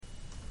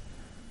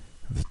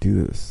Let's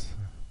do this.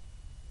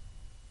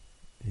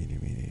 Eeny,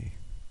 meeny.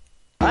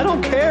 I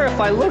don't care if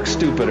I look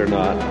stupid or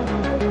not.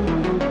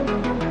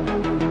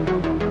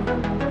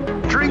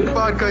 Drink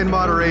vodka in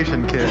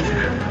moderation, kid.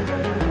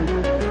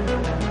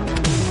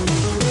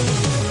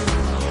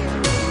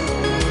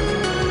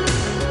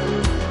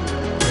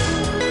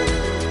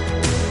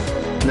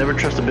 Never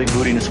trust a big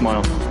booty and a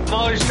smile. I'm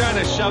always trying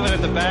to shove it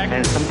at the back.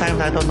 And sometimes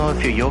I don't know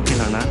if you're joking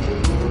or not.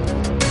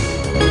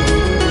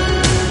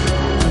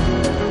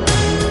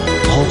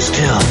 Hold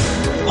still.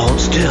 Hold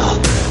still.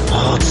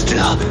 Hold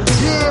still.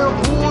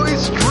 Yeah, boy,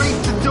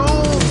 straight to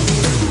dome.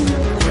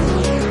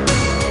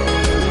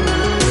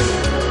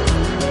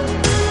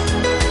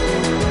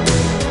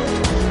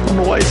 I don't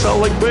know why you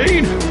sound like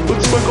Bane.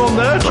 Let's suck on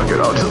that. Fuck it,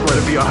 I'll just let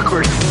it be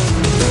awkward.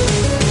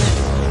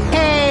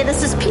 Hey,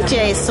 this is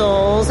PJ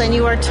Souls, and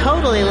you are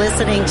totally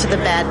listening to the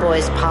Bad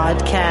Boys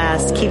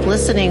podcast. Keep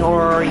listening,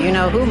 or you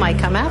know who might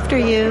come after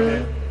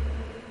you.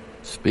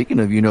 Speaking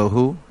of you know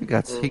who, he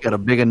got a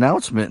big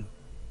announcement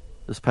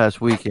this past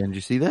weekend. Did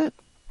you see that?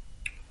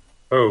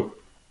 Oh,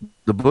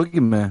 The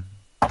Boogeyman.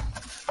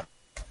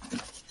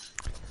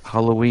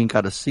 Halloween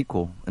got a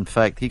sequel. In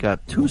fact, he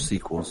got 2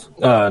 sequels.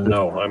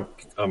 no,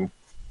 I'm.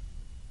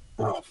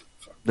 Oh,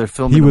 They're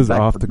filming. He was them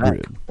back off to the back.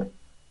 grid.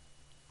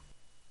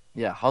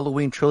 Yeah,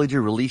 Halloween trilogy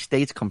release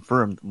dates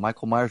confirmed.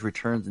 Michael Myers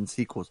returns in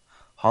sequels.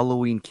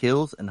 Halloween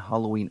Kills and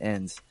Halloween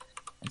Ends.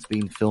 It's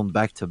being filmed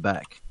back to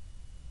back.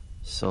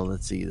 So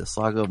let's see. The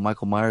saga of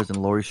Michael Myers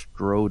and Laurie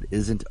Strode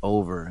isn't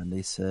over. And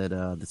they said,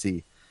 let's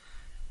see.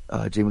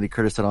 Jamie Lee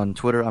Curtis said on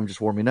Twitter, "I'm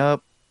just warming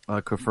up,"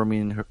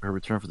 confirming her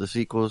return for the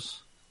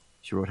sequels.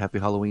 She wrote Happy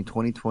Halloween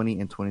 2020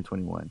 and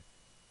 2021.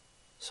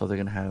 So they're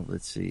going to have,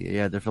 let's see.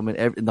 Yeah, they're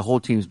filming, the whole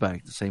team's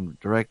back. The same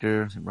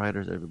director, same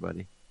writers,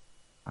 everybody.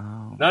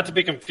 not to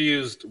be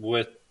confused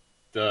with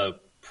the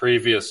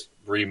previous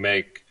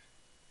remake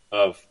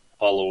of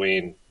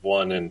Halloween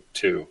 1 and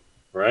 2,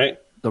 right?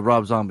 The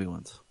Rob Zombie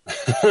ones.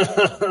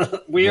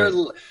 We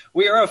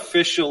are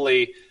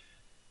officially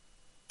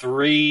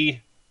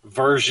 3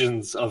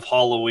 versions of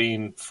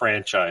Halloween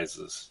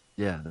franchises.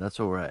 Yeah, that's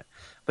where we're at.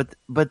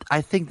 But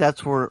I think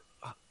that's where,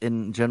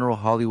 in general,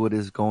 Hollywood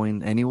is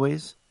going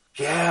anyways.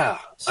 Yeah,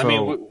 So I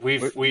mean we're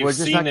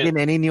just seen not it. getting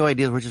any new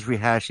ideas. We're just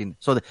rehashing.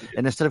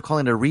 And instead of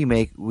calling it a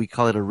remake, we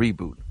call it a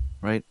reboot,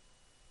 right?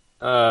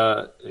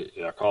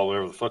 Yeah, call it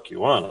whatever the fuck you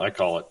want. I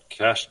call it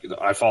cash.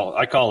 I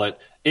call it.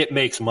 It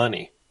makes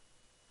money.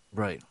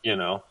 Right. You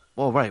know.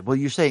 Well, right. Well,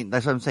 you're saying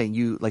that's what I'm saying.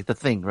 You like the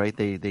Thing, right?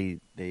 They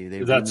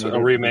That's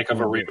a remake of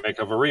a remake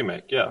of a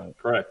remake. Yeah, right.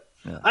 Correct.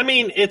 Yeah. I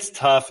mean, it's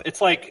tough.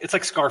 It's like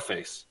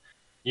Scarface.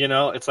 You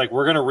know, it's like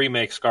we're gonna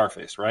remake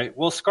Scarface, right?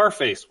 Well,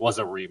 Scarface was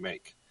a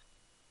remake,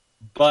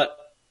 but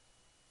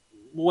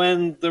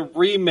when the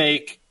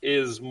remake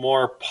is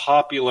more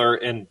popular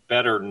and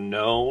better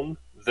known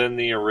than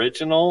the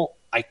original,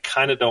 I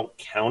kind of don't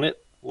count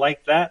it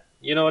like that.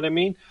 You know what I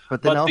mean?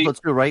 But then also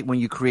too, right? When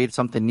you create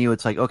something new,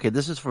 it's like, okay,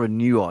 this is for a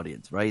new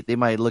audience, right? They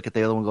might look at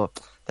the other one and go,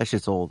 that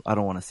shit's old. I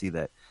don't want to see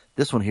that.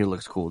 This one here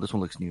looks cool. This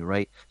one looks new,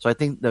 right? So I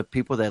think the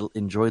people that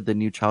enjoyed the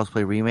new Child's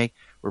Play remake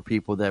were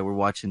people that were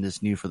watching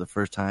this new for the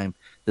first time.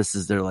 This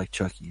is their like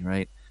Chucky,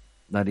 right?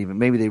 Not even,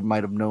 maybe they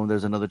might have known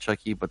there's another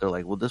Chucky, but they're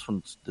like, well, this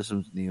one's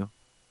new.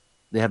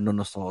 They have no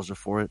nostalgia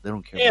for it. They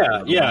don't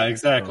care. Yeah,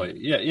 exactly. So,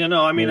 yeah, you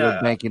know, I mean,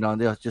 they're banking on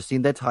just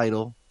seeing that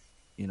title,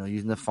 you know,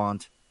 using the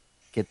font,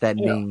 get that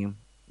name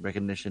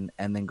recognition,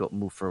 and then go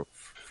move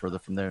further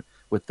from there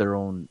with their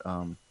own.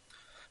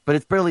 But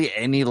it's barely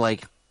any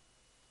like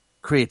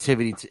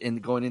creativity in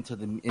going into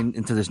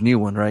into this new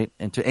one, right?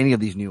 Into any of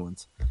these new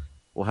ones,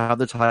 we'll have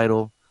the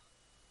title,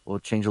 we'll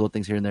change a little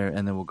things here and there,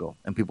 and then we'll go,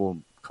 and people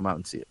will come out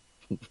and see it.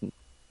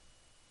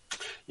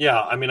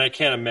 Yeah, I mean, I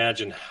can't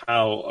imagine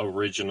how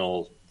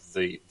original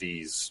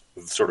these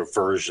sort of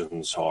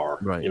versions are.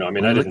 Right. You know, I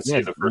mean, I didn't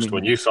see the first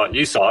one. You saw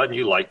it and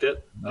you liked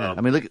it. Yeah.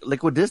 I mean,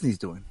 look what Disney's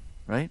doing,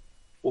 right?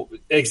 Well,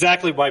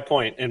 exactly my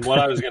point. And what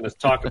I was going to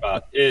talk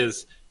about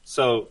is,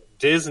 so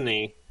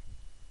Disney,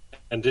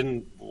 and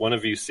didn't one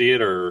of you see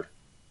it or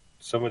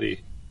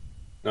somebody?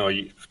 No,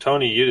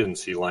 Tony, you didn't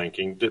see Lion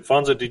King.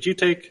 Fonzo, did you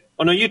take?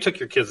 Oh no, you took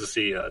your kids to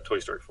see Toy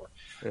Story 4.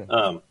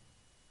 Yeah.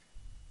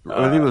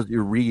 I think it was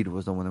your Reed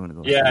was the one that went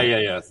to go.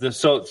 Yeah.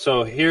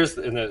 So here's,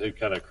 and it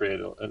kind of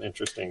created an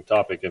interesting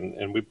topic,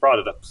 and we brought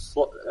it up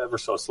ever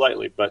so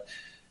slightly. But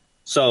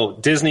so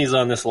Disney's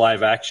on this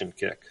live action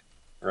kick,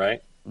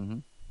 right? Mm-hmm.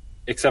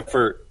 Except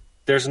for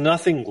there's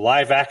nothing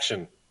live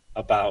action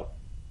about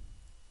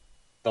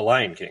the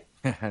Lion King.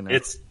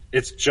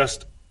 It's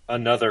just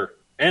another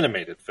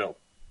animated film.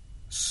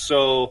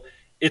 So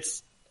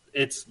it's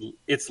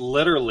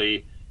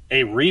literally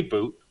a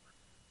reboot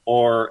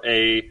or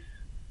a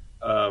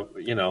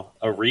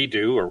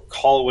redo, or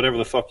call it whatever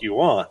the fuck you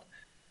want.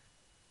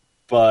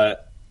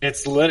 But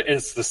it's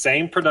the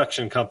same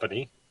production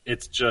company.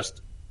 It's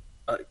just,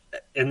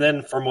 and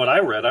then from what I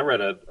read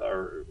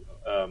a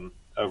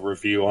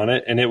review on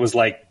it, and it was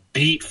like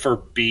beat for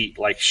beat,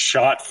 like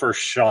shot for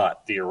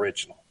shot, the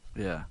original.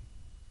 Yeah.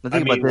 The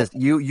thing about this,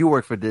 you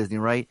work for Disney,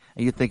 right?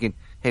 And you're thinking,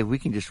 hey, we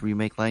can just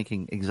remake Lion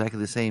King exactly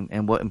the same,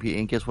 and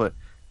guess what?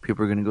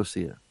 People are gonna go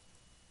see it.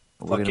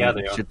 We're gonna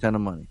make a shit ton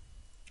of money.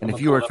 And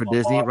if you work for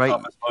Disney,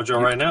 right?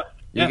 Mojo right now.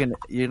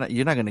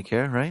 You're not gonna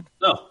care, right?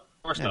 No,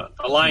 of course not.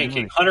 The Lion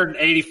King,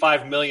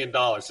 $185 million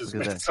has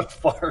made so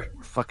far.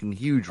 Fucking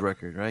huge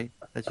record, right?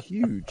 That's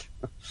huge.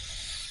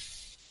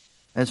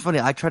 And it's funny.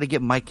 I try to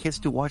get my kids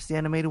to watch the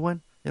animated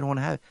one. They don't want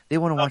to have it. They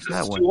want to watch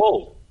that one. It's too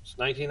old. It's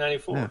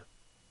 1994. Yeah.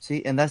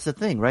 See, and that's the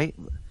thing, right?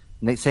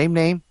 Same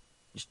name,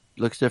 just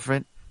looks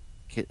different.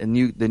 The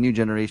new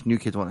generation, new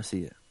kids want to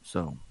see it.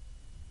 So,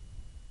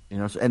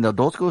 and the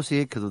adults go see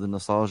it because of the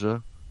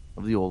nostalgia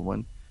of the old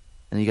one.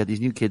 And you got these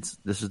new kids.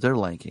 This is their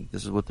Lion King.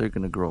 This is what they're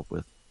going to grow up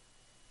with.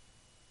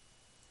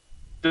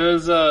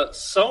 Does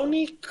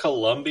Sony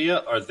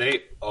Columbia, are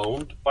they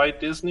owned by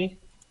Disney?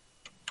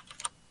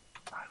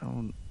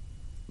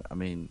 I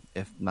mean,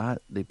 if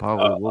not, they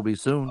probably will be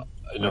soon.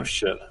 No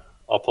shit.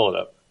 I'll pull it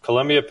up.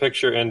 Columbia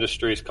Picture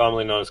Industries,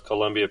 commonly known as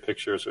Columbia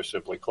Pictures or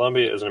simply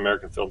Columbia, is an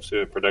American film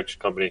studio and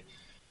production company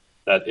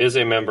that is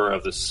a member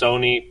of the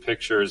Sony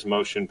Pictures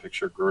Motion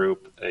Picture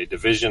Group, a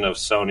division of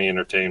Sony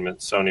Entertainment,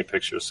 Sony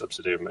Pictures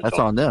subsidiary of Mattel. That's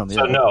on them. Yeah.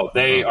 So no,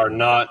 they are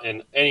not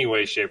in any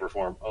way, shape, or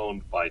form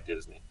owned by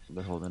Disney.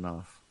 They're holding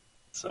off.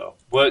 So,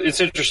 well, it's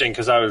interesting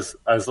because I was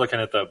looking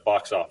at the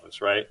box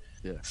office, right?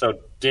 Yeah. So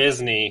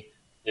Disney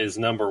is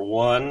number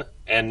 1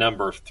 and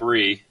number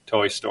 3,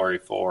 Toy Story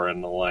 4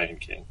 and The Lion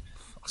King.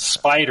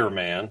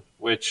 Spider-Man,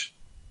 which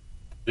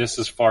this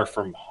is far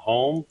from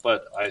home,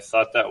 but I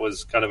thought that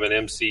was kind of an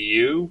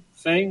MCU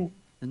thing.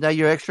 Isn't that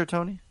your extra,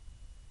 Tony?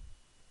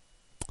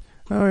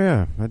 Oh,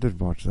 yeah. I did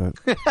watch that.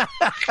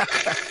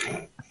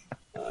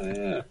 Oh,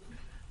 yeah.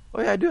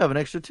 Oh, yeah, I do have an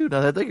extra, too,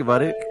 now that I think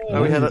about it.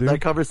 We had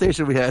that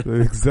conversation we had.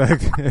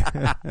 Exactly.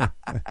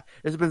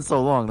 It's been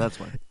so long, that's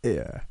why.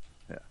 Yeah.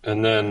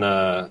 And then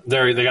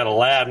they got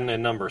Aladdin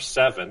in number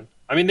 7.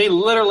 I mean, they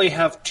literally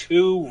have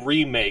 2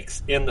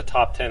 remakes in the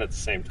top 10 at the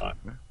same time.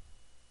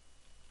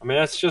 I mean,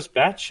 that's just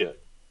batshit.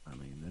 I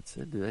mean, that's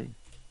it, do they?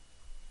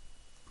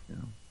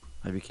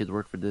 Have your kids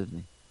work for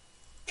Disney.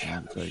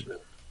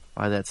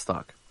 Buy that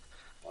stock.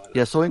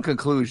 Yeah, so in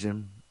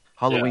conclusion,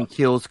 Halloween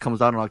Kills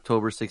comes out on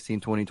October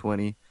 16,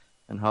 2020,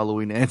 and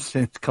Halloween Ends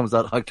comes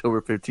out October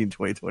 15,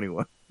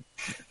 2021.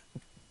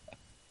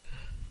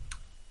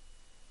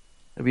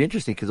 It'll be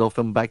interesting because they'll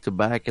film back to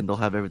back and they'll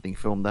have everything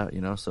filmed out,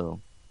 so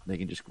they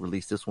can just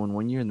release this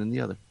one year and then the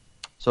other.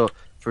 So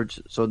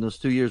in those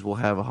 2 years, we'll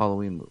have a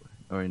Halloween movie.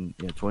 Or in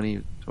 2020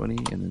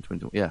 and then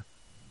 2020. Yeah.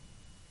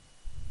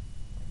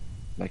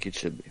 Like it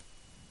should be.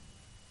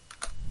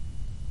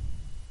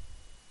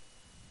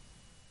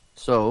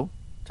 So,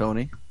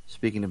 Tony,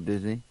 speaking of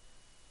Disney,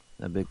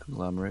 that big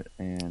conglomerate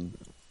and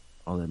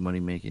all that money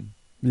making.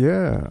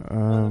 Yeah.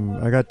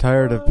 I got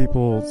tired of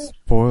people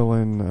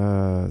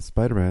spoiling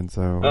Spider-Man,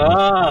 so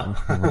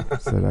I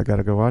said I got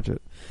to go watch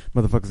it.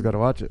 Motherfuckers got to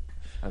watch it.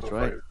 That's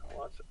right.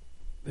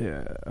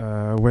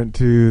 Yeah. Went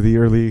to the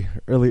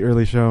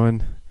early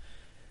showing.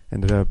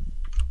 Ended up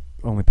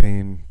only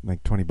paying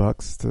like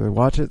 $20 to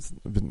watch it.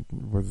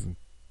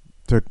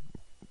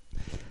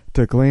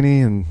 Took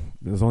Lainey, and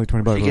it was only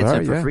 $20. She gets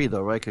it for free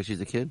though, right? Because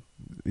she's a kid.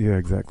 Yeah,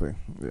 exactly.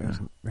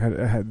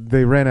 Yeah.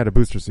 They ran out of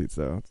booster seats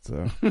though,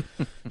 so she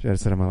had to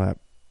sit on my lap.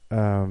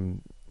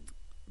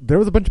 There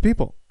was a bunch of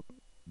people.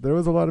 There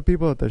was a lot of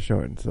people at that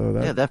showing. So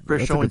that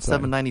first showing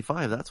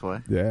 $7.95. That's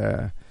why.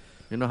 Yeah.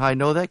 You know how I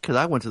know that? Because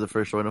I went to the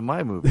first showing of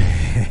my movie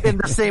in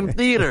the same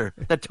theater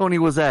that Tony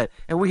was at,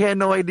 and we had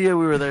no idea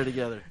we were there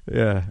together.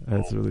 Yeah,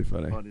 that's really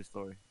funny. Funny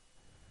story.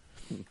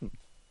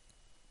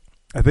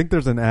 I think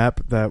there's an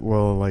app that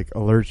will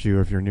alert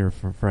you if you're near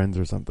friends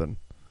or something.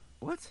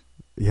 What?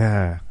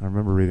 Yeah, I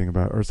remember reading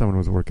about, or someone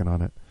was working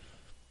on it.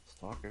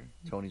 Stalker.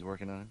 Tony's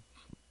working on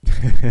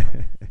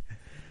it.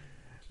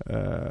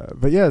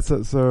 But yeah,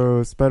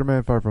 so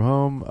Spider-Man: Far From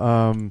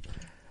Home.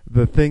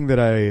 The thing that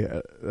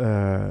I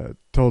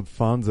told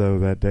Fonzo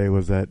that day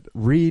was that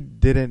Reed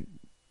didn't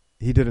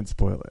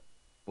spoil it.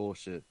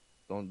 Bullshit.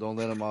 Don't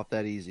let him off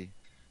that easy.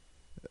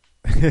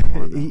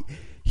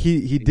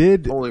 He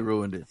did totally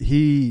ruined it.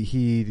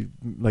 He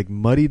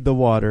muddied the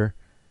water,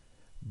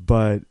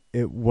 but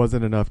it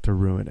wasn't enough to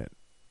ruin it.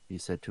 He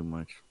said too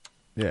much.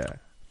 Yeah.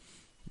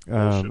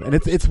 And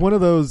it's one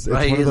of those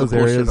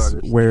areas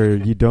where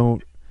you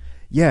don't.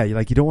 Yeah, you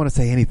don't want to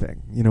say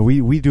anything.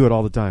 We do it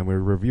all the time. We're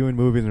reviewing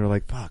movies and we're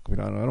like, fuck, I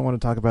don't want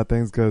to talk about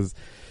things because.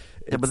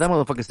 Yeah, but that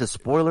motherfucker said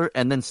spoiler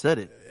and then said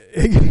it.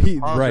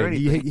 Right.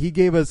 He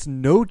gave us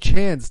no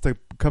chance to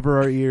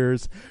cover our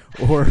ears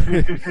or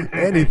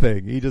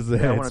anything. He just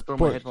said, I want to throw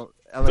my headphones.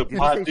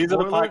 These are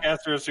the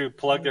podcasters who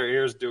plug their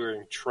ears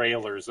during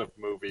trailers of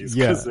movies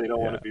because they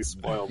don't want to be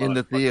spoiled. In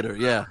the theater,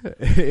 yeah.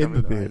 In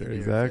the theater,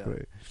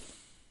 exactly.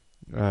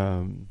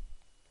 Yeah.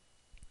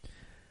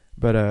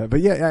 But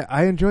yeah,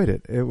 I enjoyed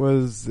it. It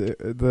was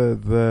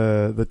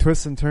the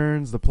twists and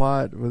turns. The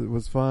plot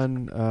was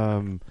fun.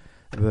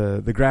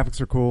 The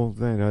graphics are cool.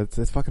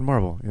 It's fucking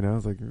Marvel.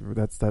 It's like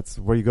that's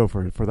where you go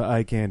for the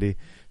eye candy,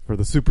 for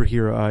the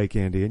superhero eye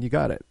candy, and you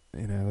got it.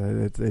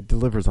 It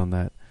delivers on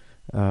that.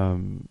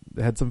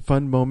 It had some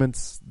fun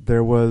moments.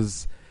 There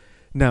was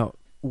now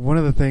one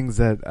of the things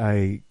that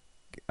I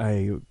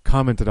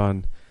commented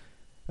on,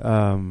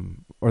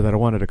 or that I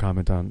wanted to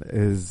comment on,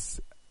 is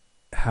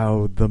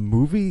how the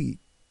movie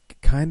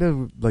kind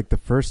of like the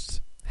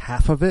first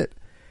half of it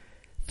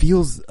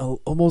feels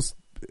almost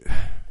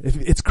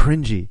it's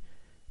cringy.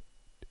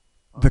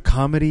 The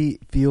comedy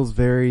feels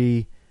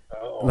very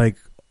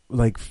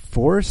like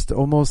forced,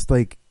 almost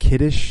like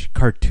kiddish,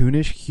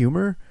 cartoonish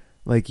humor.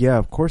 Like, yeah,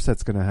 of course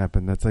that's gonna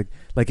happen. That's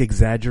like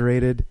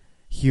exaggerated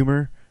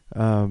humor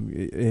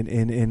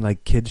in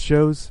like kids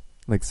shows,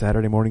 like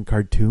Saturday morning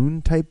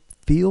cartoon type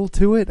feel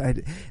to it.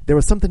 There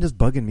was something just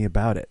bugging me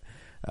about it.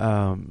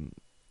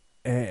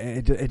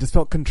 It just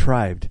felt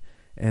contrived,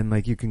 and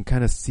like you can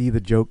kind of see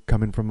the joke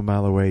coming from a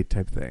mile away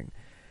type thing.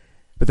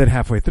 But then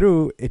halfway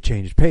through, it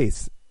changed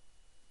pace,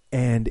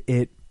 and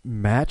it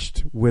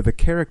matched with a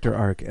character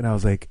arc, and I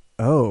was like,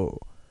 oh,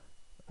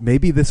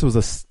 maybe this was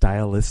a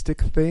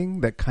stylistic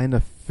thing that kind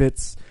of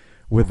fits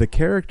with the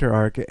character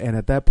arc. And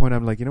at that point,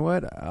 I'm like, you know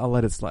what? I'll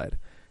let it slide.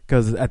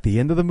 Because at the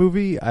end of the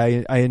movie,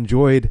 I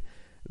enjoyed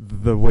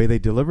the way they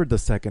delivered the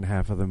second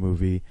half of the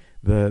movie.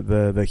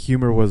 The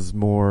humor was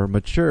more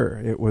mature.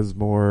 It was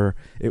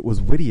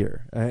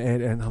wittier.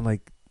 And I'm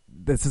like,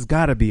 this has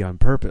got to be on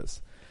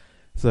purpose.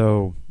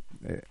 So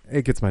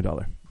it gets my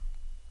 $1.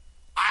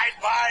 I'd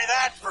buy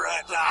that for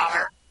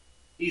 $1.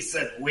 He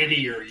said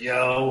Whittier,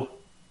 yo.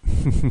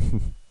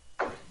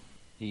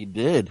 He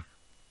did.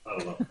 I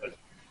don't know.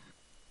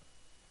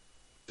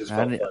 It felt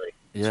funny.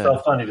 Yeah. It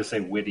felt funny to say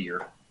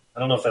Whittier. I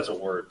don't know if that's a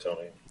word,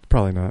 Tony.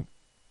 Probably not.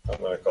 I'm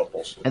going to call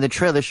bullshit. And the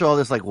trailer, they show all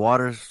this like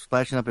water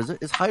splashing up.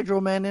 Is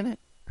Hydro Man in it?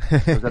 Or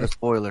is that a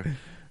spoiler?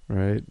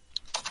 Right.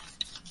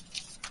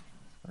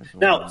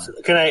 Now,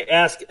 can I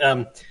ask,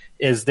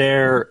 is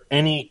there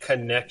any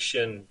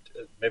connection?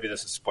 Maybe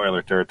this is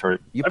spoiler territory.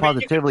 You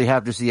positively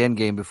have to see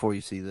Endgame before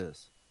you see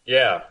this.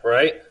 Yeah,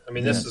 right? I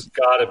mean, this has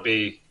got to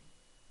be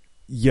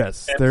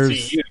yes,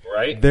 MCU,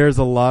 right? There's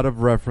a lot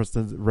of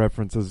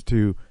references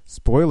to,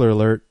 spoiler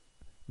alert,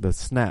 the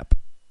snap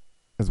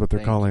is what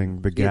they're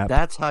calling the gap.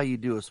 That's how you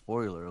do a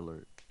spoiler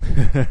alert.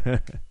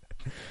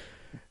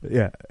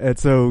 Yeah, and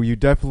so you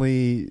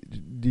definitely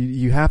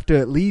you have to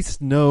at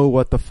least know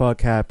what the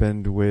fuck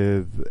happened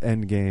with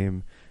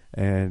Endgame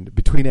and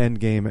between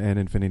Endgame and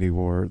Infinity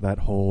War, that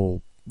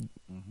whole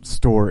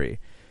story.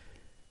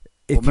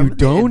 If you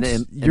don't,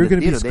 you're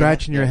going to be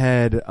scratching your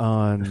head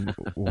on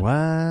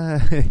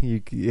why.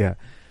 Yeah.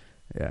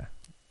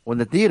 Well, in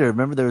the theater,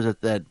 remember there was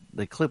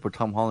the clip where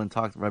Tom Holland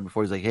talked right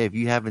before. He's like, "Hey, if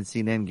you haven't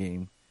seen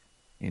Endgame,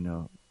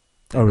 really?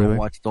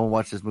 Don't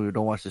watch this movie.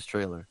 Don't watch this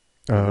trailer."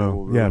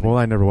 Oh, yeah. Well,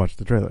 I never watched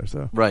the trailer,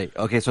 so right.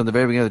 Okay, so in the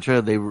very beginning of the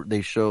trailer,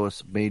 they show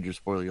us a major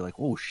spoiler. You're like,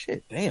 "Oh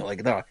shit, damn!"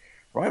 Like that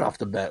right off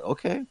the bat.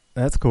 Okay,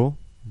 that's cool.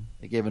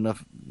 They gave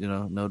enough,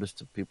 notice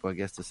to people, I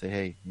guess, to say,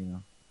 "Hey,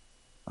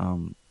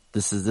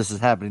 this is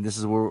happening. This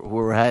is where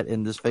we're at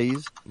in this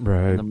phase,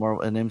 right? In the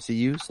Marvel and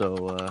MCU."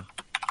 So,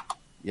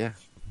 yeah,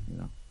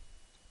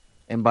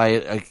 and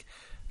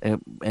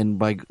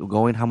by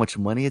going how much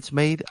money it's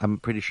made, I'm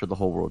pretty sure the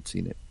whole world's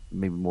seen it,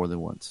 maybe more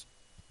than once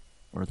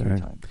or 3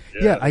 times.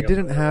 Yeah, I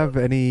didn't have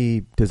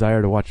any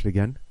desire to watch it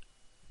again,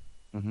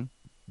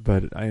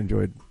 but I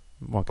enjoyed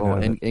walking out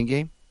of it.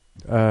 Endgame?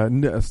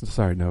 No,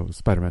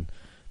 Spider-Man.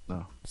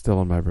 No, still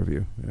on my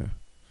review. Yeah.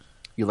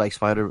 You like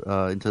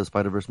Into the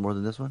Spider-Verse more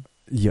than this one?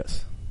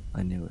 Yes.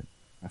 I knew it.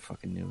 I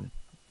fucking knew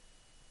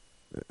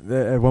it.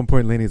 At one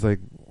point, Lainey's like,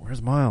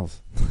 "Where's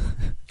Miles?"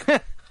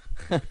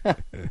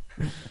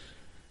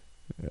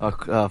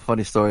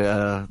 Funny story.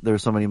 There were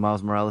so many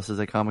Miles Morales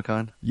at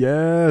Comic-Con.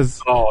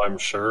 Yes. Oh, I'm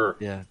sure.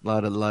 Yeah, a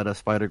lot of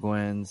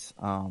Spider-Gwens.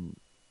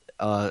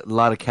 A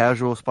lot of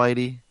casual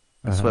Spidey.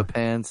 The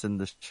sweatpants and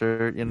the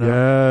shirt,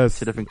 Yes.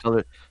 Two different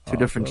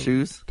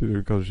shoes. 2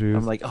 different color shoes.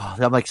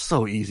 I'm like,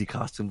 so easy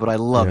costume, but I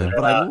love it.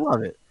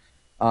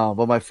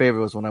 But my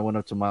favorite was when I went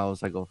up to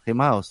Miles. I go, "Hey,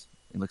 Miles."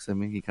 He looks at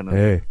me. He kind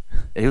of,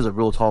 he was a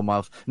real tall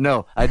Miles.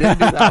 No, I didn't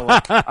do that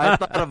one. I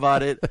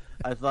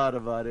thought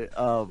about it.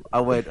 I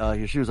went,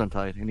 "Your shoes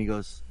untied," and he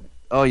goes,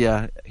 "Oh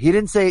yeah." He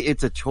didn't say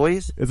it's a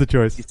choice. It's a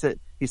choice.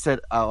 He said,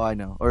 "Oh, I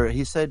know," or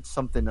he said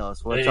something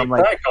else. Which I'm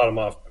like, caught him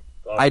off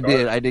I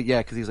did, yeah,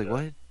 because he was like,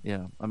 "What?"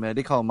 Yeah, I mean, I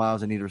did call him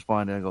Miles, and he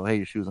responded. I go, "Hey,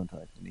 your shoes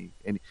untied,"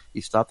 and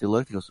he stopped. He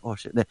looked. He goes, "Oh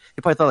shit!"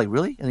 He probably thought like,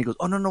 "Really?" And he goes,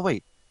 "Oh no,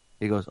 wait."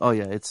 He goes, "Oh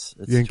yeah, it's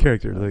you're in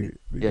character."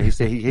 Yeah, he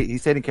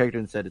said in character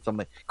and said it. So I'm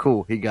like,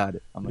 "Cool, he got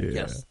it." I'm like,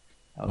 "Yes."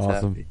 I was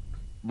awesome. Happy.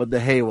 But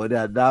the hey one,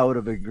 that would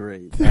have been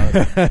great.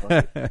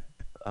 That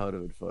would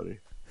have been funny.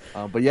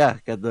 But yeah,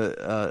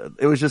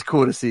 it was just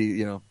cool to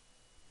see,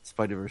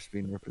 Spider-Verse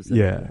being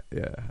represented.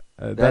 Yeah.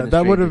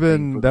 That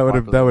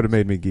would have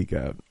made me geek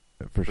out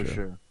for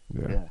sure.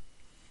 Yeah.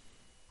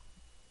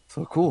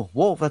 So cool.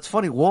 Whoa, that's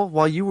funny. Well,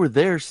 while you were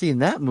there seeing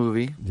that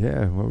movie,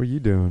 yeah, what were you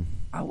doing?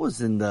 I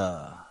was in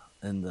the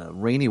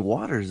rainy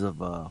waters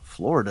of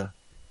Florida,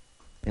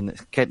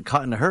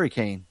 caught in a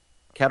hurricane.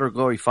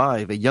 Category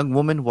 5. A young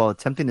woman, while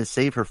attempting to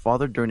save her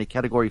father during a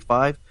Category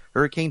 5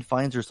 Hurricane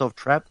finds herself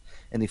trapped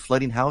in a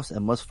flooding house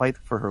and must fight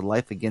for her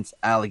life against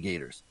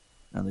alligators.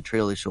 Now, in the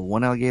trailer, they show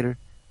one alligator.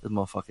 There's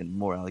motherfucking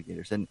more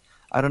alligators. And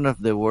I don't know if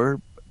there were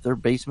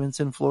basements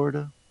in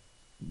Florida,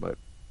 but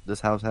this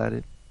house had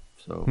it.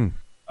 So,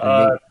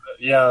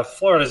 yeah,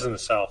 Florida's in the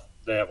South.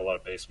 They have a lot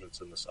of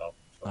basements in the South.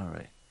 All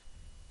right.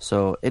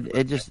 So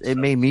it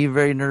made me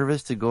very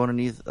nervous to go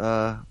underneath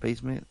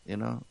basement, you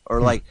know,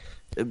 or like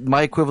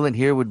my equivalent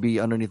here would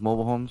be underneath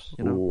mobile homes,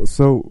 you know.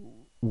 So,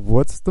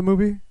 what's the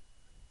movie?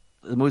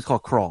 The movie's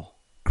called Crawl.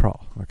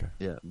 Crawl. Okay.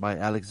 Yeah, by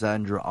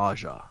Alexandra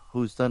Aja,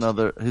 who's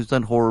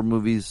done horror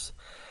movies,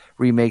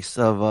 remakes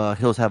of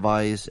Hills Have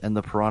Eyes and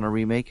the Piranha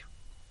remake.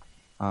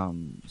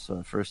 So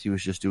at first he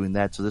was just doing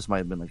that. So this might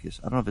have been like his.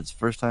 I don't know if it's the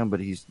first time,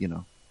 but he's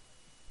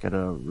got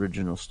an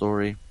original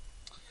story.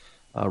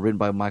 Written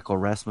by Michael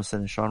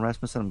Rasmussen and Sean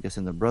Rasmussen. I'm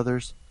guessing they're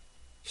brothers.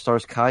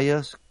 Stars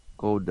Kaya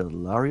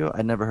Scodelario.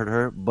 I never heard of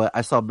her, but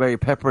I saw Barry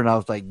Pepper and I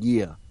was like,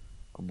 yeah,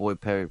 a boy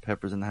Barry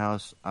Pepper's in the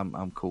house.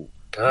 I'm cool.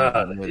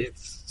 God,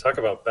 talk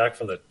about back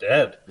from the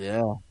dead.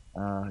 Yeah.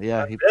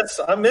 Yeah.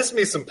 I miss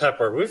me some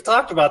Pepper. We've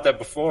talked about that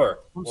before.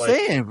 I'm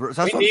saying.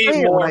 That's we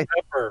need more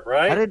Pepper,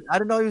 right? I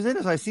didn't know he was in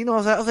it. So I seen him. I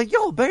was like,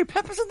 yo, Barry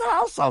Pepper's in the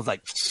house. I was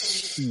like,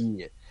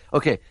 shit.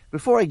 Okay,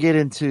 before I get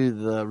into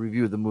the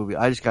review of the movie,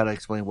 I just got to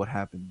explain what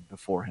happened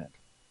beforehand.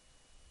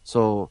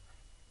 So,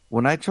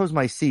 when I chose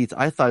my seats,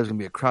 I thought it was going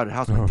to be a crowded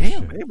house. I'm like,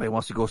 damn, everybody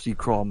wants to go see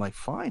Crawl. I'm like,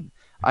 fine.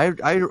 I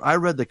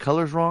read the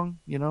colors wrong,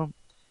 you know,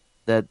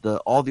 that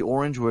all the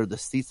orange were the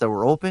seats that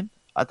were open.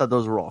 I thought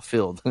those were all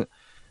filled.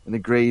 And the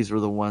grays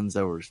were the ones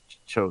that were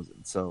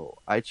chosen. So,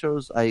 I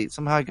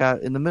somehow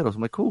got in the middle. So,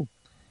 I'm like, cool.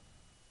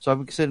 So,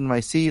 I'm sitting in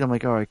my seat. I'm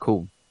like, all right,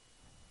 cool.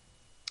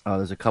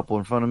 There's a couple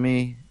in front of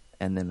me.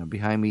 And then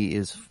behind me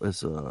is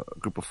a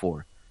group of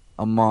four,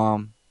 a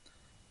mom,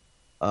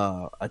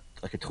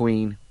 like a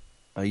tween,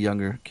 a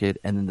younger kid,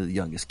 and then the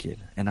youngest kid.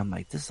 And I'm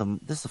like, this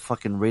is a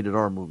fucking rated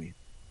R movie,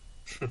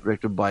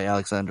 directed by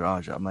Alexandra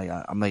Aja.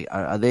 I'm like,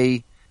 are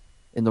they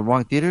in the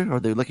wrong theater? Or are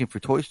they looking for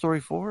Toy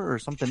Story 4 or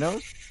something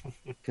else?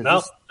 Because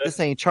no, this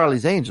ain't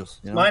Charlie's Angels.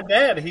 You know? My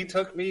dad, he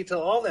took me to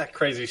all that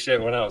crazy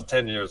shit when I was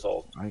 10 years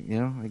old. I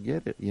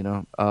get it. You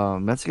know,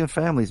 Mexican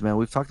families, man.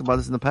 We've talked about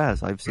this in the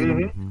past. I've seen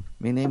them.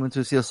 Me and Nate went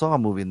to see a Saw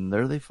movie, and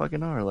there they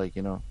fucking are. Like,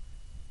 you know,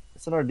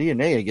 it's in our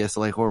DNA, I guess, to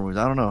like horror movies.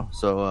 I don't know.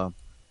 So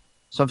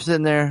I'm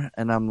sitting there,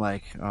 and I'm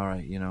like, all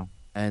right, you know.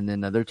 And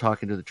then they're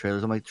talking to the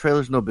trailers. I'm like,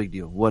 trailers, no big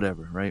deal,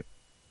 whatever, right?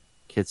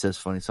 Kid says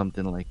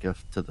something like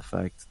to the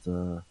fact.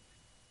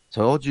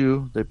 Told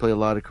you they play a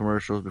lot of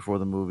commercials before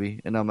the movie,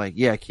 and I'm like,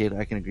 yeah, kid,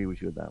 I can agree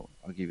with you with that one.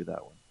 I'll give you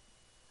that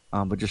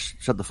one. But just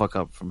shut the fuck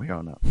up from here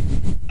on out.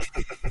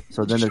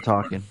 So then they're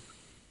talking,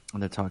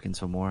 and they're talking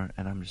some more,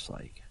 and I'm just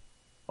like,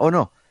 oh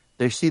no,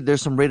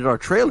 there's some rated R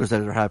trailers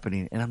that are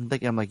happening, and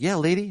I'm like, yeah,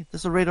 lady,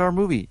 this is a rated R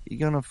movie. You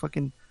gonna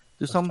fucking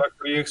do something? What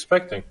are you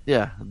expecting?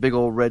 Yeah, a big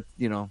old red,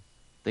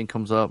 thing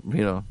comes up,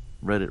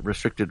 Reddit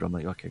restricted. I'm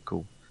like, okay,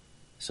 cool.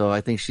 So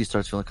I think she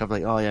starts feeling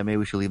comfortable, like, oh yeah, maybe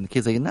we should leave. And the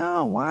kid's like,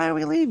 no, why are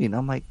we leaving?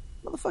 I'm like,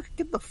 motherfucker,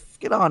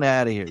 get on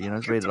out of here.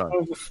 It's rated R.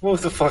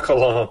 Move the fuck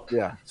along.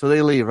 Yeah. So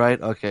they leave,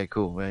 right? Okay,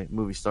 cool. Right.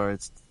 Movie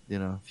starts,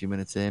 a few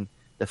minutes in.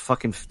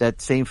 That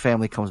same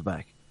family comes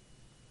back.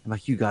 I'm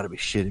like, you gotta be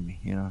shitting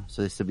me,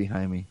 So they sit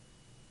behind me.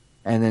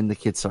 And then the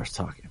kid starts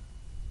talking.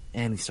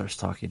 And he starts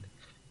talking.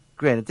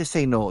 Granted, this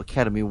ain't no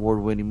Academy Award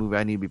winning movie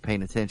I need to be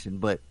paying attention,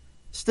 but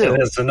still,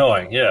 it's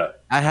annoying, yeah.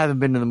 I haven't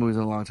been to the movies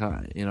in a long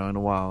time, in a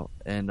while,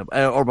 and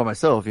or by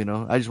myself,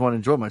 I just want to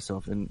enjoy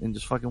myself and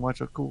just fucking watch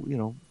a cool,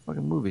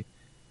 fucking movie.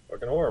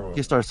 Fucking horror movie.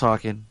 He starts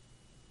talking.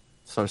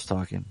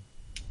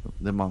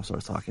 Then mom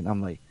starts talking.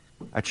 I'm like,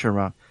 I turn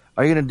around.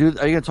 Are you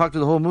gonna talk to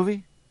the whole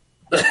movie?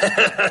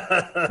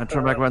 I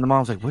turn back around. The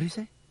mom's like, what did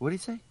he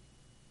say?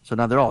 So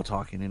now they're all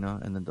talking, and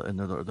then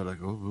they're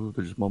like, oh,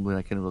 they're just mumbling.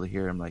 I can't really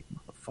hear. I'm like,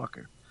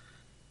 motherfucker.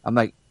 I'm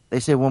like,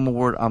 they say one more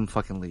word, I'm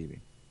fucking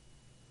leaving.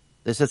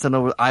 They said something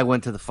over. I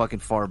went to the fucking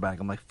far back.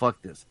 I'm like,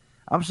 fuck this.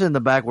 I'm sitting in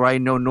the back where I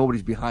know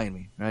nobody's behind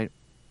me, right?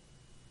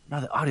 Now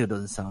the audio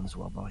doesn't sound as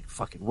well, but I'm like,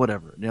 fuck it,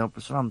 whatever.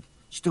 So I'm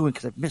just doing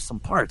because I've missed some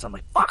parts. I'm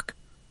like, fuck.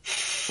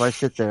 So I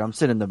sit there. I'm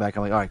sitting in the back.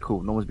 I'm like, all right,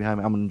 cool. No one's behind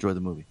me. I'm going to enjoy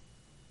the movie.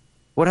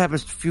 What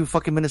happens a few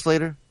fucking minutes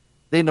later?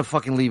 They end up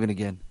fucking leaving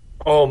again.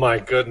 Oh my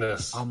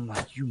goodness. I'm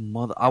like, you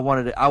mother.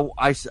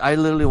 I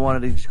literally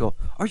wanted to just go,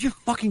 are you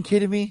fucking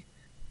kidding me?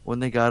 When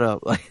they got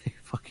up, like, they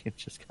fucking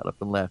just got up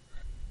and left.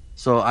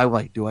 So I'm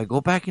like, do I go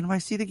back into my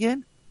seat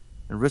again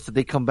and risk that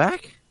they come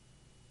back?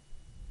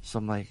 So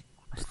I'm like,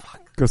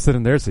 fuck. Go sit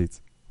in their seats.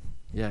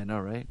 Yeah, I know,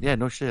 right? Yeah,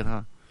 no shit,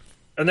 huh?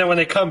 And then when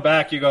they come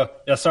back, you go,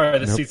 yeah, sorry,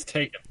 the seat's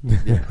taken.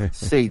 Yeah,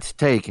 seat's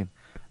taken.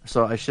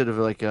 So I should have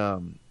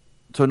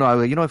so no, I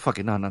was like, fuck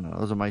it, no,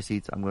 those are my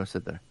seats. I'm going to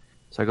sit there.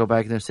 So I go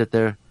back there and sit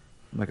there.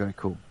 I'm like, all right,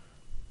 cool.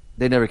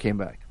 They never came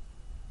back.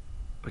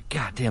 But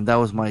goddamn, that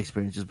was my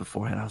experience just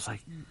beforehand. I was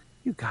like,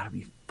 you gotta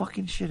be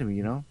fucking shitting me,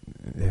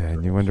 Yeah,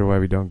 and you wonder why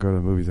we don't go to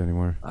the movies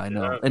anymore. I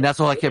know, and that's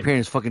all I kept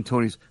hearing is fucking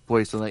Tony's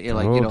voice,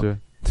 and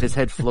his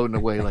head floating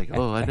away, like,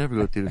 oh, I never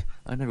go through this.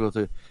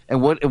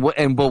 And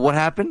what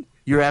happened?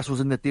 Your ass was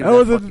in the theater. I that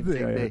was in fucking the same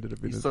theater. I day, ended up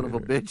in you the son of a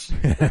theater.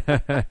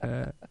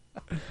 bitch.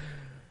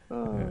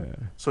 Yeah.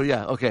 So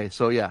yeah, okay,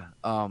 so yeah,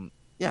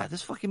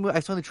 this fucking movie. I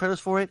saw the trailers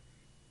for it.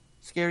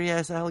 Scary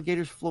ass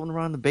alligators floating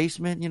around the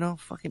basement. You know,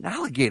 fucking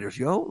alligators,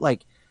 yo.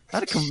 Like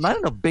not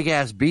in a big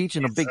ass beach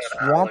in a big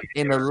swamp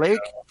in a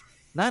lake.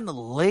 Not in a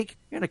lake.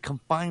 You're in a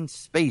confined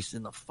space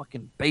in the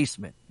fucking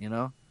basement. You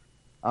know.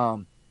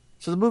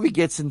 So the movie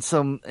gets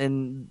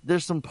and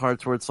there's some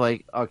parts where it's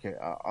like, okay,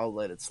 I'll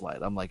let it slide.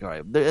 I'm like, all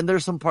right. And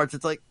there's some parts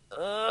it's like,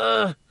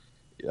 oh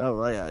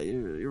yeah,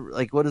 you're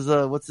like,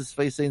 what's his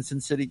face saying?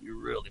 Sin City, you're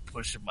really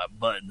pushing my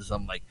buttons.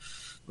 I'm like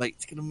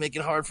it's gonna make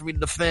it hard for me to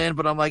defend,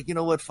 but I'm like, you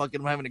know what? Fuck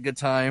it, I'm having a good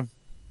time.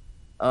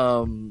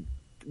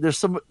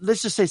 There's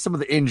let's just say some of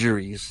the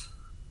injuries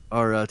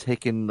are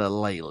taken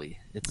lightly.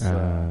 It's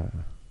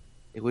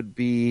it would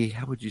be,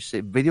 how would you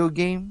say, video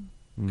game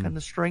kind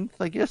of strength,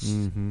 I guess.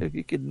 Mm-hmm. If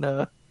you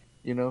can,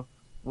 you know,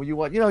 when you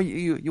watch,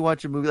 you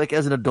watch a movie like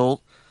as an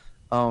adult,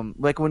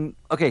 like when,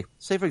 okay,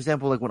 say for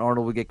example, like when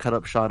Arnold would get cut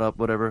up, shot up,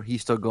 whatever,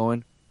 he's still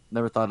going.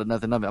 Never thought of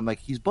nothing of it. I'm like,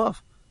 he's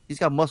buff, he's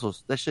got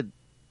muscles. That shit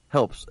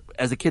helps.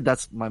 As a kid,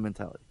 that's my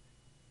mentality.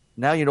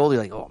 Now you're older,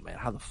 like, oh man,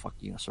 how the fuck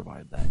are you gonna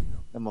survive that? You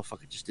know, that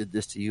motherfucker just did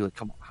this to you. Like,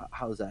 come on,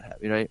 how does that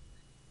happen, right?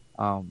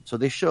 So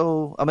they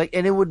show, I'm like,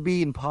 and it would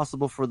be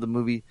impossible for the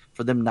movie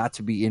for them not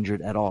to be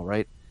injured at all,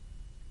 right?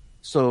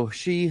 So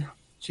they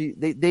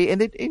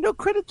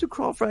credit to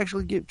Crawl for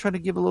actually trying to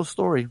give a little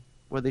story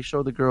where they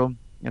show the girl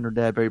and her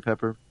dad, Barry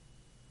Pepper.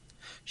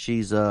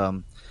 She's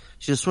a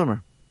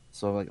swimmer,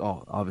 so like,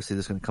 oh, obviously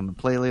this is gonna come and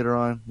play later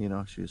on. You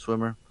know, she's a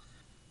swimmer.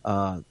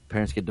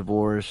 Parents get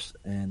divorced,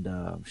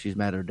 and she's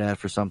mad at her dad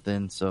for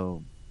something.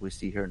 So we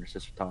see her and her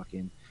sister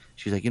talking.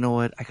 She's like, you know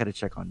what? I gotta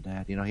check on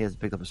Dad. You know, he hasn't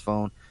picked up his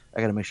phone.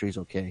 I gotta make sure he's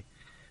okay.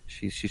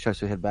 She tries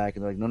to head back,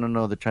 and they're like,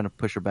 no. They're trying to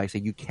push her back,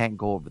 saying you can't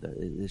go over there.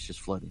 It's just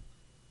flooding.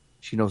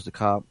 She knows the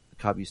cop. The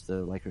cop used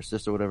to like her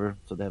sister, or whatever.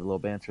 So they have a little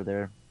banter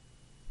there.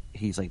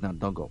 He's like, no,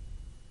 don't go.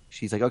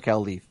 She's like, okay,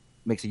 I'll leave.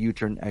 Makes a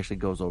U-turn. Actually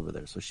goes over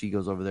there. So she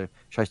goes over there,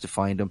 tries to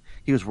find him.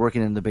 He was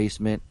working in the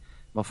basement.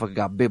 Motherfucker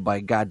got bit by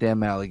a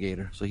goddamn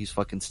alligator, so he's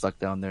fucking stuck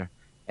down there.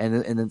 And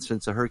then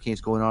since the hurricane's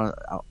going on,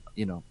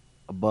 you know,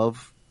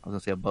 above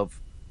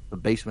the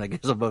basement, I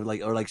guess, above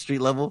like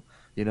street level,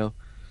 you know,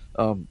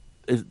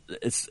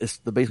 it's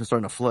the basement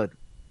starting to flood.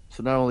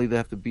 So not only they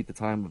have to beat the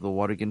time of the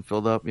water getting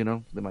filled up, you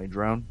know, they might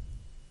drown.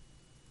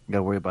 You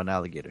gotta worry about an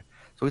alligator.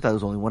 So we thought there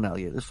was only one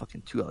alligator. There's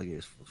fucking two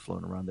alligators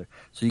floating around there.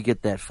 So you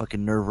get that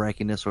fucking nerve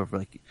wrackiness, or if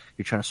like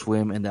you're trying to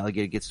swim and the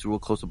alligator gets real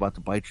close, about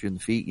to bite you in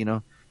the feet, you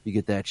know, you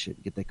get that shit.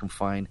 You get that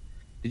confined.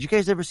 Did you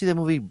guys ever see that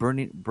movie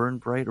Burn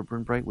Bright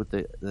with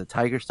the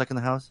tiger stuck in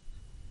the house?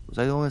 Was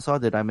I the only one that saw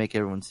it? Did I make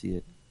everyone see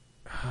it?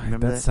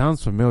 Remember that?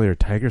 Sounds familiar.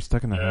 Tiger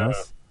stuck in the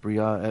house.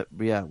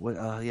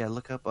 Yeah,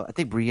 look up. I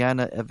think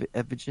Brianna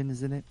Evigan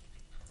is in it.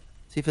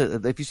 See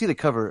if you see the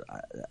cover.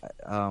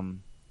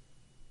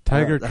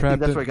 Tiger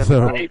trapped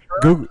in.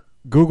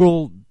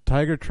 Google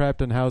Tiger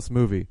trapped in house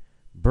movie,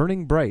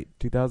 Burning Bright,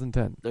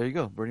 2010. There you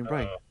go, Burning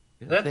Bright.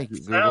 That thank you,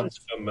 sounds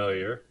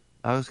familiar.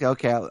 I was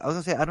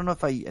gonna say, I don't know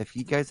if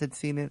you guys had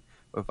seen it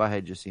or if I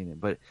had just seen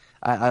it, but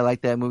I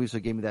like that movie, so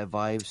it gave me that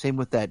vibe. Same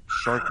with that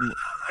shark.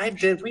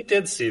 We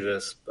did see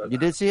this, but you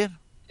did see it?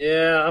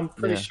 Yeah, I'm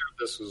pretty sure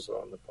this was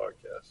on the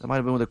podcast. That might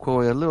have been with a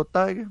quote, a little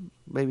tiger,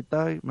 baby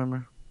tiger.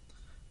 Remember?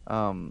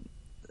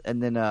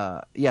 And then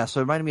so it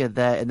reminded me of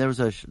that. And there's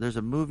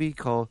a movie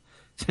called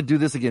do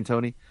this again,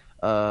 Tony.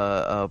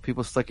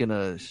 People stuck in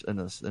a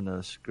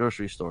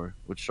grocery store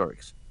with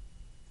sharks.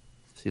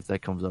 See if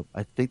that comes up.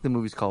 I think the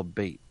movie's called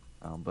Bait.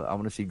 But I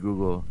want to see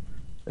Google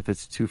if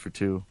it's 2 for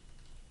 2.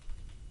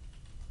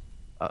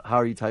 How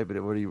are you typing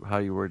it? How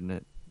are you wording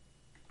it?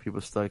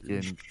 People stuck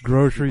in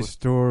grocery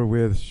store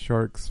with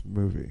sharks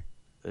movie.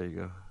 There you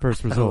go.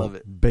 First result. I love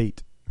it.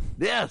 Bait.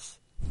 Yes.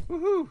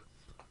 Woohoo!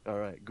 All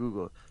right,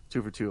 Google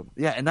 2 for 2.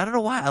 Yeah, and I don't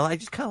know why. I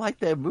just kind of like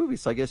that movie.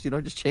 So I guess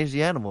just change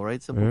the animal,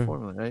 right? Simple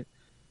formula, right?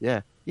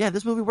 Yeah.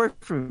 This movie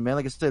worked for me, man.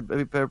 Like I said,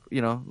 Barry Pepper,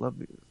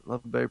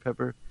 love Barry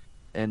Pepper,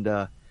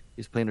 and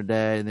he's playing her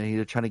dad, and then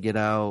he's trying to get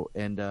out,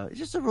 and it's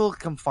just a real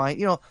confined,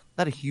 not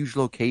a huge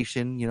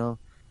location,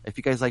 If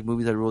you guys like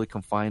movies that are really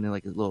confined in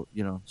like a little,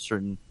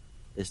 certain,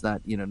 it's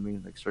not, what I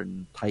mean, like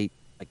certain tight,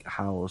 like a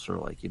house, or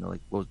like,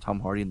 like what was Tom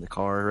Hardy in the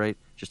car, right?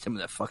 Just him in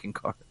that fucking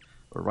car,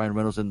 or Ryan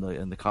Reynolds in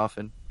the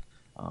coffin.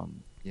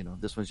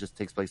 This one just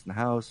takes place in the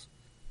house,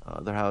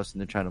 their house,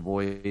 and they're trying to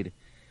avoid,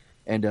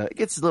 and it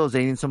gets a little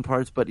zany in some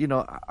parts, but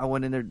I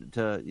went in there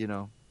to,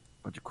 a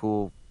bunch of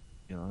cool.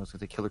 I was going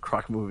to say Killer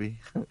Croc movie,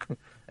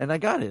 and I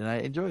got it, and I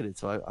enjoyed it,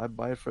 so I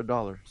buy it for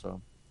 $1. So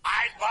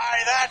I'd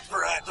buy that for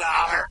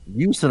 $1.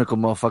 You cynical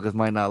motherfuckers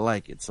might not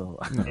like it, so.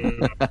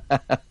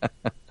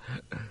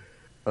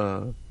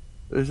 So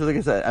like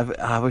I said,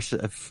 I wish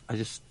if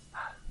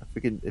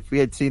we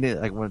had seen it,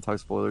 I want to talk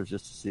spoilers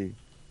just to see,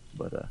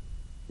 but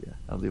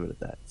I'll leave it at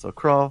that. So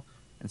Crawl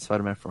and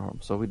Spider-Man Far Home.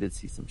 So we did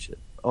see some shit.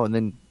 Oh,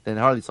 and then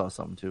Harley saw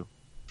something too.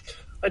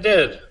 I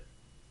did.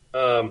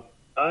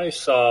 I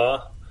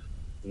saw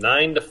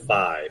 9 to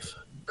 5.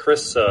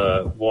 Chris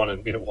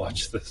wanted me to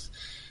watch this.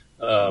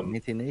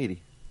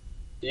 1980.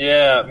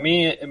 Yeah,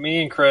 me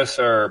and Chris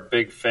are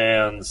big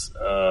fans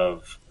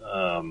of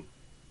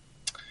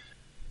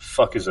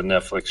fuck is a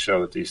Netflix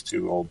show with these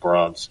two old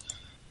broads.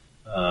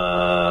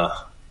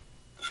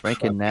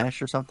 Frank and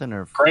Nash or something?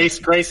 Or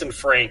Grace and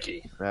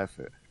Frankie. That's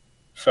it.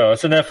 So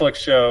it's a Netflix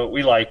show.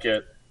 We like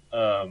it.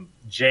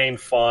 Jane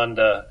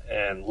Fonda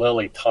and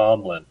Lily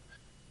Tomlin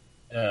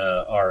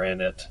are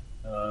in it.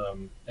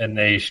 And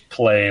they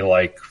play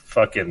like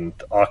fucking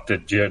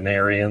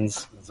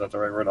octogenarians. Is that the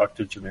right word?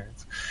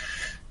 Octogenarians.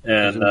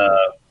 And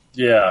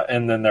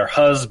and then their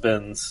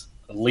husbands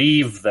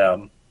leave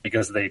them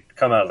because they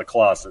come out of the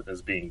closet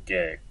as being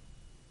gay.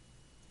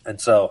 And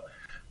so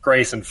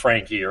Grace and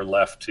Frankie are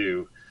left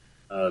to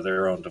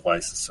their own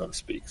devices, so to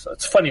speak. So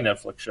it's a funny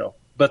Netflix show.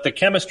 But the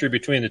chemistry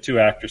between the two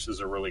actresses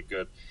are really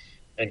good.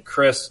 And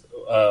Chris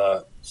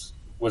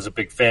was a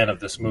big fan of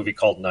this movie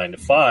called 9 to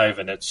 5,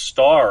 and it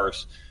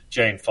stars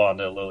Jane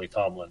Fonda, Lily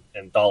Tomlin,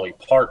 and Dolly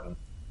Parton.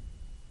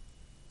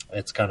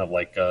 It's kind of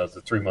like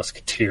the Three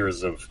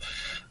Musketeers of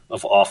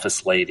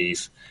office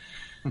ladies.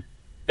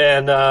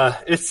 And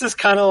it's just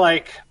kind of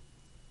like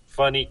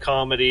funny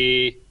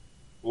comedy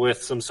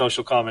with some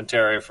social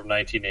commentary from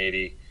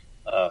 1980.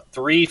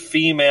 3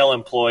 female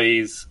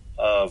employees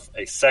of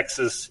a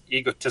sexist,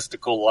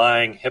 egotistical,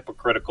 lying,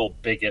 hypocritical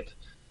bigot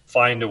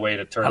find a way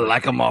to turn. I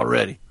like them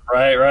already.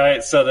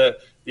 Right. So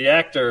the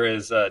actor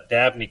is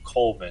Dabney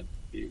Coleman.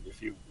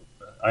 If you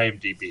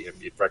IMDb him,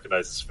 you'd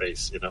recognize his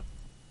face, you know.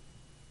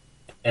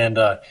 And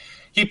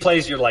he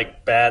plays your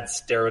like bad,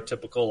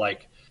 stereotypical,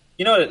 like,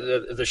 you know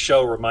what the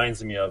show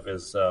reminds me of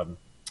is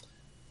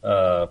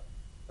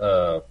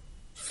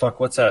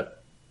what's that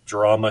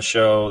drama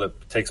show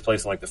that takes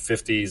place in like the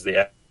 50s?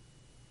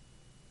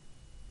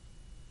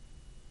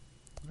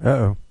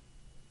 Uh-oh.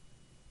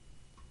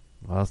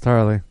 Lost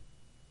Harley.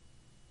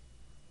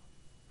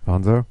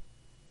 Fonzo?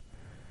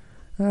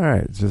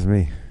 Alright, it's just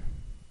me.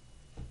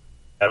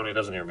 He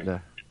doesn't hear me. Yeah.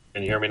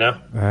 Can you hear me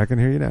now? I can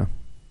hear you now.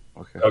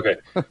 Okay.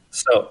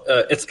 So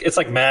it's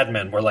like Mad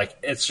Men, where like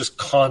it's just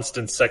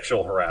constant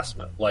sexual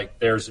harassment. Like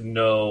there's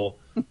no,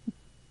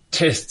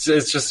 it's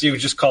just you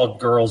just call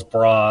girls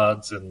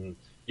broads and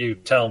you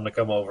tell them to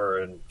come over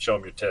and show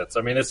them your tits.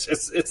 I mean,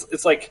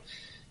 it's like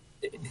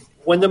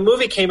when the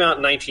movie came out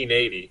in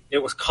 1980, it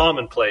was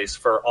commonplace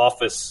for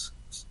office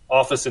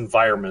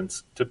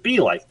environments to be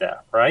like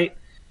that, right?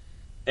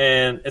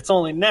 And it's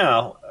only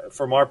now,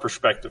 from our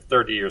perspective,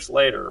 30 years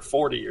later, or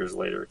 40 years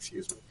later,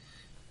 excuse me.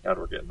 God,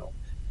 we're getting old.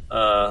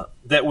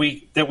 That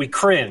we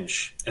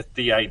cringe at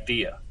the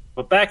idea.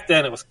 But back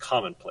then it was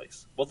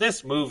commonplace. Well,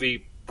 this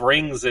movie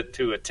brings it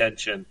to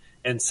attention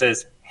and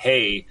says,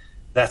 hey,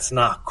 that's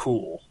not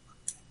cool.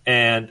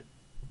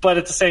 But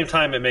at the same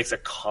time, it makes a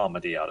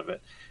comedy out of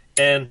it.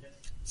 And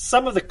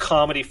some of the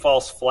comedy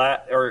falls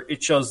flat, or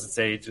it shows its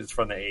age. It's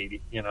from the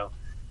 80s, you know,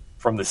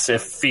 from the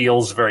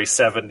feels very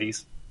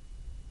 70s.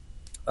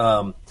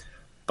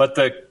 But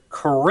the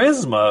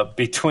charisma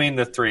between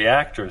the 3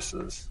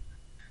 actresses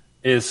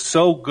is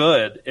so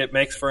good, it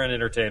makes for an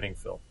entertaining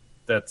film.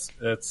 It's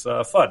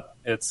fun.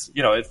 It's,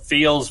 you know, it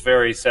feels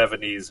very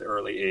 70s,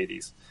 early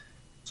 80s,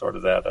 sort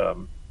of that.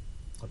 I'm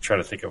trying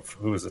to think of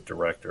who is the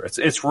director.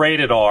 It's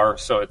rated R,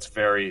 so it's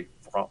very.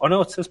 Oh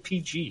no, it says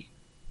PG.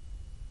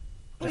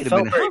 Wait a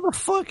minute. How the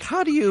fuck?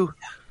 How do you?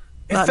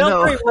 It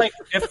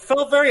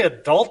felt very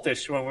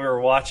adultish when we were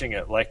watching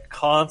it, like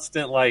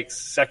constant like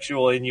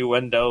sexual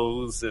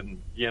innuendos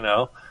and, you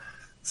know.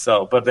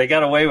 So, but they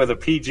got away with a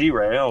PG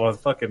rating. Oh, with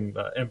fucking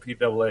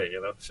MPAA,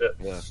 you know, shit.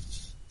 Yeah.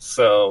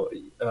 So,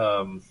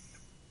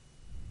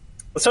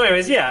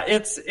 anyways, yeah,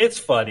 it's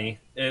funny.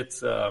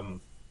 It's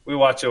we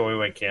watched it when we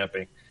went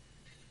camping,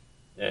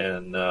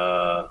 and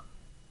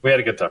we had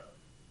a good time.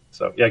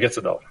 So, yeah, it gets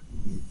 $1.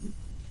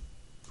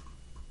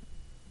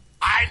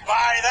 I'd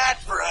buy that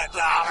for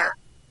 $1.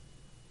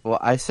 Well,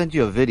 I sent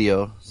you a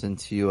video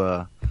since you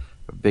are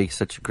big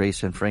such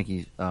Grace and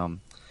Frankie.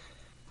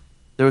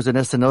 There was an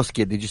SNL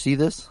skit. Did you see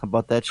this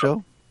about that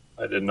show?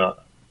 I did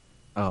not.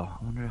 Oh,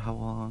 I wonder how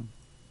long.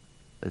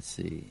 Let's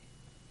see.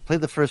 Play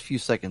the first few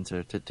seconds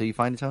here. Till you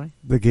find it, Tony?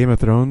 The Game of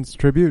Thrones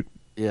tribute?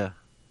 Yeah.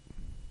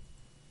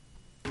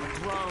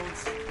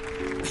 Thrones,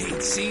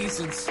 8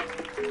 seasons.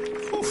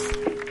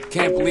 Oof.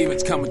 Can't believe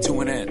it's coming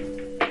to an end.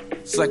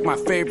 It's like my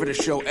favorite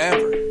show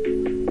ever.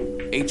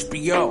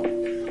 HBO.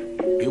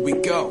 Here we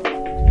go.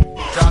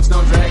 Jon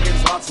Snow,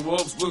 dragons, lots of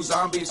wolves, blue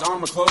zombies,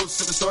 armor clothes,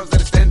 silver swords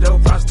that extend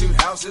over, prostitute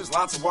houses,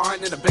 lots of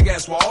wine and a big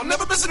ass wall.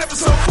 Never miss an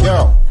episode.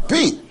 Yo,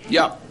 Pete.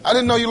 Yo. I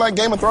didn't know you liked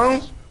Game of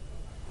Thrones.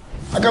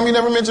 How come you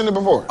never mentioned it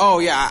before? Oh,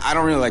 yeah, I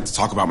don't really like to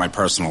talk about my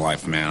personal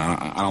life, man.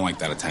 I don't like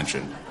that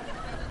attention.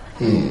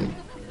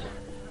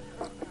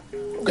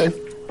 Okay.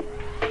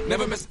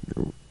 Never miss.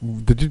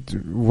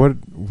 What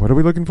are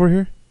we looking for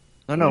here?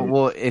 No.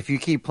 Well, if you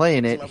keep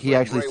playing it, he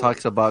actually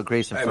talks about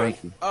Grace and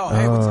Frankie. Oh,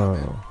 hey, what's up,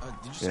 man?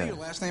 Did you say your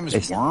last name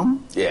is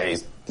Worm? Yeah,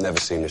 he's never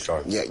seen the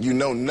sharks. Yeah, you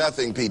know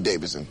nothing, Pete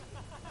Davidson.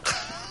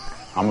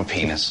 I'm a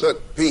penis.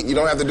 Look, Pete, you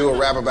don't have to do a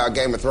rap about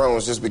Game of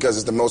Thrones just because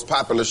it's the most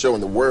popular show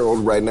in the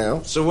world right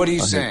now. So what are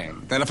you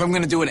saying? That if I'm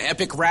going to do an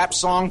epic rap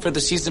song for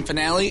the season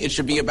finale, it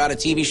should be about a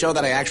TV show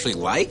that I actually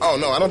like? Oh,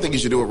 no, I don't think you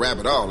should do a rap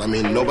at all. I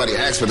mean, nobody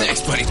asked for that.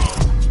 Thanks, buddy.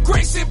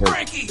 Grace and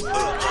Frankie.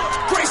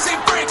 Grace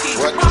and Frankie.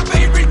 What? My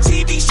favorite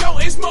TV show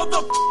is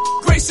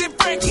Grace and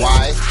Frankie.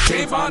 Why?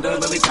 Jane Fonda,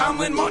 Lily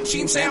Tomlin,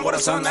 Martin Sam. What up,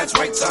 son? That's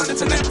right, son.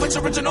 It's a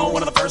Netflix original.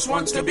 One of the first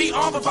ones to be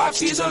on for 5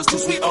 seasons. 2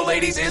 sweet old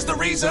ladies is the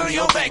reason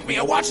you'll thank me.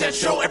 I watch that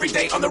show every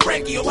day on the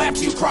Reggie. You'll laugh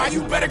till you cry.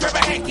 You better grab a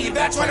hanky.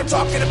 That's what I'm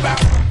talking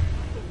about.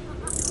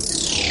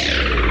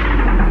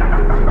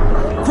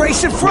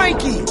 Grace and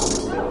Frankie.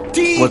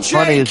 What's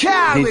funny is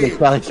DJ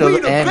Khaled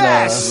shows and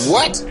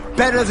what?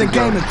 Better than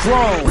Game of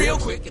Thrones. Real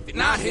quick, if you're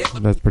not hit.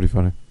 That's pretty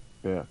funny.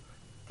 Yeah.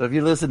 So if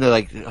you listen to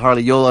like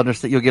Harley, you'll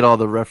understand. You'll get all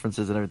the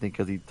references and everything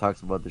because he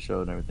talks about the show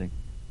and everything.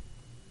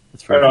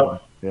 It's very fun.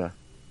 Yeah.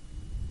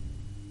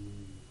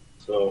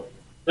 So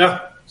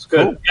yeah, it's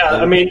good. Cool. Yeah,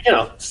 I mean, you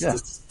know,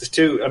 it's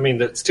two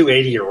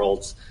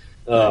 80-year-olds,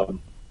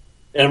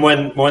 and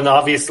when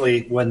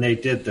obviously when they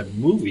did the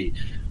movie,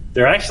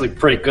 they're actually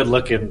pretty good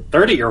looking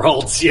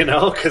 30-year-olds, you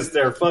know, because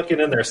they're fucking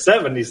in their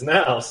 70s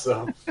now.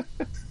 So,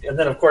 and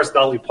then of course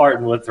Dolly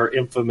Parton with her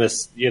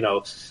infamous, you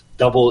know,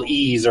 double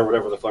E's or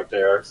whatever the fuck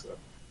they are. So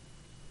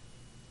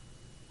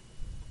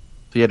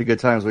you had a good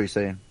time, is what you're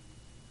saying?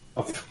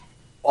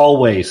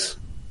 Always.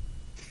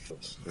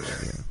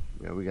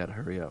 Yeah, we got to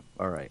hurry up.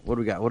 All right, what do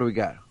we got?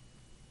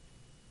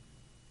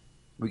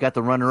 We got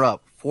the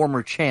runner-up,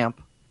 former champ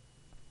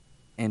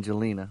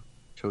Angelina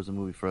chose a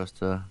movie for us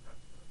to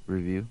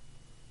review.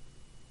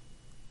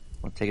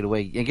 I'll take it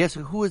away. And guess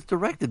who it's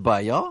directed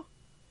by, y'all?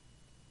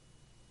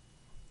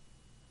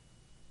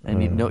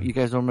 And you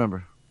guys don't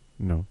remember?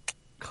 No.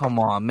 Come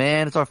on,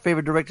 man. It's our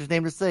favorite director's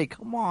name to say.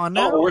 Come on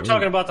now. Oh, we're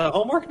talking about the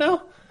homework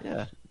now?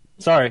 Yeah.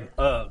 Sorry.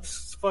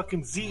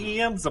 Fucking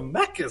ZEM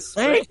Zemeckis.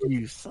 Thank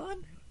you,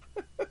 son.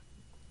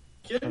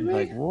 Kidding me?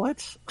 Like,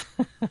 what?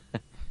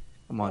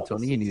 Come on,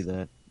 Tony. You knew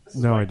that.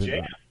 No, I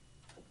didn't.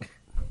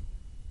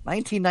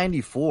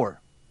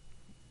 1994.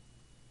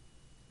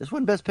 This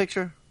one Best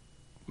Picture?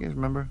 You guys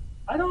remember?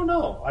 I don't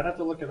know. I'd have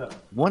to look it up.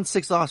 Won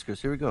 6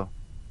 Oscars. Here we go.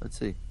 Let's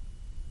see.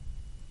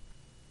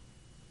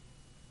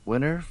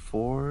 Winner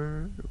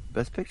for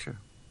Best Picture.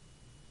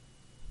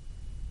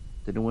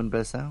 Didn't win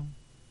Best Sound.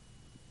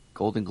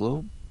 Golden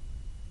Globe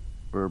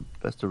for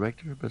Best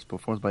Director, Best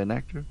Performance by an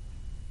Actor,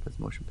 Best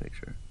Motion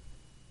Picture.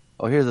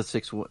 Oh, here's the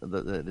 6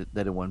 that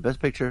it won. Best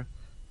Picture,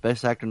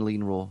 Best Actor in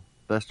Leading Role,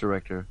 Best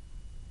Director,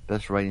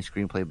 Best Writing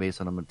Screenplay based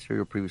on a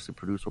material previously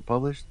produced or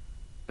published,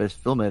 Best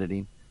Film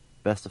Editing,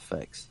 Best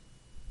Effects.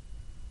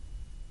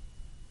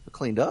 They're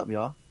cleaned up,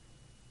 y'all.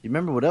 You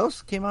remember what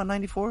else came out in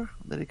 94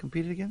 that it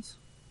competed against?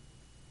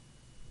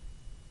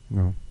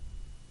 No.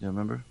 You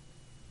remember?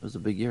 It was a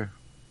big year.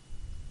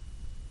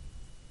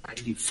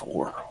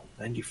 94.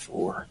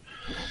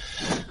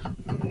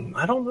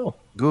 I don't know.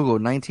 Google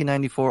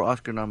 1994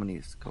 Oscar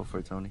nominees. Go for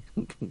it, Tony.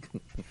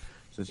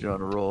 Since you're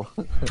on a roll.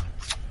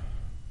 It's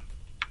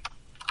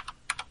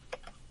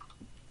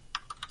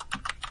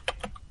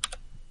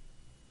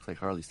like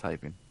Harley's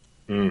typing.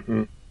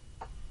 Mm-hmm.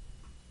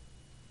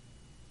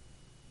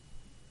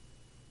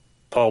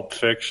 Pulp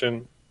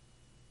Fiction,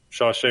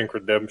 Shawshank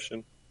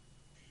Redemption.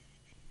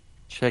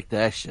 Check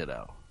that shit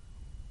out.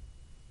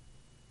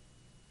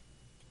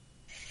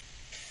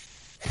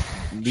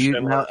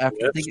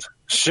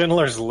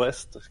 Schindler's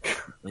List.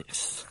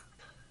 Yes.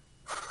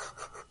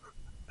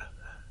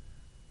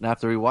 Now,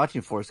 after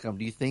rewatching Forrest Gump,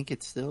 do you think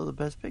it's still the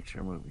Best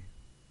Picture movie?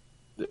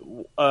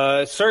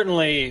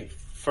 Certainly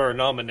for a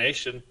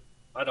nomination.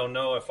 I don't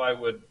know if I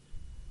would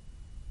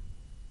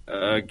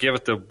give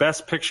it the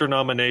Best Picture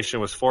nomination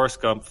was Forrest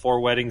Gump,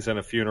 4 Weddings and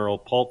a Funeral,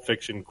 Pulp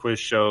Fiction, Quiz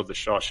Show, The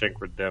Shawshank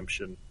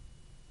Redemption.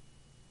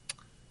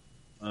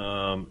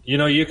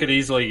 You could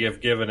easily have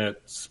given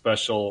it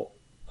special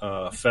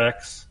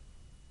effects.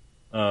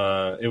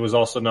 It was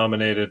also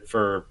nominated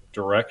for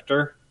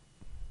director.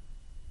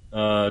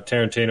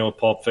 Tarantino with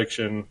Pulp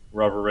Fiction,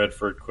 Robert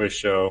Redford, Quiz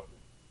Show.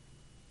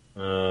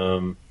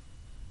 What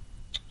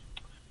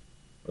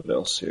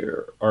else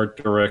here? Art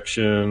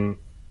direction.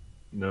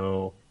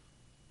 No,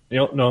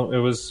 it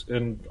was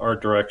in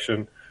art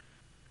direction.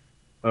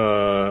 It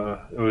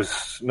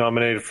was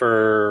nominated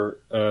for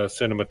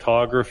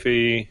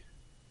cinematography.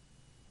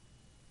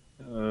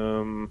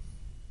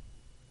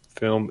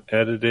 Film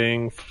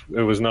editing.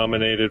 It was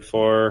nominated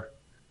for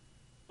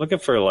looking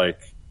for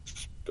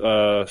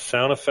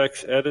sound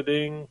effects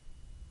editing,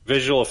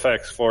 visual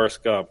effects.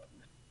 Forrest Gump.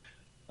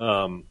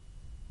 I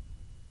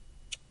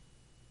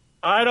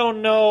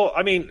don't know.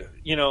 I mean,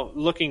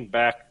 looking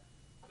back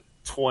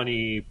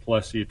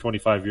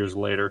 25 years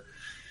later,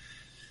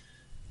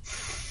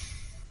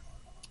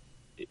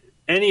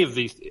 any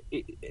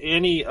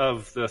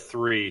of the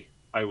 3,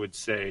 I would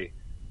say,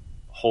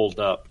 hold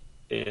up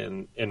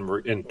in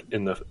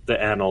the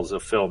annals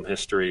of film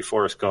history.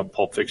 Forrest Gump,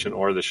 Pulp Fiction,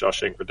 or The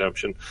Shawshank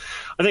Redemption.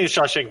 I think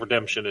The Shawshank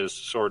Redemption is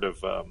sort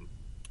of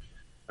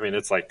I mean,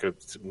 it's like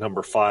it's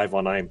number 5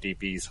 on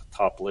IMDb's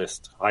top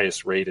list,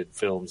 highest rated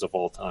films of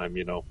all time.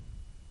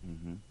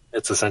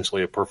 It's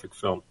essentially a perfect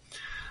film.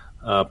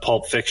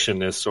 Pulp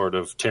Fiction is sort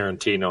of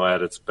Tarantino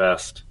at its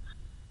best,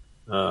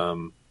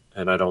 and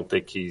I don't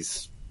think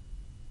it's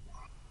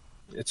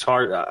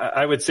hard.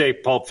 I would say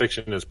Pulp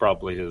Fiction is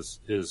probably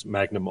his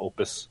magnum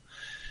opus.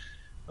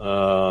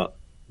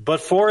 But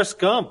Forrest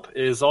Gump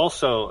is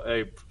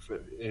also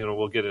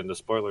we'll get into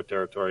spoiler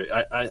territory.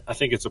 I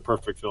think it's a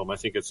perfect film. I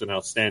think it's an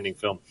outstanding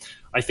film.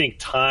 I think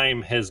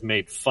Time has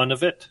made fun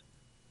of it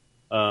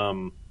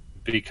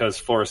because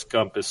Forrest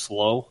Gump is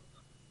slow,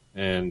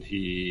 and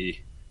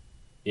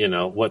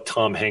what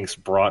Tom Hanks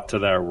brought to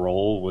that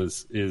role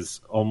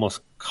is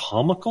almost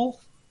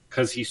comical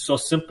because he's so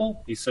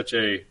simple. He's such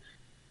a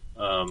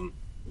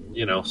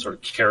sort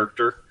of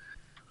character.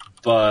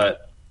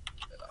 But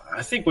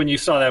I think when you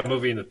saw that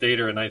movie in the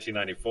theater in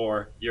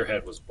 1994, your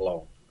head was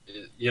blown.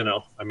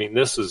 I mean,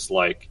 this is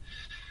like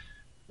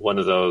one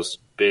of those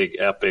big,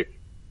 epic,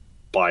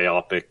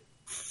 biopic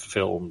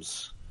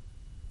films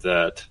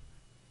that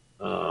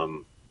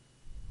I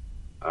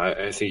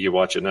think you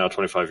watch it now,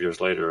 25 years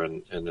later,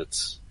 and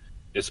it's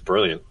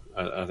brilliant.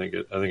 I think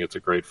it's a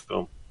great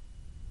film.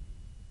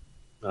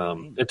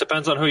 It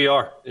depends on who you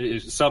are.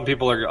 Some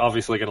people are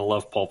obviously going to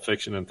love Pulp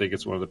Fiction and think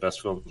it's one of the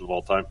best films of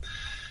all time.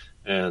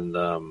 And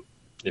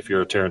if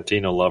you're a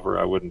Tarantino lover,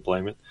 I wouldn't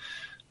blame it.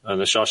 And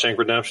The Shawshank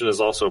Redemption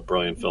is also a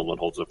brilliant film that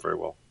holds up very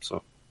well.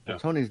 So, yeah.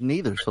 Tony's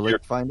neither, so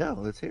let's find out.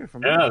 Let's hear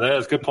from him. Yeah,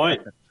 that's a good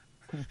point.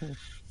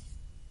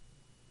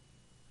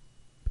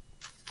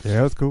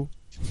 Yeah, that's cool.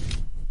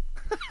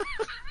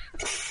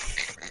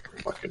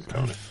 Fucking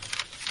Tony.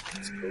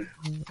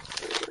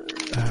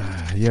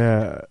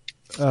 Yeah.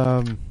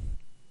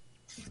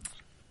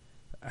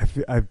 I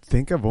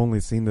think I've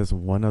only seen this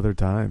one other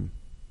time.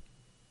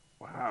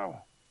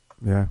 Wow.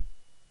 Yeah.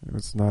 It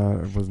was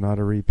not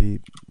a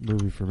repeat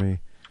movie for me.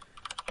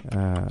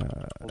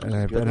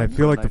 And I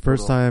feel like the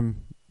first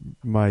time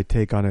my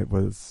take on it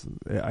was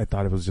I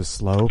thought it was just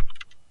slow.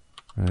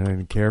 I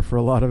didn't care for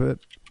a lot of it.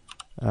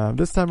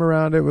 This time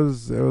around it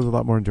was a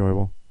lot more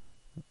enjoyable.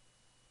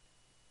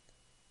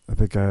 I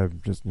think I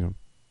just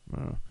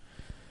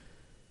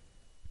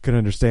could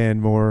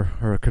understand more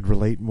or could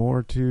relate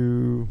more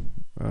to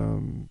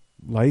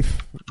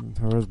life.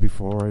 Whereas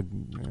before I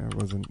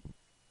wasn't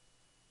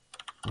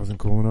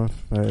cool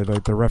enough.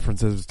 Like the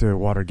references to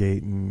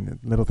Watergate and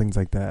little things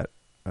like that.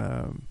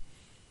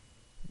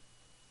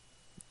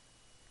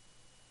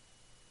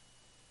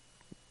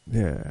 Yeah,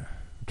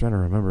 I'm trying to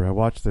remember. I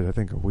watched it, I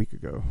think, a week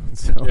ago.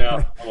 So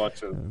yeah, I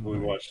watched it. We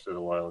watched it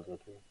a while ago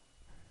too.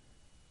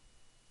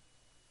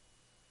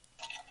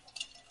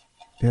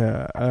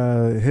 Yeah,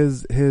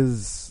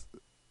 his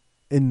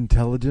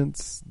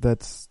intelligence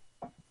that's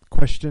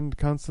questioned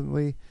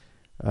constantly.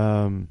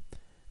 I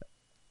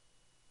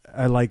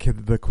like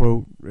the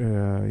quote,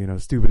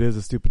 stupid is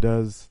as stupid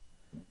does,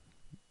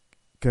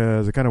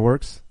 because it kind of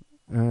works.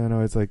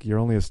 It's like you're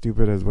only as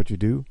stupid as what you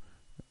do,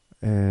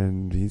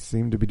 and he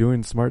seemed to be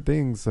doing smart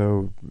things,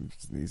 so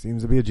he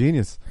seems to be a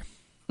genius.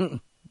 Right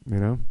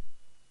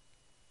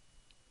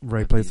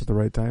place at the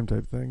right time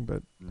type thing.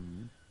 But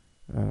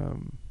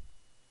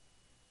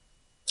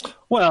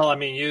well, I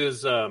mean,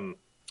 use so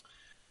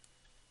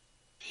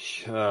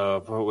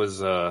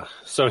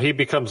he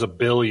becomes a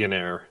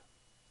billionaire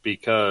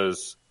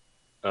because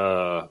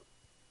who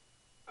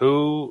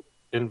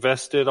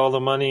invested all the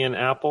money in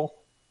Apple?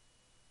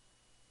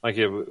 Like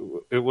it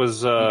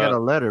was. He got a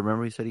letter.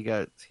 Remember, he said he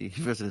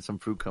visited some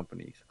fruit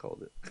company. He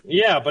called it.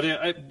 Yeah, but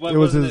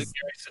wasn't it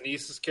Gary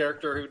Sinise's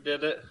character who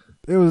did it?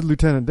 It was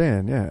Lieutenant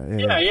Dan.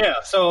 Yeah.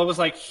 So it was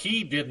like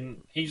he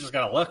just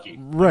got lucky.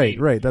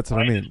 Right. That's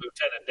what I mean.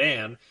 Lieutenant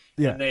Dan.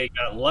 Yeah. And they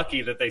got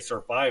lucky that they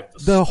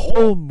survived the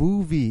whole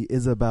movie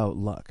is about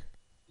luck.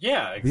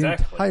 Yeah,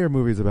 exactly. The entire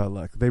movie is about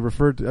luck. They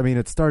referred to,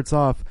 it starts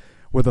off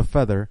with a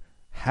feather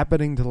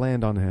happening to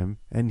land on him,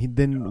 and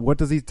then what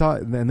does he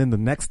talk? And then the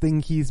next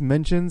thing he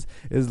mentions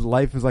is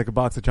life is like a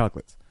box of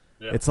chocolates.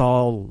 Yeah. It's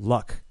all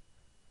luck.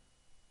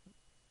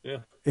 Yeah.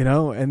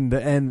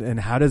 And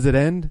how does it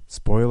end?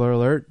 Spoiler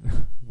alert,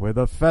 with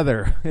a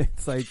feather.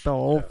 It's like the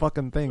whole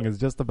fucking thing is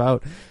just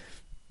about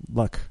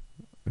luck.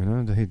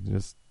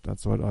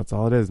 That's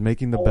all it is.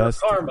 Making the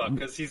best karma,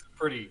 because he's a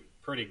pretty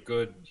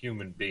good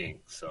human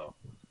being. So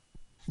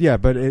yeah,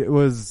 but he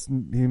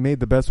made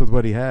the best with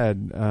what he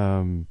had.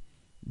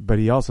 But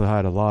he also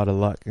had a lot of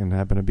luck and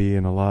happened to be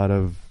in a lot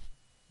of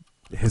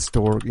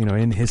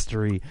in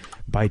history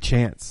by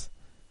chance.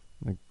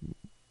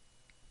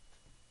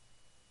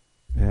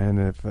 And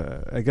if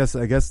I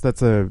guess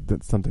that's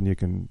something you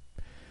can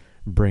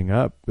bring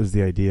up is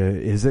the idea: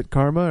 is it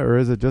karma or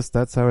is it just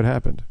that's how it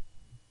happened?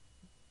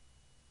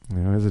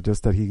 Is it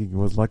just that he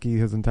was lucky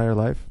his entire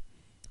life,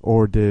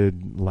 or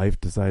did life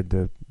decide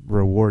to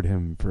reward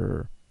him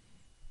for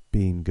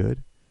being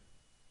good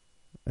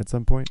at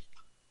some point?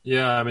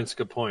 Yeah, I mean, it's a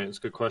good point. It's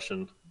a good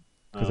question.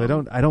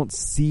 Because I don't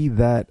see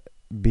that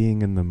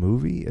being in the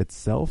movie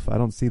itself. I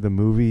don't see the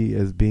movie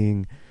as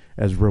being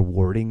as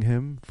rewarding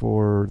him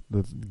for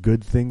the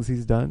good things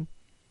he's done.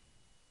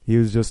 He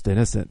was just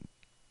innocent.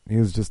 He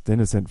was just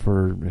innocent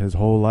for his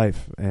whole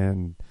life,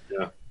 and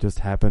just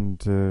happened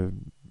to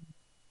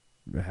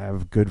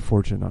have good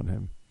fortune on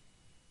him.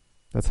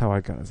 That's how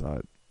I kind of saw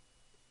it.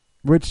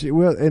 Which,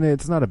 well, and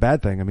it's not a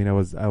bad thing. I mean, I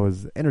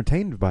was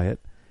entertained by it.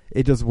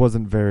 It just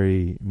wasn't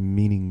very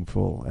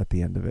meaningful at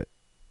the end of it.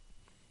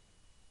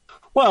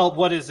 Well,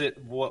 what is it?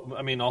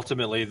 I mean,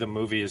 ultimately, the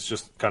movie is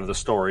just kind of the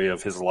story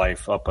of his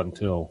life up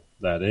until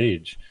that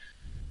age,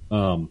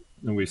 and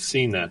we've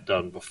seen that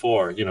done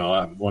before. You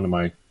know, one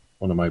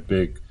of my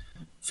big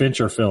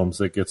Fincher films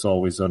that gets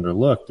always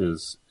underlooked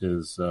is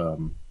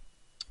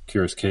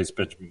Curious Case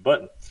Benjamin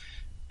Button,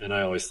 and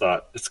I always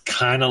thought it's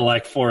kind of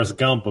like Forrest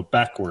Gump but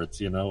backwards,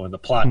 you know, and the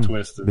plot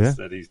twist is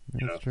that he's,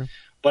 you know. True.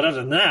 But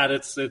other than that,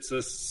 it's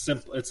a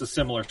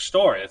similar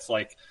story. It's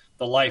like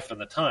the life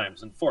and the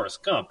times. In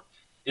Forrest Gump,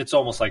 it's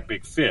almost like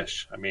Big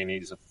Fish. I mean,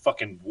 he's a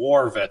fucking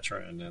war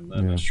veteran, and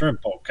then a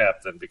shrimp boat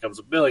captain becomes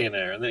a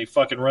billionaire, and then he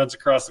fucking runs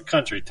across the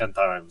country 10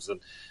 times,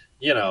 and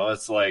you know,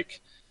 it's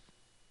like.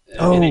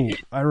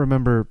 I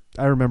remember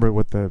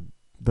what the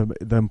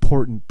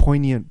important,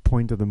 poignant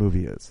point of the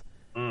movie is.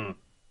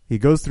 He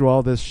goes through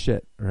all this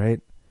shit, right?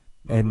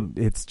 And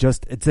it's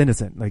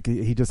innocent. Like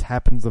he just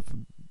happens to,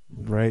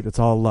 right? It's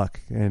all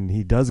luck. And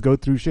he does go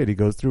through shit. He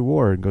goes through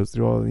war and goes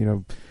through all, you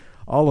know,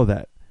 all of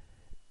that.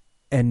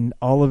 And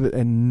all of it,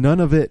 and none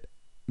of it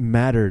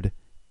mattered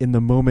in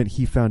the moment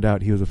he found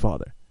out he was a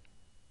father.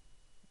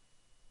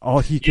 All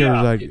he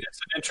cares like it's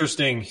an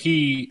interesting.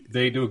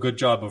 They do a good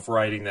job of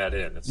writing that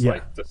in. It's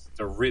like the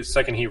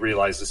second he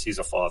realizes he's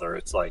a father,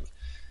 it's like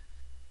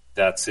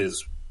that's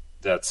his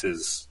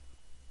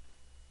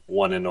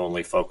one and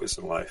only focus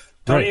in life.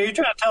 Tony, are you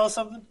trying to tell us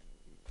something?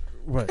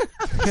 What?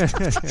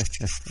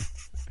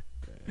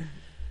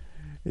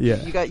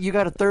 Yeah. You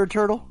got a third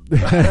turtle?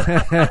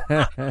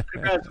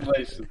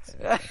 Congratulations.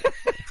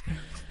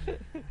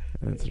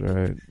 That's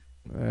right.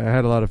 I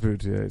had a lot of food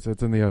today, so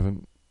it's in the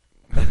oven.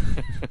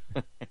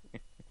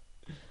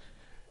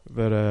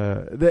 But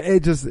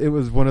it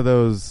was one of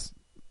those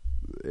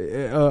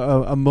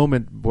a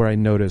moment where I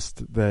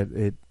noticed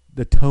that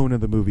the tone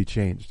of the movie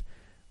changed,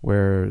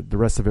 where the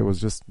rest of it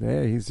was just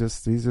he's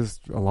just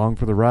along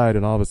for the ride,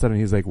 and all of a sudden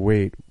he's like,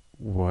 wait,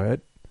 what?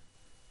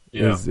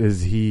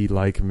 Is he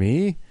like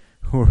me,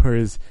 or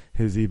is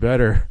he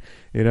better?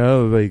 You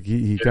know, like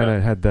he kind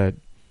of had that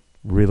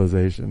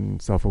realization,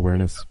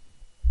 self-awareness.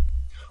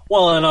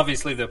 Well, and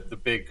obviously the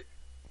big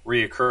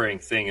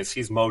reoccurring thing is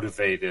he's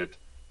motivated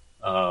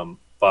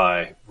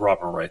by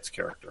Robin Wright's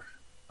character.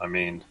 I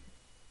mean,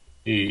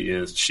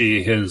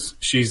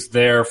 she's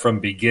there from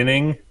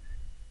beginning,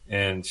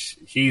 and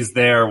he's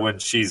there when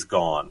she's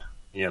gone,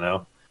 you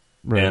know?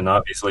 Right. And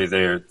obviously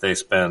they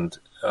spend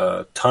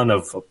a ton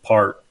of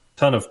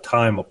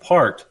time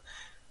apart,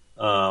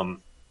 and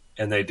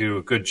they do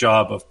a good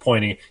job of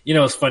pointing. You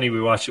know, it's funny,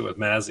 we watched it with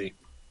Mazzy,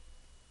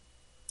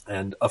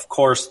 and of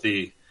course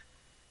the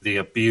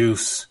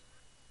abuse,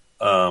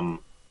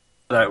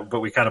 but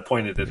we kind of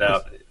pointed it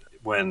out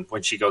when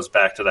she goes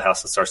back to the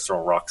house and starts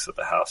throwing rocks at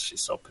the house.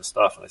 She's so pissed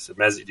off, and I said,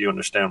 Mazzy, do you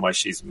understand why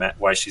she's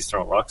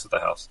throwing rocks at the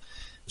house?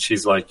 And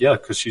she's like, yeah,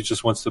 because she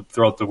just wants to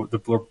throw out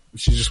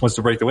she just wants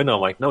to break the window.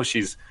 I'm like, no,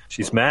 she's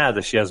mad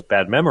that she has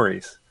bad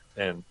memories.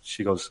 And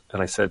she goes,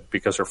 and I said,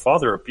 because her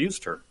father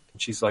abused her.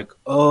 And she's like,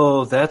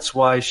 oh, that's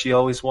why she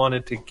always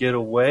wanted to get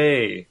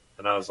away.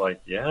 And I was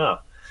like, yeah.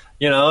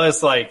 You know,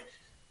 it's like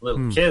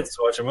little kids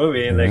watch a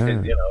movie and they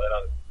can, you know, they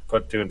don't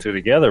put two and two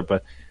together.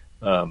 But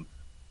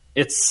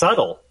it's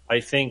subtle, I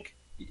think,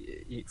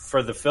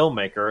 for the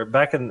filmmaker.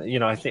 Back in, you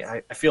know,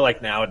 I feel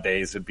like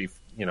nowadays it'd be,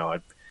 you know,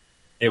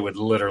 it would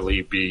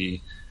literally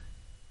be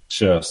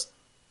just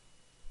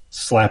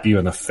slap you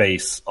in the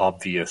face,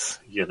 obvious,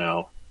 you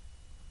know.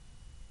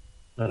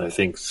 And I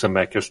think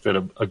Zemeckis did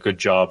a good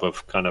job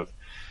of kind of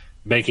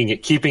keeping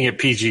it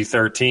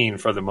PG-13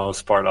 for the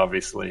most part,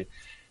 obviously,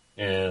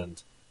 and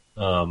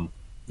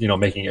you know,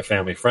 making it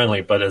family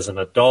friendly. But as an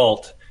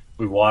adult,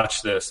 we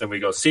watch this and we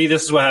go, see,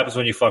 this is what happens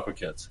when you fuck with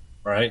kids,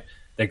 right?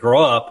 They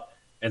grow up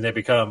and they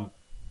become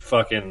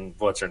fucking,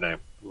 what's her name?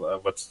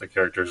 What's the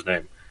character's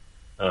name?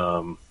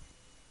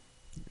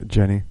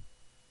 Jenny,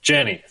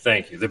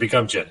 thank you. They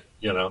become Jenny,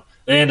 you know.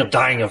 They end up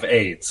dying of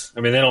AIDS.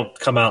 I mean, they don't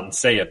come out and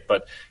say it,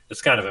 but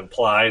it's kind of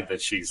implied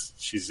that she's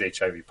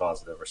HIV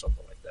positive or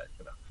something like that,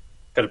 you know.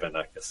 Could have been,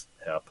 I guess,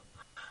 hep.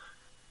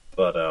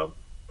 But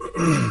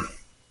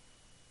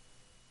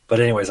but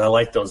anyways, I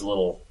like those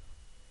little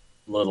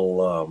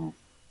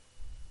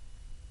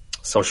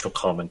social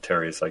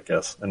commentaries, I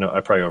guess. I know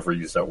I probably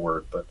overused that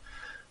word, but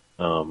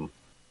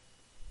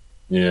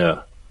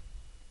yeah.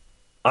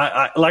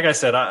 I like I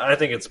said, I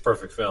think it's a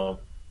perfect film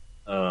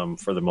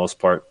for the most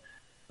part.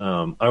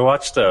 I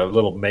watched a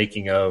little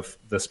making of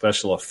the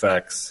special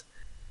effects,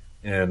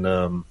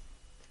 and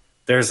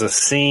there's a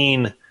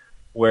scene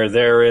where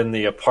they're in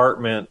the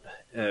apartment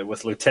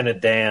with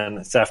Lieutenant Dan.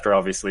 It's after,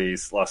 obviously,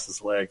 he's lost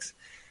his legs,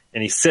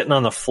 and he's sitting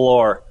on the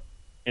floor,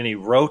 and he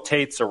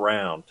rotates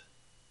around,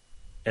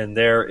 and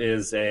there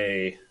is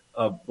a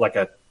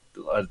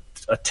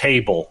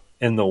table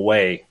in the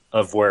way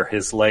of where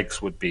his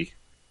legs would be.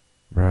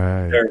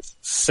 Right. There's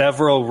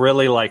several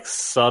really like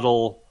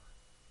subtle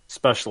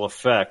special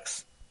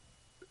effects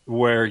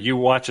where you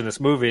watching this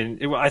movie,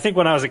 and I think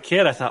when I was a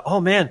kid, I thought,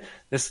 oh man,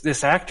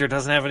 this actor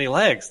doesn't have any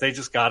legs. They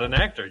just got an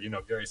actor,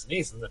 Gary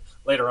Sinise. And then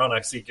later on,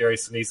 I see Gary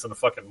Sinise in a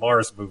fucking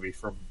Mars movie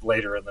from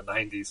later in the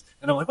 90s.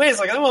 And I'm like, wait a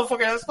second, that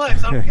motherfucker has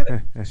legs. I don't get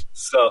it.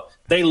 So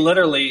they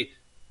literally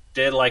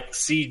did like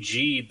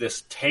CG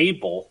this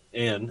table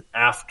in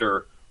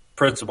after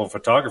principal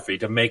photography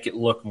to make it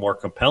look more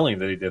compelling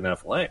that he didn't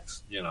have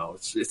legs.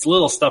 It's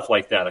little stuff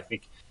like that. I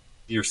think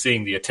you're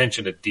seeing the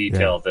attention to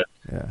detail that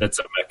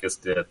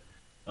Zemeckis did.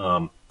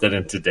 That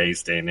in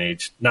today's day and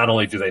age, not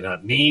only do they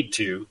not need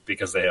to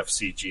because they have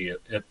CG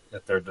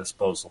at their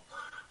disposal,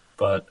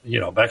 but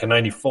back in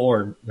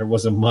 '94 there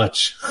wasn't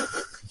much.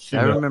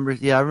 I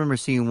remember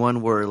seeing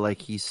one where like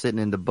he's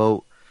sitting in the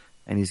boat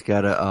and he's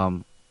got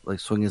to like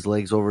swing his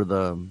legs over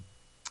the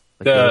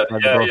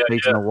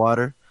facing the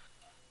water,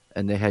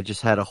 and they had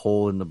just had a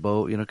hole in the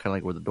boat, kind of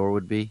like where the door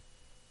would be.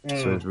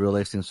 So it's real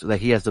nice.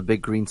 Like he has the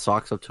big green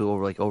socks up to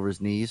over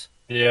his knees.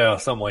 Yeah,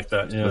 something like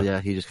that. Yeah, so,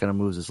 he just kind of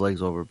moves his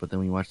legs over. But then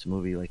when you watch the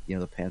movie, like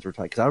the pants were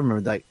tight. Because I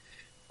remember that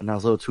when I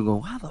was little too,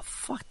 going, "How the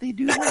fuck they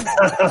do that?"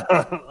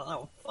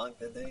 How the fuck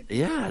did they?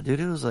 Yeah, dude,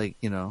 it was like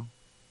it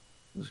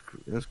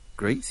was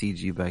great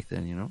CG back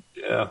then.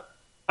 Yeah,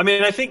 I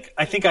mean, I think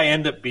I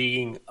end up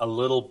being a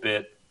little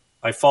bit.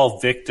 I fall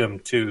victim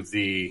to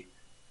the,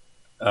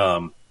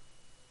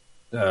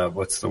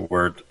 what's the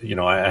word?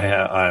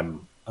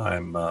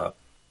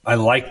 I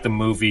like the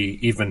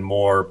movie even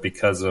more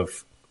because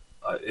of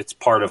it's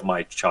part of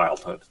my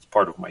childhood. It's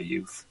part of my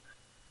youth.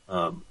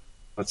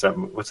 What's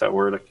that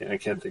word? I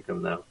can't think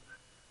of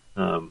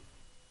now.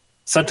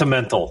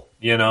 Sentimental.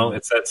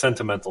 It's that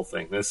sentimental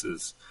thing. This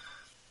is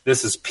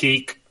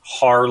peak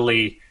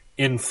Harley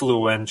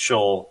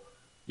influential.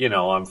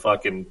 I'm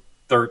fucking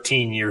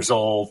 13 years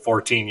old,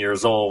 14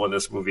 years old when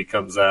this movie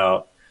comes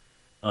out.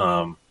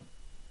 I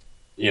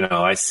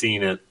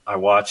seen it. I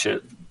watch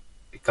it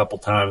a couple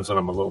times when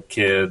I'm a little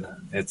kid.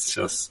 It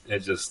just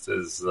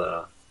is.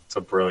 It's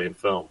a brilliant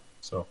film.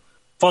 So,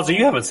 Fonzie,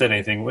 you haven't said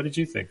anything. What did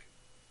you think?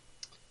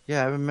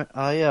 Yeah, I remember.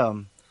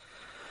 I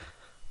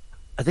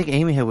think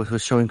Amy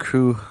was showing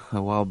Crew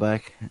a while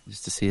back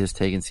just to see his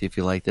take and see if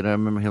he liked it. I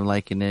remember him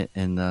liking it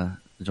and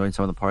enjoying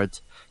some of the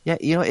parts. Yeah,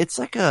 it's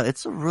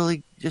a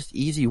really just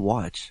easy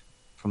watch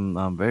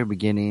from very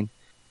beginning,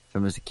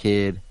 from as a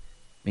kid,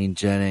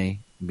 Jenny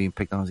being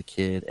picked on as a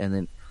kid, and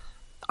then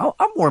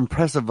I'm more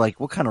impressed of like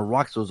what kind of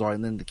rocks those are,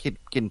 and then the kid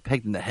getting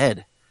pegged in the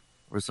head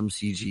or some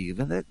CG.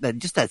 That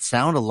just that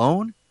sound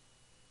alone,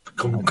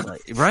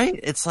 right?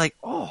 It's like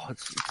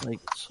it's like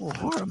so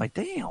hard. I'm like,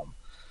 damn.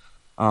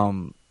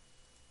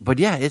 But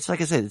yeah, it's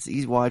like I said, it's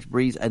easy watch,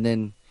 breeze, and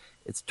then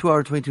it's 2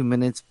 hours 22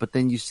 minutes. But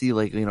then you see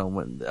like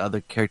when the other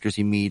characters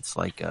he meets,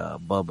 like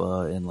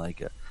Bubba and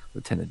like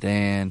Lieutenant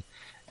Dan.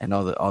 And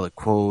all the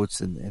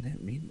quotes and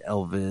meeting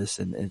Elvis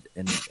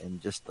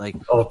and just like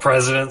all the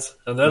presidents,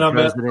 and then I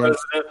met the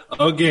president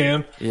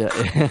again. Yeah,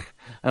 and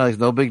like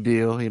no big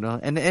deal,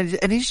 And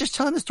he's just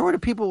telling the story to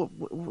people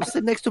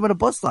sitting next to him at a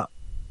bus stop.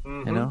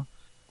 Mm-hmm.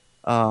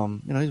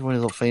 He's wearing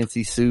his little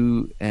fancy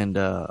suit, and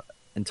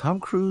Tom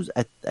Cruise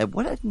at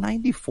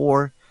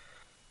 94.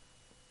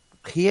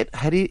 He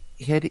already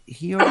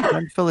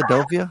done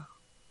Philadelphia.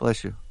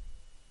 Bless you.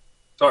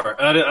 Sorry,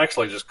 I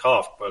actually just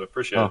coughed, but I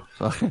appreciate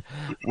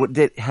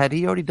it. Had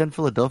he already done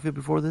Philadelphia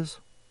before this?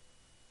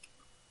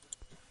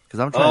 Because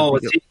I'm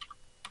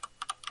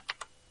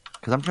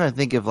trying to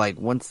think of like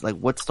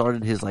what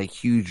started his like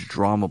huge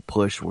drama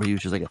push where he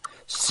was just like a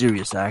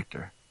serious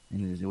actor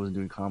and he wasn't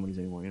doing comedies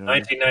anymore.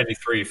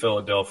 1993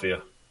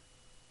 Philadelphia.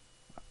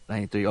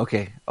 93.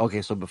 Okay.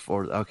 So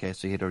before. Okay,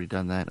 so he had already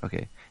done that.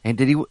 Okay, and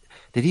did he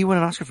win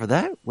an Oscar for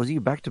that? Was he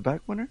a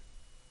back-to-back winner?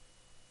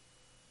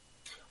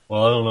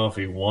 Well, I don't know if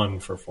he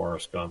won for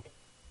Forrest Gump.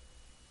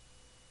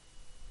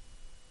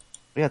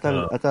 Yeah,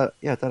 I thought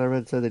I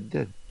read said that he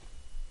did.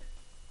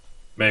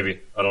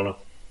 Maybe. I don't know.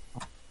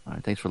 All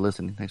right, thanks for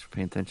listening. Thanks for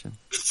paying attention.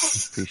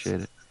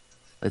 Appreciate it.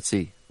 Let's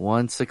see.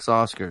 6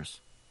 Oscars.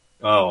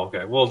 Oh,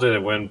 okay. Well, did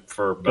it win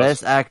for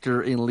best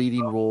actor in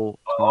leading role?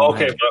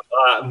 Okay,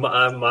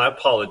 my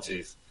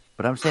apologies.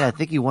 But I'm saying I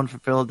think he won for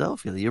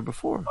Philadelphia the year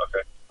before.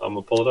 Okay, I'm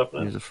gonna pull it up now.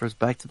 He was the first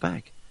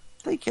back-to-back.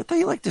 I thought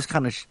you like this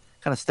kind of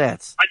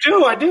stats.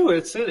 I do.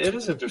 It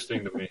is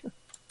interesting to me.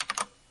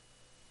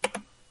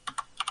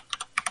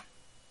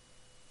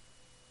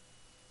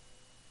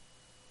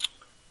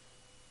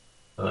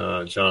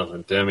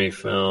 Jonathan Demme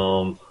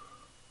film.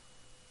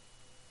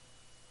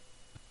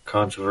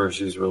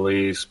 Controversies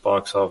released.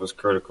 Box office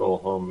critical.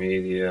 Home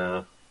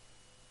media.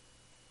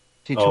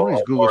 See,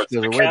 Tony's Google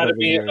skills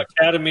are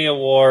Academy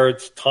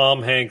Awards.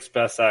 Tom Hanks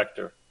Best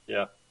Actor.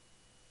 Yeah.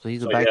 So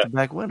he's a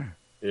back-to-back winner.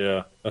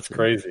 Yeah, that's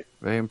crazy.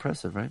 Very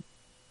impressive, right?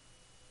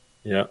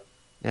 Yeah.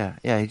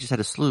 Yeah. He just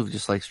had a slew of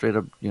just like straight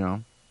up,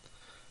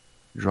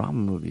 drama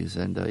movies,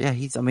 and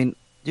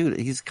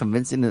he's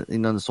convincing.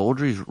 The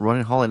soldier. He's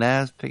running, hauling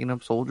ass, picking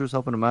up soldiers,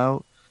 helping them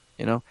out.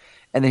 And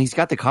then he's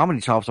got the comedy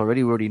chops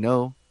already. We already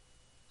know.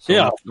 So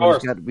yeah, of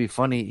course. He's got to be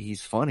funny.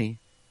 He's funny.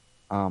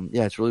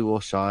 Yeah, it's really well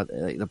shot.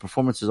 The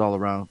performances all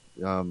around.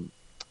 I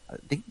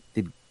think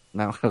did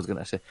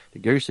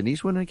Gary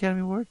Sinise win an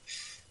Academy Award?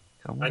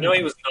 I know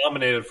he was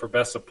nominated for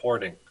Best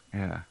Supporting.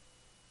 Yeah.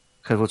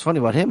 Because what's funny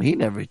about him, he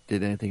never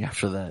did anything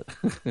after that.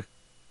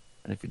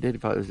 And if he did, he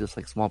probably was just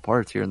like small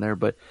parts here and there.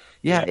 But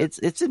yeah,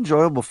 it's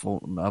enjoyable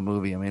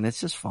movie. I mean, it's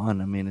just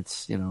fun. I mean,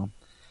 it's yeah.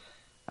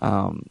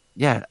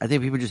 I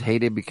think people just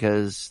hate it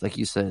because, like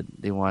you said,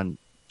 they want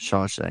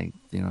Shawshank,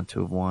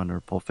 to have won, or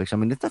Pulp Fiction. I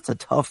mean, that's a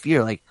tough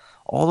year. Like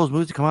all those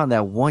movies to come out in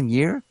that 1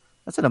 year,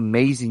 that's an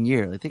amazing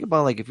year. Like think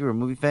about if you're a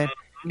movie fan,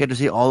 you get to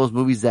see all those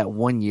movies that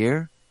 1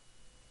 year.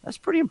 That's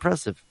pretty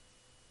impressive.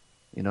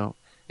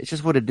 It's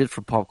just what it did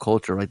for pop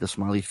culture, right? The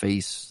smiley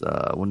face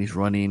when he's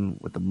running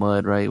with the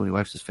mud, right? When he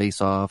wipes his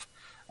face off.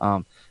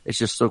 It's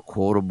just so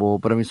quotable.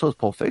 But I mean, so is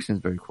Pulp Fiction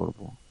is very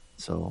quotable.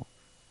 So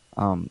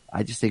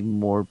I just think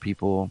more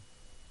people.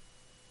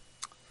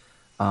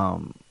 I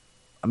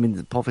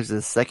mean, Pulp Fiction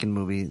is the second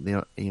movie.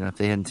 If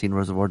they hadn't seen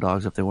Reservoir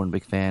Dogs, if they weren't a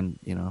big fan,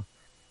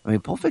 I mean,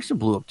 Pulp Fiction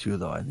blew up too,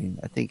 though. I mean,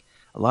 I think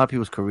a lot of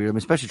people's career, I mean,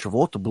 especially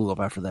Travolta blew up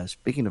after that.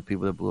 Speaking of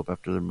people that blew up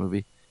after their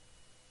movie,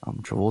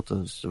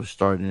 Travolta was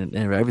starting and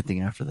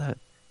everything after that.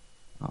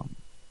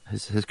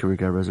 His career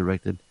got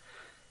resurrected.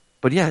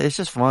 But yeah, it's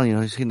just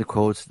fun. He's hitting the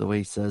quotes, the way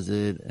he says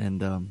it.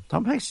 And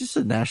Tom Hanks is just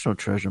a national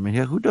treasure. I mean,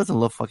 who doesn't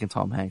love fucking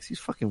Tom Hanks? He's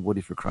fucking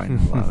Woody for crying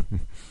out loud.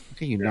 How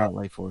can you not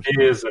like Forrest Gump?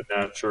 He is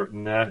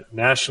a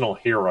national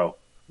hero.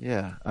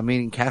 Yeah. I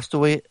mean,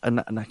 Castaway,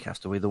 not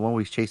Castaway, the one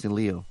where he's chasing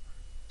Leo.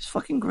 He's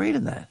fucking great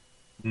in that.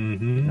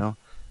 Mm-hmm.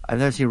 I've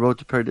never seen Road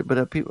to Paradise,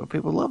 but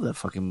people love that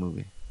fucking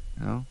movie.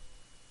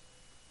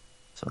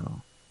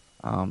 So,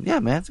 yeah,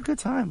 man, it's a good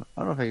time.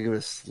 I don't know if I can give it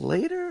a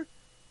Slater,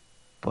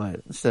 but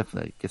it's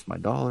definitely gets my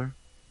 $1.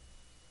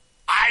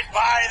 I'd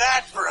buy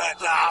that for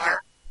 $1.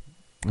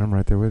 I'm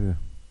right there with you.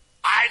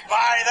 I'd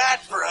buy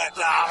that for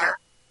 $1.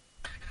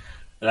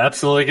 It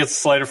absolutely gets a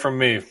Slater from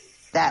me.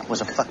 That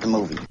was a fucking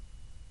movie.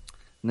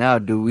 Now,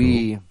 do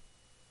we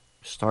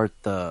start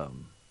the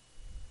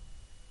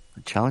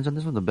challenge on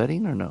this one, the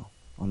betting, or no?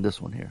 On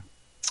this one here?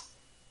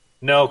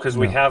 No, because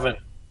we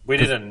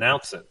didn't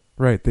announce it.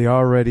 Right, they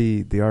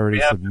already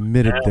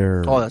submitted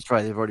their. Oh, that's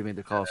right. They've already made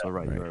the call. So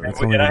right.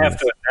 And I have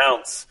to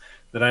announce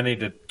that I need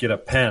to get a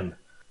pen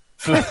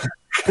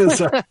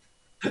because I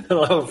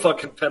don't have a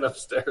fucking pen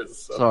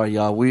upstairs. So. Sorry,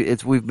 y'all.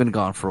 We've been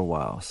gone for a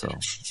while. So,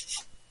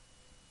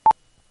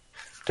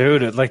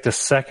 dude, like the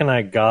second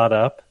I got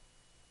up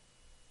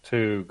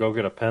to go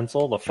get a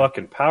pencil, the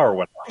fucking power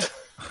went out.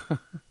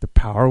 The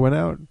power went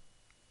out.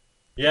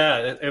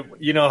 Yeah,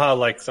 you know how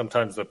like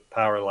sometimes the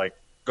power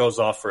goes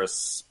off for a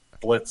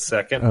split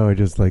second. Oh, it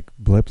just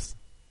blips?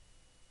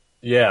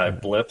 Yeah,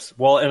 it blips.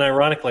 Well, and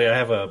ironically, I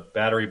have a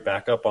battery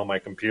backup on my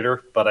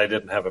computer, but I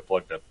didn't have it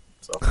plugged in.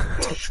 So,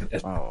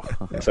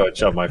 so it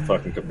shut my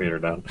fucking computer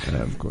down.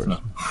 Yeah, of course.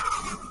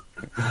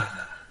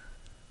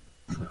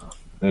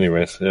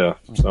 Anyways, yeah.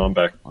 So I'm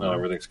back. No,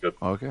 everything's good.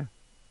 Okay.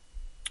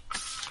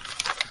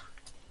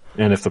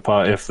 And if the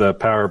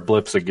power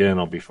blips again,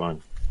 I'll be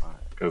fine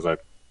because I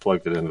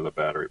plugged it into the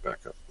battery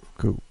backup.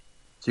 Cool.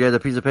 So you have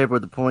the piece of paper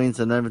with the points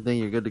and everything.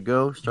 You're good to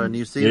go. Start a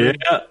new season.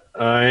 Yeah,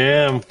 I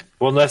am.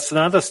 Well, that's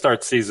not the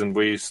start season.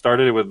 We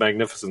started it with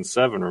Magnificent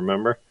Seven.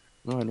 Remember?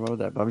 No, I know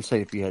that. But I'm just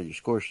saying, if you had your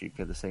score sheet,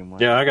 you had the same one.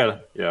 Yeah, I got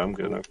it. Yeah, I'm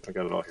good. I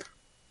got it all here.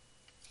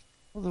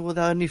 Well, then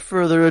without any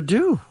further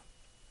ado,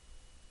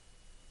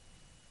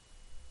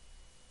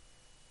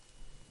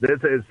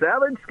 this is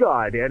Savage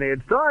Scott, and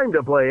it's time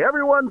to play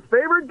everyone's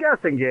favorite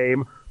guessing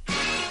game.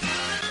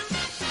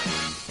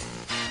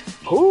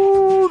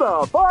 Who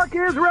the fuck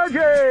is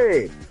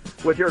Reggie?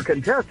 With your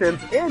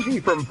contestants, Angie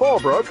from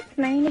Fallbrook.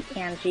 My name is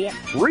Angie.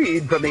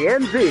 Reed from the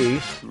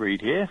NZ.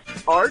 Reed here.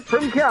 Art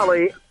from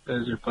Cali.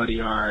 This is your buddy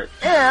Art.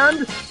 And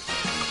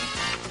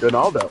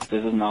Donaldo.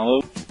 This is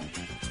Nalo.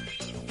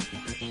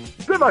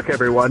 Good luck,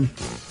 everyone.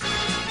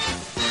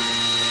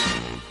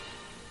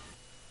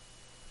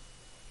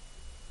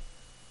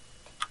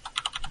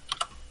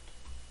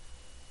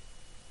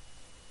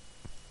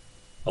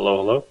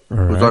 Hello.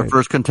 Who's our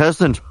first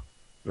contestant?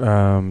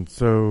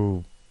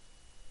 So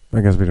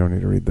I guess we don't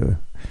need to read the.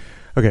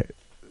 Okay,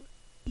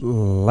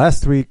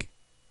 last week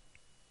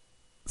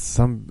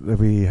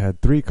we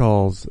had 3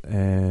 calls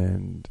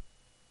and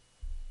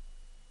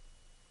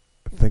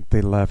I think they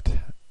left.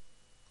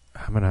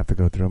 I'm gonna have to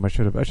go through them. I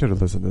should have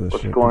listened to this.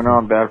 What's going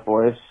on, bad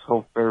boys?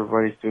 Hope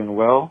everybody's doing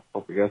well.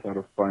 Hope you guys had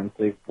a fun,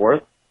 safe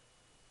 4th.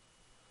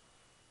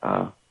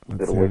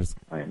 Did a waste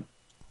of time.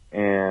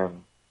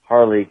 And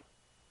Harley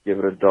give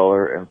it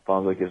 $1, and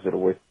Fonzo gives it a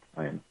waste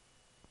of time.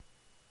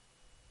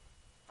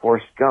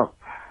 Forrest Gump.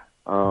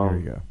 There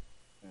you go.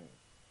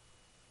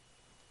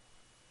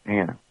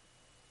 Man.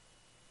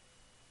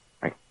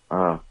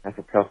 That's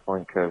a tough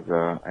one because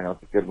I know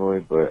it's a good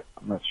movie, but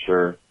I'm not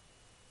sure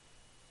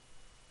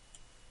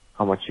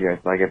how much you guys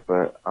like it,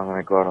 but I'm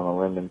going to go out on a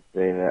limb and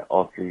say that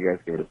all 3 of you guys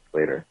give it a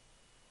Slater.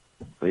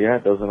 So yeah,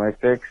 those are my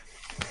picks.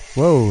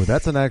 Whoa,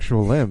 that's an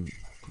actual limb.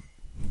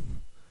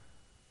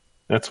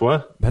 That's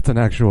what? That's an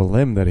actual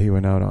limb that he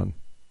went out on.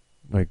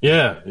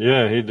 Yeah,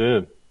 he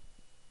did.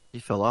 He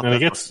fell off. And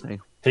that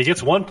he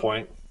gets 1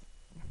 point.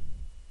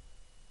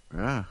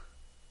 Yeah.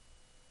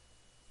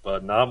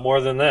 But not more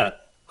than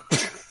that.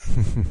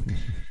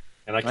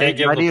 And I can't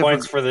give My the idea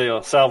points for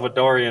the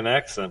Salvadorian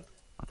accent.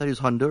 I thought he was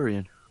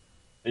Honduran.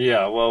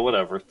 Yeah, well,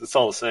 whatever. It's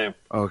all the same.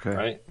 Okay.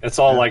 Right? It's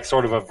all like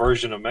sort of a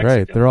version of Mexican.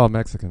 Right, they're all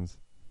Mexicans.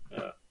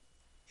 Yeah.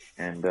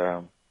 And,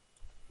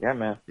 yeah,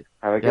 man.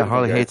 Have a good Yeah,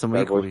 Harley one, guys. hates them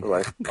Bad Boys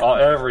equally. for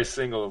life. Every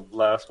single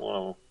last one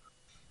of them.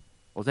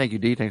 Well, thank you,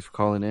 D. Thanks for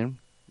calling in.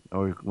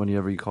 Or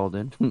whenever you called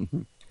in.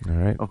 All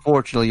right.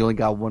 Unfortunately, you only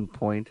got 1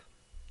 point.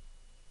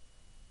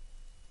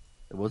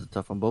 It was a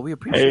tough one, but we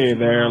appreciate Hey you.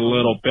 there,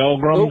 little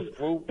pilgrims.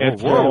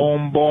 It's your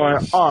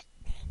homeboy Art.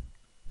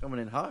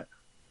 Coming in hot.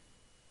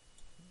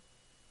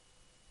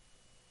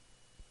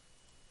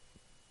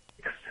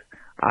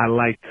 I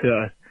like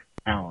to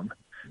down.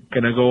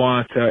 Gonna go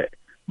on to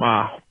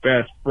my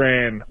best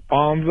friend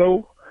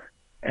Fonzo,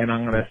 and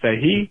I'm gonna say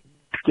he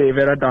gave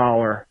it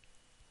 $1.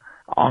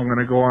 I'm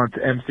gonna go on to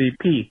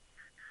MCP.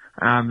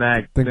 I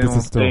don't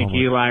think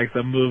he likes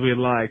a movie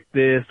like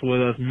this with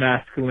us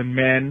masculine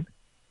men.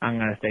 I'm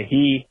gonna say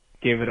he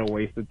gave it a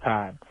waste of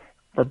time.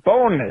 For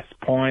bonus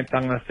points,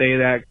 I'm gonna say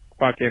that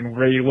fucking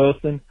Ray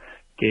Wilson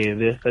gave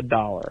this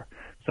 $1.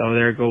 So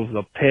there goes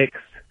the picks.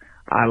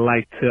 I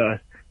like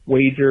to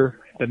wager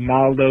the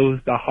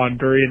Naldos, the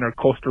Honduran or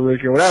Costa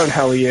Rica, whatever the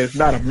hell he is,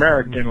 not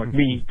American like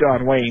me,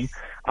 John Wayne.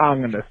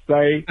 I'm gonna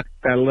say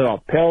that little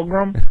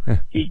pilgrim,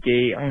 he's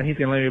gonna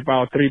let me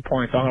borrow 3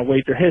 points. So I'm gonna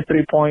wager his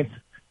 3 points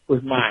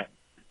was mine.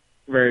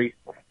 Very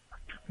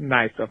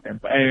nice of him.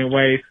 But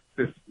anyways,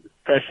 this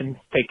session's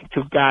taking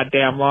too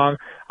goddamn long.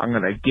 I'm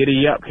gonna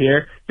giddy up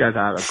here. You guys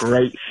have a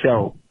great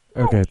show.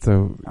 Okay,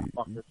 so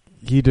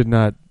he did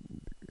not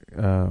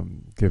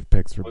give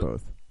picks for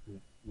both.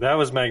 That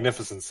was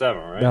Magnificent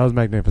Seven, right? That was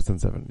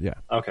Magnificent Seven, yeah.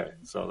 Okay,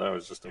 so that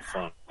was just a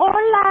fun.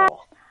 Hola!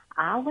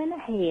 I went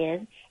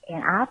ahead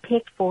and I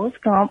picked Forrest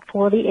Gump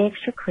for the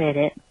extra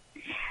credit.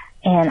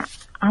 And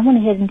I went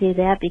ahead and did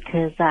that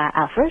because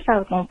at first I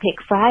was going to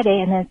pick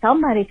Friday, and then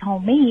somebody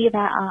told me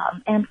that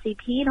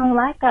MCP don't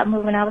like that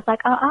movie, and I was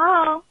like,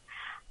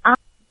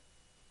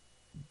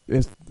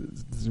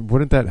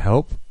 Wouldn't that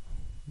help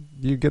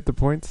you get the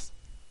points?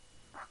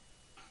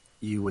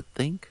 You would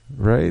think.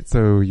 Right?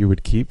 So you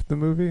would keep the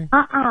movie?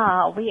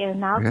 we are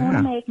not going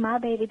to make my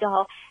baby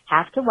doll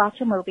have to watch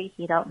a movie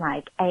he don't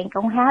like. Ain't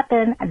going to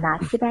happen,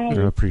 not today.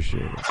 I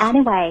appreciate it.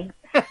 Anyway,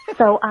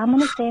 so I'm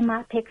going to say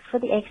my picks for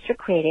the extra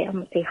credit. I'm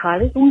going to say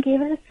Harley's going to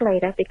give it a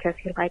Slater because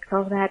he likes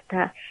all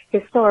that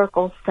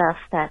historical stuff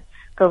that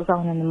goes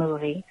on in the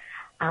movie.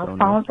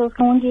 Alfonso's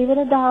going to give it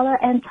 $1,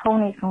 and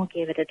Tony's going to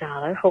give it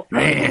 $1.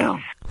 Hopefully.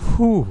 Damn.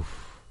 Whew.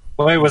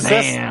 Wait, was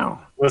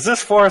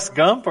this Forrest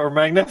Gump or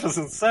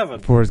Magnificent Seven?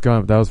 Forrest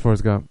Gump. That was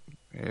Forrest Gump.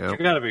 Yep. You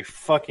got to be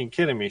fucking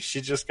kidding me.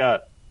 She just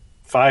got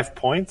 5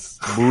 points?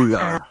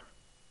 Booyah.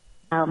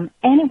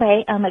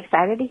 Anyway, I'm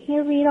excited to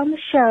hear Reed on the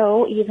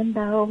show, even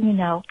though,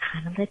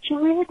 kind of let you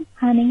win,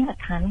 honey. I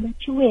kind of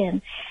let you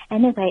win.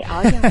 Anyway,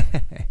 all y'all,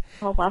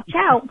 well, watch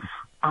out.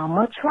 I'm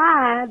going to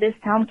try this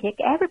time kick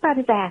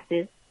everybody's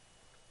asses.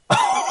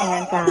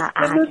 And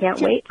I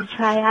can't wait to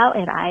try out,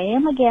 and I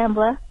am a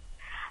gambler.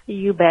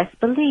 You best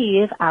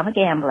believe I'm a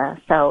gambler,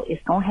 so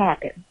it's going to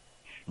happen.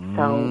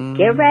 So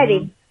get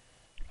ready.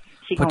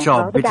 Put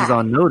y'all bitches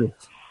on notice.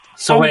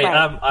 So anyway,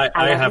 wait,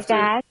 I have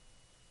to...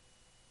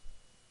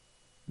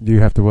 Do you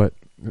have to what?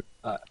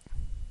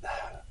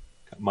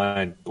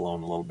 Mind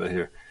blown a little bit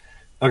here.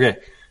 Okay,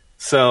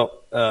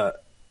 so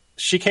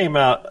she came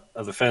out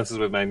of the fences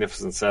with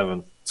Magnificent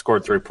Seven,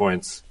 scored 3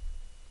 points,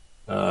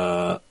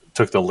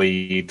 took the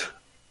lead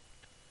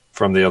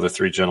from the other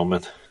three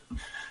gentlemen.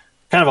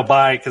 Kind of a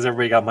bye because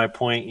everybody got my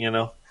point,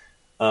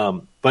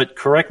 But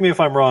correct me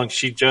if I'm wrong.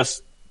 She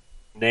just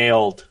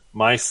nailed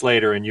my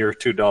Slater and your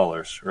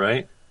 $2,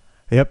 right?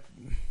 Yep.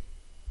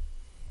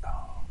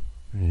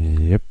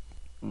 Yep.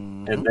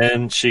 And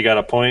then she got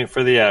a point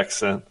for the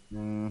accent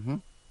Mm-hmm.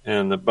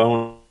 and the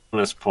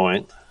bonus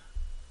point.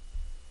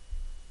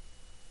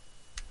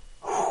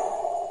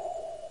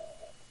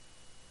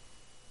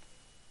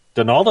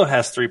 Donaldo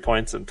has 3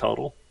 points in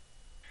total,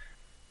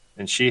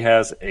 and she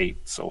has 8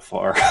 so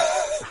far.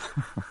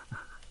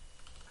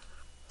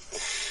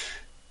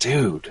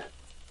 Dude.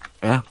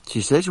 Yeah,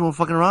 she said she won't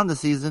fucking around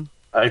this season.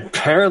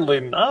 Apparently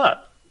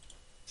not.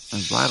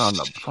 And right on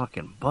the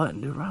fucking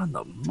button, dude. Right on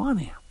the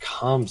money.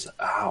 Comes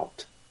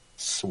out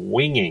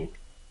swinging.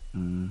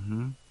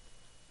 Mm-hmm.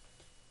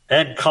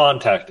 And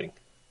contacting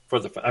for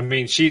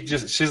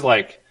she's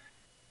like,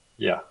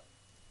 yeah.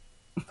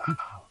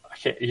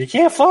 You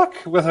can't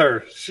fuck with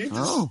her. She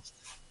just...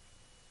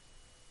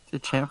 She's a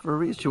champ for a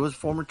reason. She was a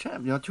former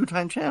champ,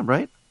 2-time champ,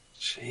 right?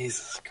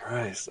 Jesus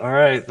Christ. All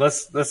right,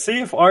 let's see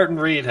if Art and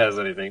Reed has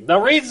anything.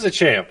 Now, Reed's the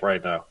champ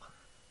right now.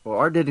 Well,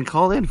 Art didn't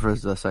call in for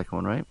the second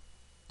one, right?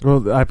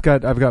 Well, I've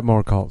got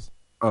more calls.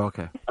 Oh,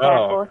 okay.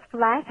 Boss for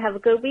life. Have a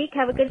good week.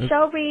 Have a good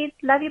show, Reed.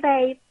 Love you,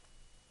 babe.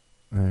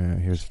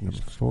 Here's number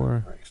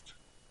 4.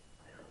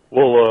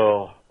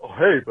 Well,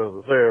 hey,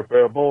 brothers there,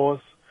 bad boys.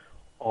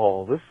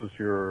 Oh, this is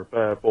your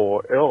bad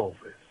boy Elvis.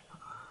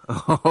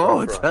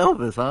 Oh, it's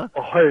Elvis, huh?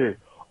 Oh, hey,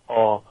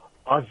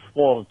 I just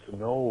wanted to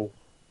know,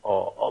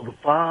 of the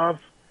 5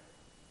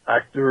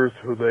 actors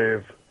who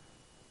they've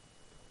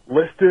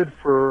listed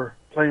for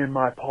playing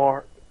my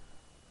part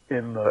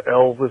in the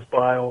Elvis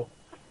bio,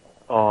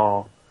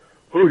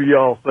 who do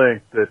y'all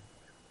think that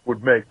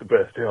would make the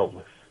best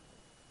Elvis?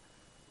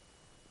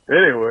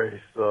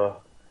 Anyways,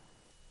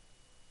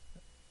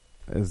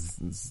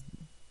 Is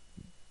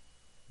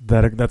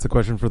that's a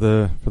question for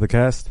the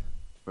cast?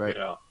 Right.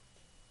 Yeah.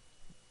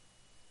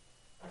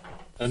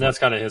 And that's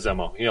kind of his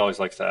MO. He always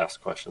likes to ask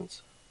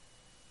questions.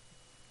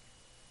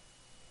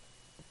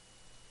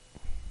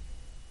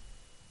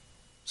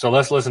 So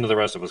let's listen to the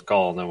rest of his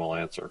call, and then we'll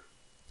answer.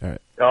 All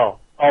right. oh,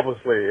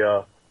 obviously,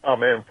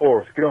 I'm in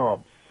Forrest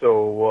Gump,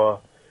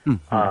 so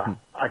I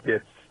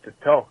get to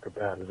talk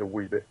about it a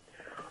wee bit.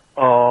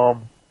 I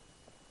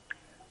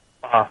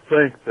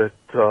think that,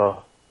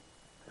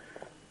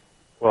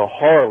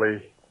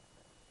 Harley,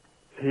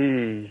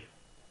 he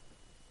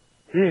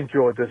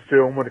enjoyed this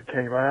film when it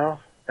came out,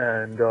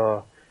 and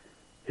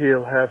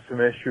he'll have some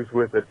issues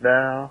with it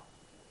now,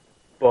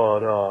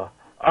 but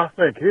I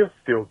think he'll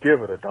still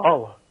give it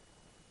 $1.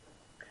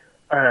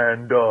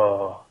 And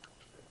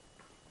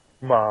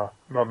my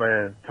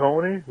man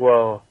Tony,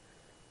 well,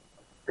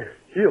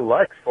 he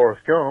likes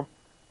Forrest Gump,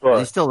 but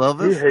he still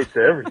Elvis? He hates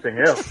everything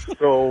else.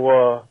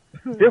 So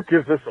he'll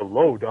give this a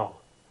low $1.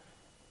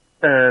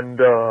 And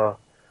the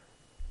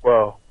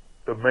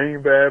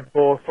main bad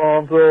boy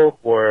Fonzo,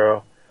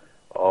 well,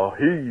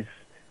 he's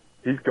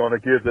gonna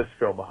give this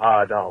film a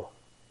high $1.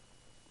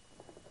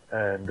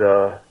 And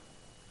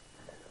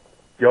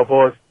y'all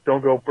boys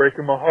don't go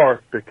breaking my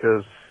heart,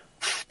 because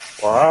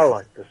I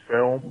like this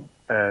film,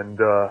 and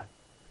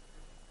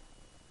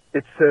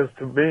it says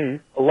to me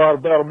a lot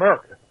about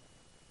America.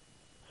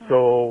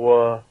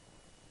 So,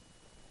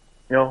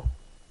 don't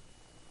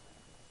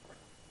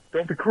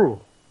be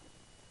cruel.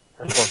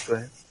 That's what I'm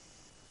saying.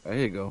 There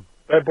you go.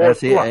 That boy,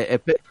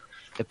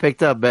 it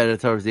picked up better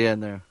towards the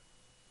end there.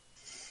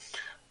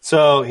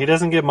 So he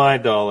doesn't get my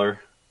 $1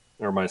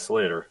 or my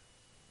Slater,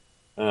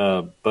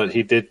 but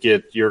he did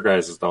get your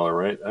guys' $1,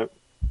 right?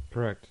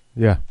 Correct.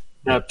 Yeah.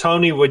 Now,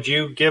 Tony, would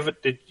you give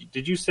it?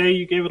 Did you say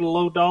you gave it a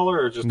low $1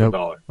 or just Nope.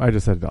 $1? I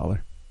just said $1.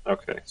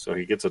 Okay, so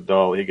he gets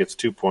 $1. He gets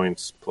 2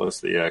 points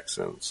plus the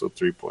accent, so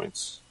 3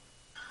 points.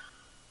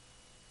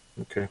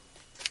 Okay,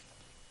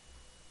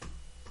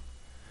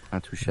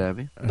 not too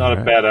shabby. Not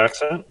a bad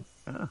accent.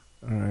 Yeah.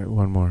 All right,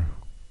 one more.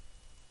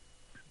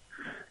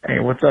 Hey,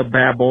 what's up,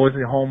 bad boys?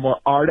 At home,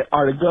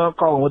 Artie Gump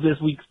calling with this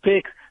week's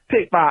picks.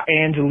 Picked by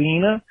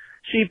Angelina.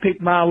 She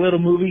picked my little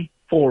movie,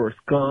 Forrest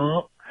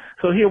Gump.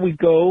 So here we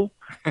go.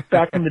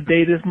 Back in the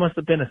day, this must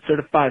have been a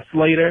certified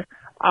Slater.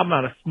 I'm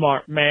not a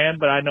smart man,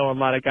 but I know a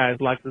lot of guys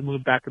like this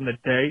movie back in the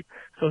day.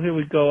 So here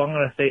we go. I'm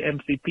going to say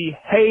MCP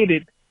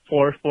hated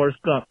Forrest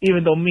Gump,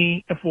 even though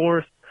me and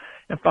Forrest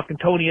and fucking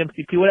Tony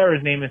MCP, whatever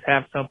his name is,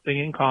 have something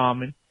in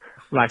common.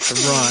 Like to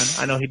run.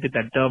 I know he did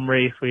that dumb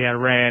race where he had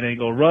ran and he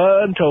go,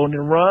 run, Tony,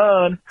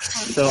 run.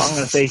 So I'm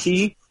going to say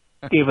he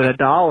gave it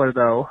 $1,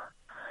 though.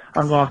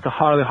 I'm going off to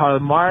Harley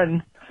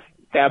Martin.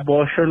 That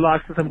boy sure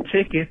likes some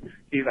chicken.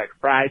 He's like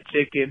fried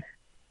chicken,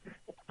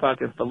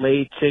 fucking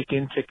filet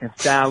chicken, chicken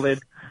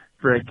salad,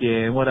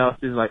 freaking, what else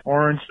is like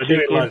orange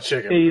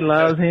chicken. He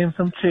loves him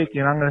some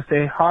chicken. I'm going to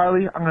say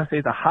Harley. I'm going to say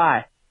the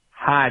high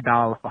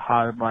 $1 for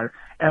Harley Martin.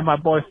 And my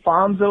boy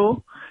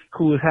Fonzo,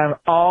 who is having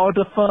all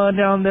the fun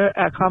down there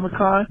at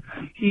Comic-Con,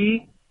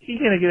 he's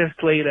going to get a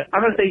Slater.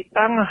 I'm going to say,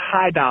 I'm going to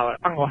high $1.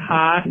 I'm going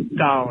high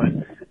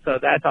 $1. So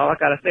that's all I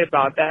got to say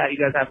about that. You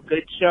guys have a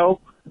good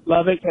show.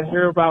 Love it. And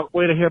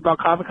wait to hear about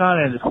Comic-Con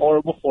and this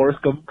horrible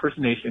Forrest Gump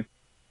impersonation.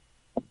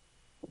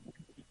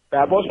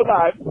 Bad boys for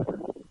life.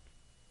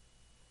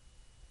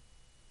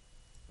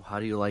 How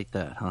do you like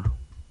that, huh?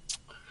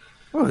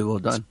 Really well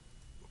done.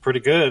 Pretty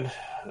good.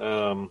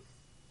 3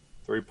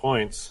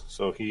 points.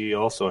 So he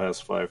also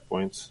has 5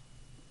 points.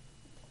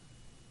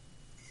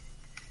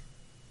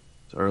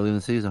 It's early in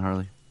the season,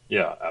 Harley.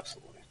 Yeah,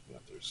 absolutely. Yeah,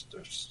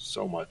 there's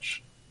so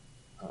much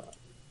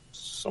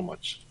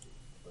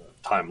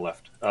time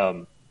left.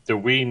 Do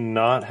we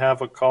not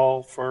have a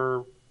call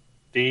for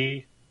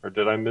D, or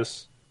did I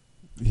miss?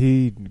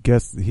 He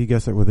guessed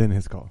it within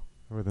his call.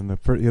 Within the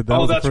first. Yeah,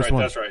 that's right.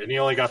 That's right. And he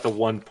only got the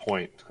 1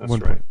 point. That's 1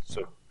 right. point.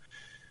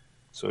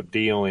 So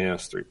D only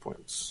has 3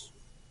 points.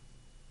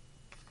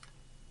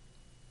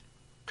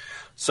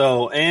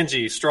 So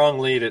Angie, strong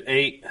lead at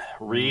 8,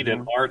 Reed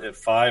and Art at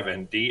 5,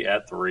 and D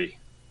at 3.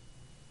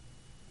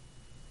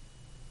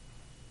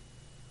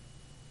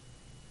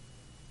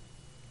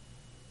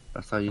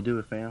 That's how you do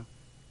it, fam.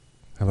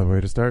 Hell of a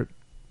way to start.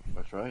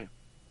 That's right.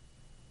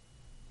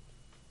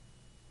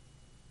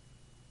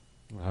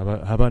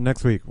 How about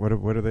next week? What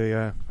are they?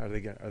 Are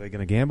they going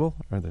to gamble?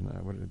 Are they not?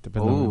 It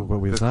depends on what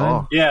we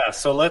assign. Yeah.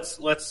 So let's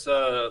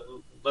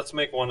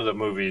make one of the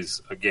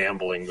movies a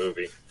gambling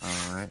movie.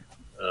 All right.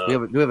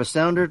 Do we have a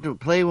sounder to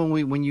play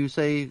when you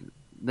say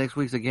next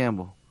week's a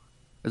gamble?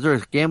 Is there a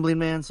Gambling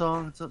Man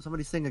song?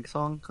 Somebody sing a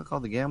song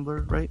called The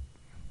Gambler, right?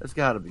 That's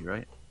got to be,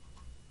 right?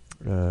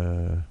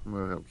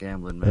 We're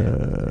gambling,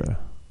 man.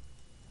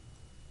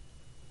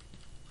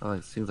 Oh,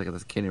 it seems like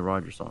it's a Kenny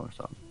Rogers song or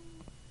something.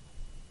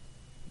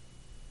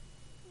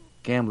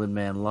 Gambling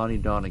Man, Lonnie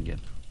Donegan.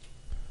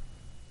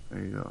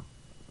 There you go.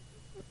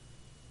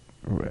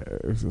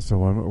 So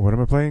what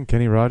am I playing?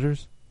 Kenny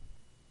Rogers?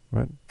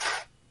 What?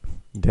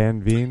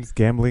 Dan Veens,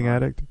 gambling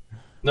addict?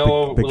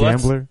 No, the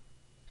gambler?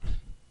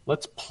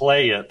 Let's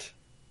play it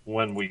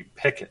when we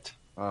pick it.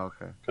 Oh,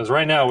 okay. Because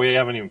right now we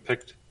haven't even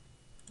picked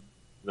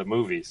the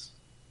movies.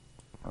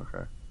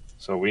 Okay.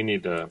 So we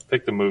need to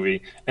pick the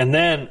movie. And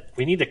then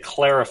we need to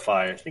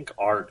clarify. I think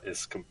Art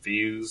is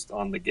confused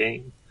on the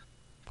game.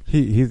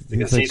 He's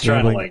because like he's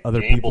trying to like other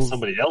gamble people's?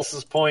 somebody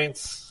else's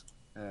points.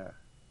 Yeah.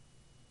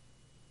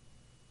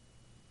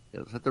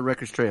 Let's hit the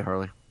record straight,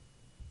 Harley.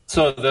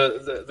 So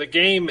the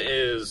game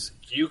is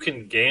you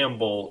can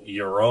gamble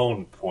your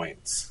own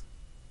points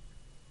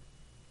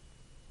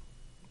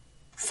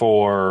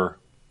for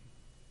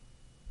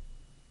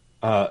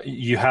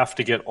you have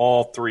to get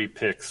all 3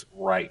 picks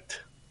right.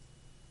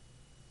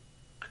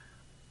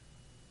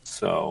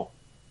 So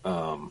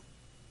and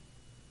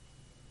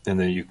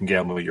then you can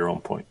gamble your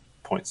own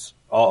points.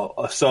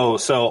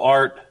 So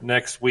Art,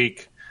 next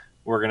week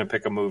we're going to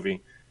pick a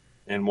movie,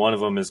 and one of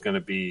them is going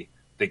to be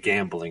the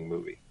gambling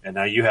movie. And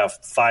now you have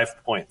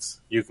 5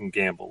 points you can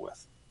gamble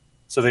with.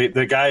 So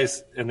the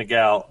guys and the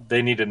gal,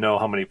 they need to know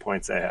how many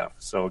points they have.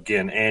 So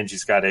again,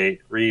 Angie's got 8,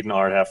 Reed and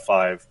Art have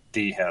 5,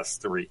 D has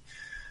 3.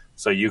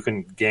 So you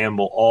can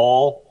gamble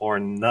all or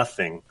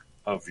nothing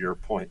of your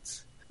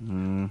points.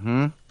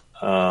 Mm-hmm.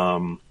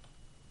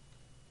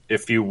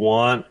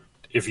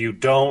 If you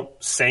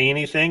don't say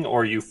anything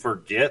or you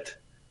forget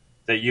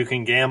that you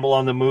can gamble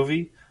on the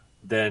movie,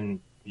 then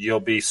you'll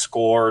be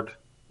scored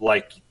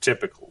like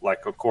typical,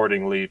 like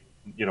accordingly,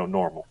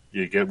 normal.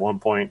 You get 1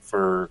 point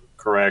for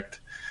correct.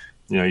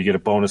 You get a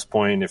bonus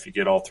point if you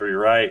get all 3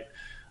 right.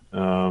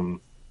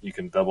 You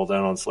can double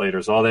down on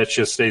Slaters. All that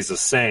just stays the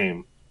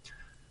same,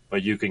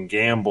 but you can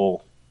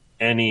gamble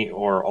any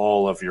or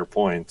all of your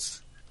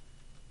points.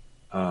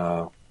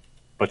 But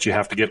you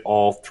have to get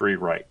all 3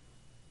 right.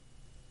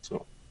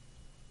 So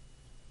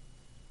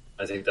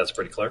I think that's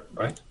pretty clear,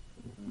 right?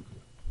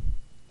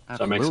 Absolutely. Does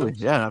that make sense?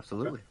 Yeah,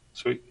 absolutely. Okay.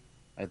 Sweet.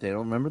 If they don't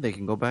remember, they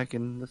can go back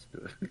and listen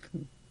to it.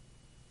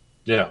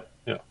 Yeah.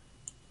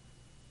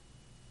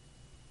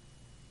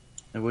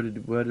 And what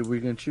did we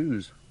gonna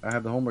choose? I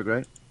have the homework,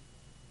 right?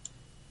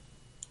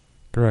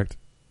 Correct.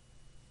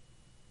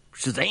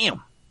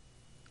 Shazam!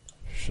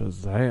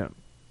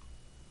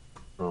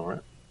 All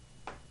right.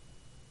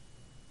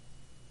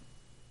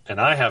 And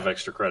I have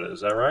extra credit.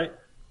 Is that right?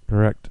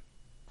 Correct.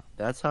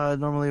 That's how it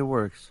normally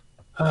works.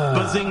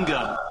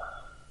 Bazinga!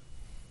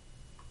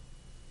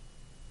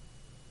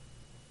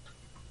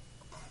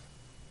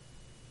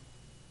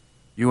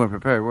 You weren't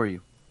prepared, were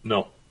you?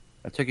 No.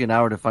 I took you an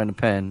hour to find a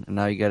pen, and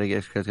now you got to get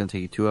extra. It's going to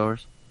take you 2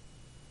 hours.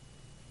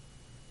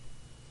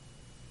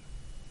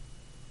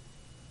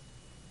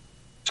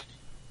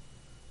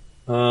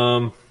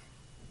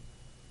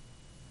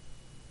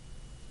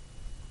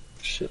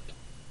 Shit.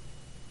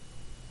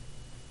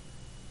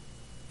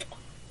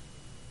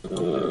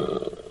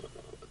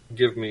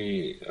 Give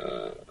me.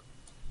 All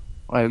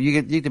right,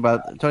 you can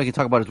Tony can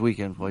talk about his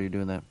weekend while you're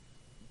doing that.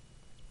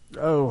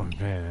 Oh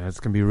man, that's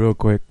gonna be real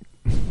quick.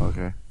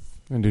 Okay.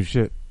 And do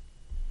shit.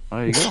 Oh,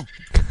 there you go.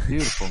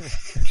 Beautiful.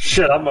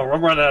 Shit, I'm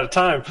running out of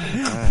time. All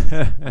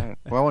right.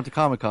 Well, I went to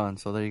Comic-Con,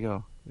 so there you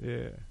go.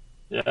 Yeah.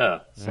 Yeah.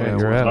 So Yeah,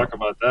 we'll talk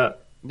about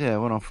that. Yeah, I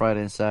went on Friday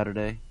and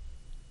Saturday,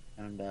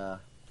 and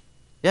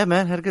yeah,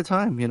 man, had a good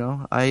time.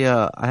 I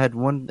had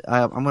one.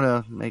 I'm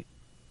gonna make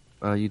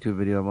a YouTube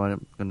video about it.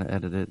 I'm gonna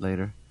edit it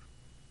later.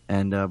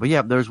 And but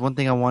yeah, there's one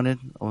thing I wanted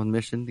on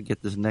mission to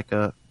get this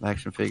NECA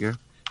action figure.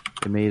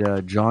 They made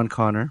John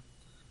Connor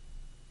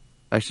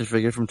action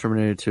figure from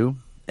Terminator 2.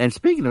 And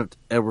speaking of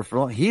Edward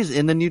Furlong, he's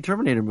in the new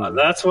Terminator movie.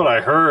 That's what I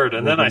heard,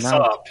 and then I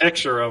saw a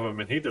picture of him,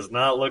 and he does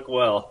not look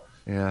well.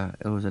 Yeah,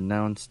 it was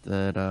announced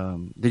that.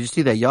 Did you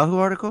see that Yahoo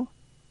article?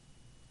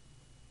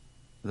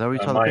 Is that where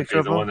you saw the picture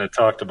of him? The one that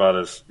talked about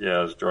his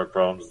drug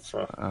problems and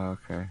stuff. Oh,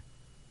 okay.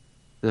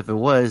 If it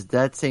was,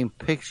 that same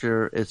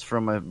picture is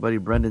from my buddy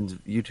Brendan's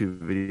YouTube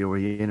video where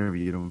he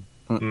interviewed him.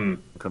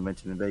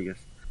 Convention in Vegas.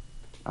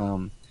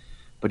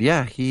 But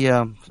yeah, he,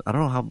 I don't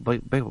know how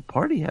big a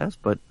part he has,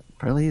 but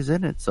apparently he's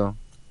in it, so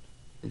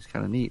it's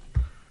kind of neat.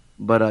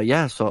 But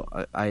yeah, so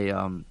I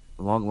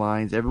long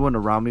lines, everyone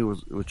around me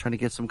was trying to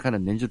get some kind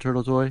of Ninja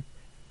Turtle toy.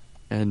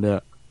 And,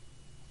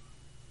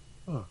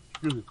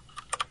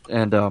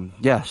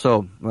 yeah,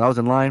 so when I was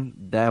in line,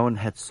 that one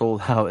had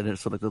sold out, and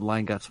so like the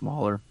line got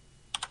smaller.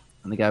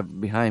 And the guy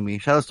behind me,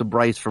 shout out to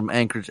Bryce from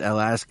Anchorage,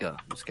 Alaska.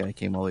 This guy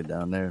came all the way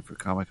down there for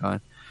Comic-Con,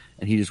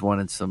 and he just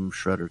wanted some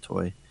Shredder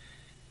toy.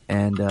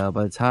 And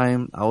by the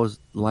time I was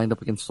lined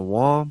up against the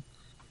wall,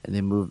 and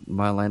they moved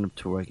my line up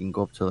to where I can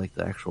go up to like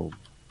the actual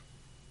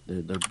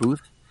their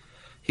booth,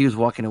 he was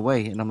walking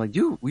away, and I'm like,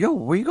 "Dude, yo,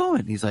 where you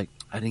going?" He's like,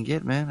 "I didn't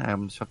get it, man.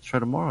 I'm just have to try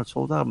tomorrow. It's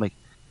sold out." I'm like,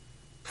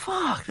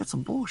 "Fuck, that's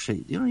some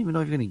bullshit. You don't even know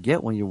if you're gonna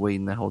get one. You're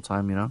waiting that whole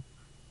time,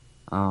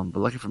 But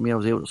lucky for me, I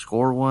was able to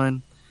score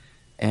one.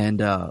 And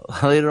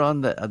later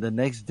on the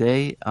next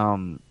day,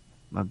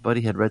 my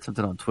buddy had read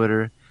something on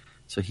Twitter,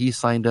 so he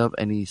signed up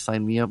and he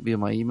signed me up via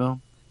my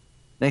email.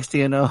 Next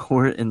thing I know,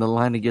 we're in the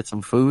line to get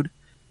some food,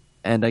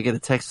 and I get a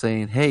text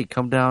saying, "Hey,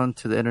 come down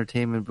to the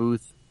entertainment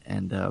booth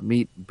and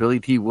meet Billy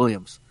T.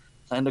 Williams,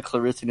 signed to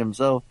Clarissa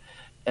himself."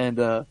 And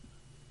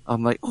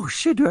I'm like, "Oh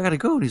shit, dude, I gotta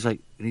go." And he's like,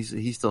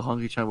 he's still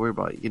hungry, trying to worry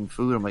about getting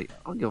food. I'm like,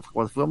 "I don't give a fuck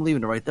about the food. I'm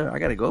leaving it right there. I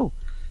gotta go."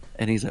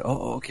 And he's like,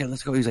 "Oh, okay,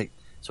 let's go." He's like,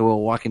 so we're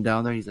walking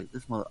down there. He's like,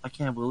 "This mother, I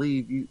can't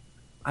believe you.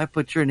 I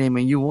put your name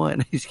and you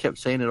won." He kept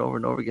saying it over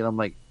and over again. I'm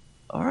like,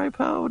 "All right,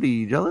 pal, what are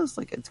you jealous?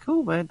 Like, it's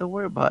cool, man. Don't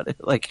worry about it."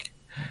 Like,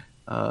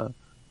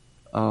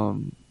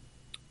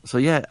 so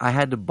yeah, I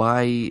had to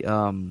buy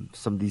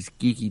some of these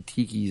geeky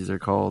tikis they're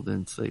called,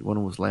 and it's like, one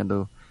of them was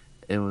Lando.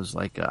 It was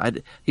like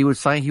he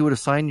would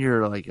assign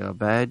your like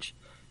badge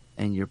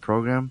and your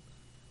program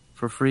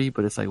for free,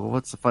 but it's like, well,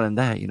 what's the fun in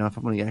that? You know, if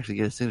I'm going to actually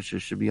get a signature,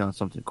 it should be on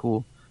something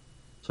cool.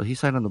 So he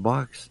signed on the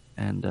box,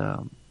 and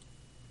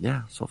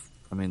yeah. So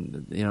I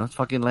mean, you know, it's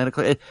fucking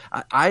Lando.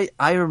 I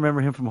remember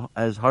him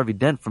as Harvey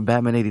Dent from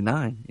Batman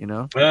 '89. You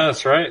know, yeah,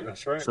 that's right,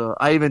 that's right. So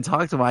I even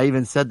talked to him. I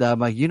even said that I'm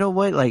like, you know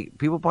what? Like,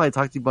 people probably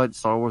talk to you about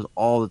Star Wars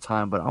all the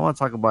time, but I want to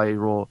talk about your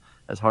role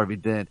as Harvey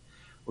Dent,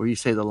 where you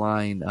say the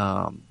line,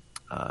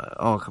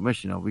 "Oh,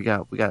 Commissioner, we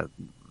got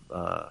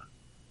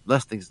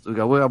less things. We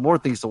got more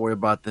things to worry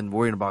about than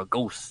worrying about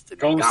ghosts and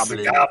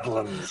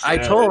goblins." I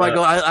told him, I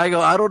go,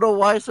 I don't know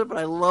why, sir, but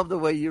I love the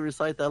way you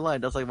recite that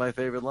line. That's like my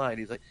favorite line.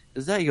 He's like,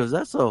 "Is that?" He goes,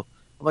 "That's so."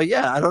 I'm like,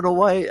 "Yeah, I don't know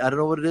why. I don't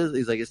know what it is."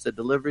 He's like, "It's the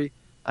delivery.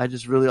 I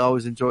just really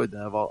always enjoyed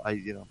that."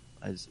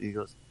 He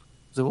goes,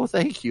 so, "Well,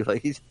 thank you."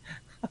 Like, he's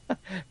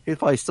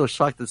probably still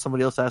shocked that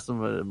somebody else asked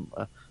him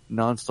a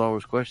non-Star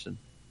Wars question.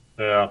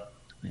 Yeah.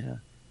 Yeah.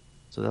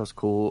 So that was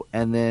cool.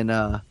 And then,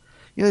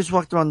 just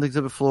walked around the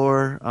exhibit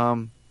floor.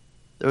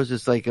 There was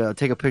just like,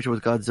 take a picture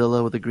with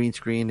Godzilla with a green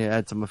screen. They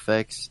had some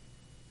effects.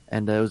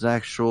 And it was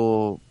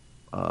actual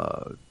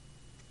Godzilla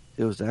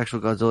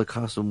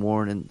costume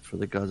worn for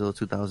the Godzilla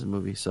 2000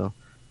 movie. So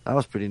that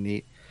was pretty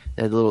neat.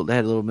 They had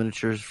little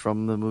miniatures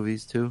from the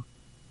movies too.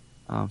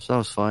 So that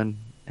was fun.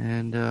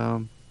 And,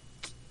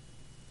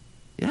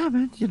 yeah,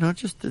 man,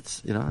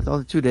 it's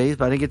only 2 days,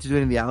 but I didn't get to do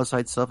any of the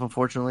outside stuff,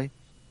 unfortunately.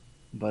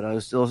 But it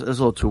was a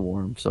little too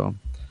warm. So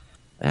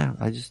yeah,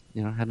 I just,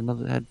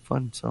 had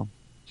fun. So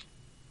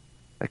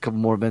a couple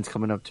more events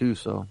coming up too.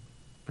 So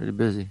pretty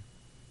busy.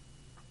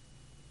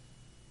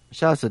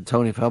 Shout out to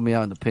Tony for helping me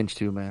out in the pinch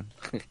too, man.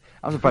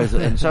 I'm surprised.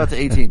 And shout out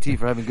to AT&T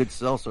for having good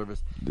cell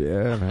service.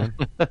 Yeah, man.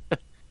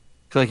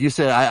 Like you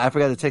said, I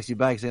forgot to text you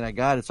back saying I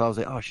got it. So I was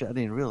like, oh shit, I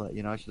didn't realize.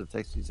 I should have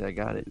texted you and said I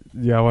got it.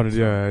 Yeah, I wanted.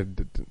 Yeah,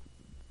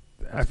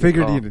 I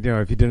figured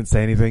if he didn't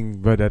say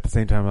anything, but at the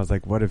same time, I was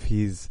like, what if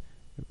he's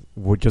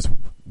just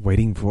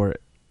waiting for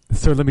it?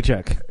 So let me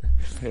check.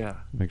 Yeah.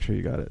 Make sure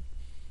you got it.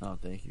 Oh,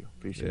 thank you.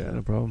 Appreciate it. Yeah,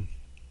 no problem.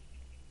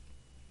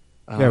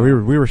 Yeah, we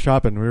were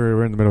shopping. We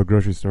were in the middle of the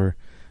grocery store.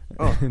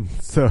 Oh. And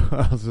so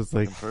I was just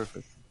like,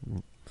 perfect.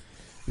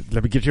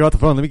 Let me get you off the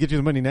phone. Let me get you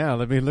the money now.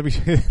 Let me.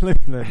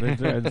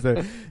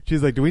 So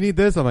she's like, "Do we need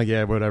this?" I'm like,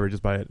 "Yeah, whatever.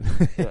 Just buy it."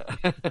 Yeah.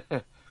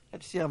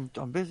 See, I'm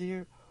busy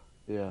here.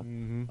 Yeah.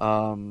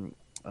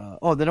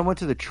 Mm-hmm. Then I went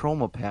to the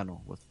Troma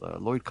panel with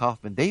Lloyd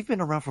Kaufman. They've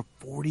been around for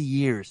 40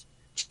 years.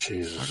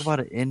 Jesus. Talk about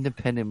an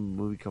independent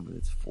movie company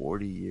that's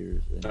 40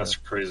 years. And, that's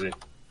crazy.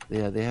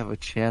 Yeah, they have a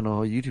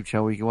YouTube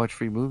channel where you can watch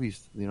free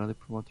movies. They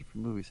promote the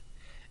free movies.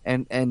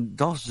 And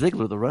Dolph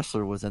Ziggler, the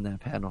wrestler, was in that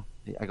panel.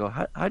 I go,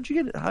 how'd you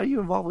get it? How are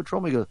you involved with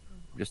Troma? He goes,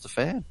 I'm just a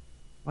fan. I'm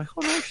like,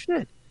 oh no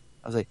shit.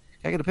 I was like,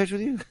 can I get a picture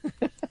with you?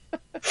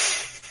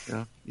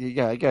 You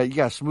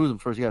gotta smooth him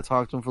first. You gotta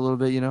talk to him for a little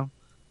bit, Then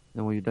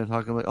when you're done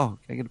talking, I'm like, oh,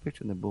 can I get a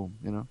picture? And then boom,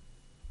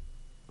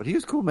 But he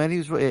was cool, man. He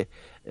was.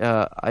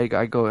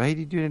 I go, hey,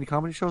 do you do any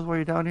comedy shows while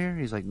you're down here?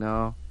 He's like,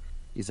 no.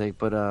 He's like,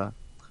 but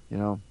they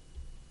WWE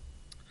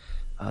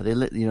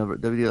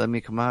let me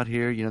come out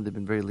here. They've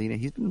been very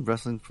lenient. He's been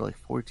wrestling for like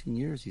 14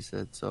 years. He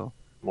said so.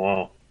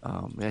 Wow.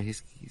 Yeah, he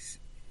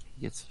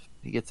gets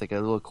like a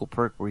little cool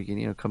perk where he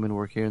can come in,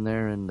 work here and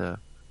there, and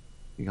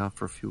be gone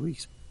for a few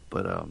weeks.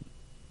 But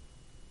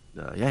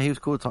yeah, he was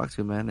cool to talk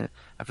to, man.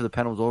 After the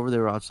panel was over, they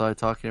were outside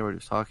talking. Everybody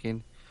was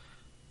talking,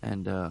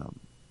 and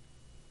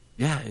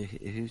yeah,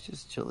 he was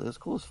just chill. It was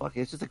cool as fuck.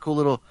 It's just a cool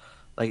little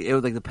it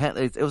was like the panel.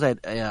 It was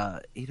at 9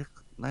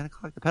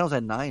 o'clock. The panel was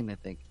at 9, I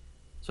think.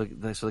 So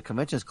the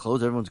convention's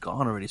closed. Everyone's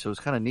gone already. So it was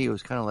kind of neat. It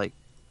was kind of like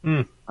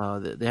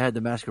they had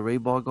the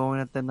masquerade ball going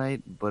at that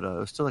night, but it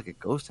was still like a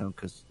ghost town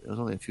because there was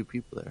only a few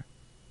people there.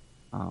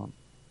 But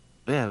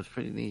yeah, it was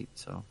pretty neat.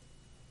 So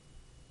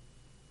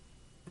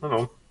I don't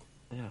know.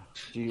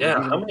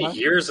 Yeah. How many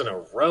years in a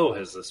row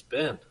has this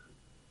been?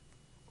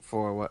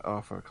 For what?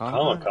 For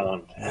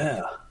Comic-Con?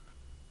 Yeah.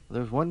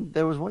 There was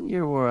one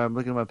year where I'm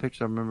looking at my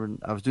picture. I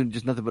remember I was doing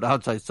just nothing but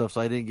outside stuff,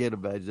 so I didn't get a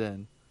badge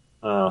then.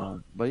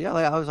 But yeah,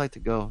 I always like to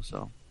go.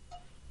 So I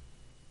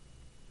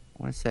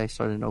want to say I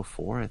started in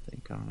 2004. I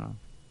think, I don't know.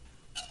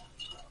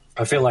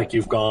 I feel like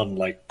you've gone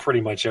like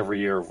pretty much every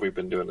year we've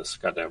been doing this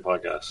goddamn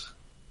podcast.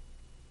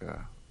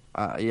 Yeah.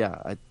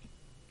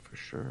 For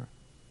sure.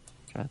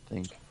 I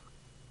think.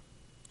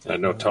 I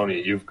know,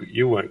 Tony,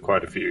 you went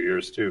quite a few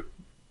years too.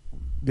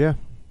 Yeah.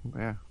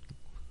 Yeah.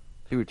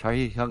 He retired.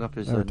 He hung up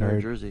his New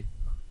jersey.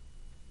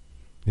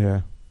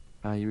 Yeah.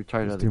 He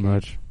retired out of too the game.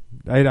 much.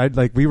 I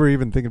like. We were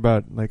even thinking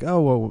about like,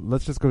 oh well,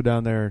 let's just go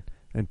down there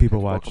and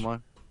people watch.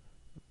 Pokemon.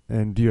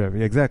 And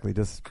exactly.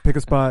 Just pick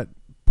a spot,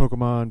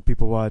 Pokemon,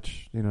 people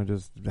watch.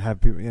 Just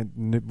have people.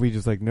 And we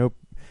just like, nope.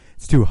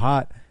 It's too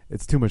hot.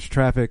 It's too much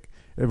traffic.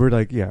 And we're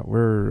like, yeah,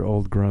 we're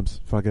old grumps.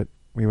 Fuck it.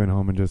 We went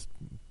home and just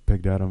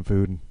pigged out on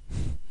food.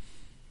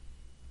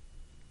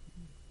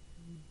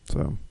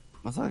 So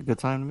that's not a good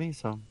time to me.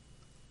 So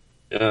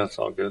yeah, it's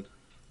all good.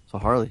 So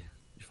Harley,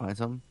 you find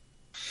something?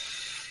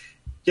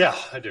 Yeah,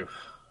 I do.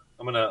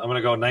 I'm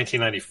gonna go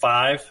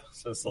 1995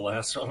 since the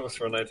last one was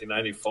from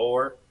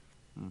 1994,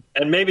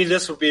 and maybe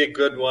this would be a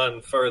good one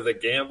for the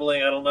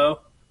gambling. I don't know.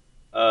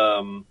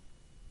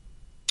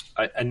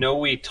 I know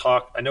we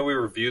talked. I know we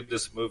reviewed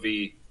this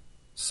movie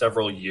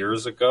several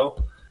years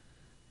ago,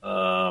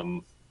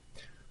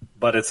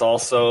 but it's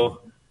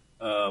also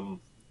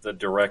the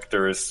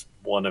director is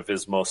one of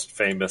his most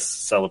famous,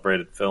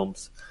 celebrated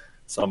films.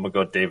 So I'm gonna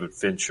go David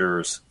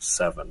Fincher's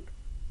Seven.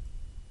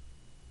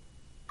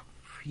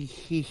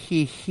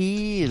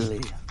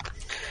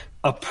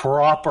 A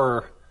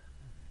proper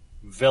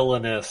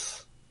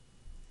villainous.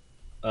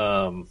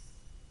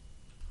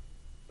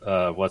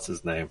 What's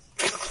his name?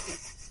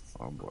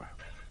 Oh boy.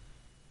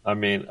 I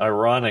mean,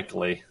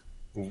 ironically,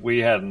 we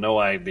had no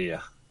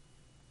idea,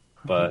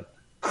 but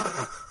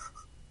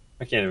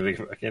I can't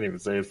even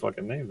say his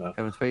fucking name now.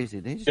 Kevin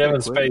Spacey. Did he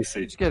Kevin Spacey.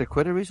 Did he get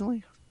acquitted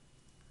recently?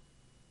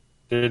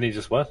 Didn't he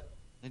just what?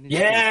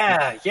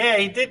 Yeah,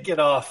 he did get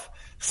off.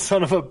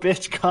 Son of a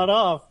bitch got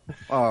off.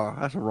 Oh,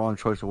 that's a wrong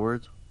choice of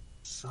words.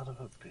 Son of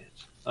a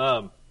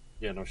bitch.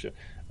 Yeah, no shit.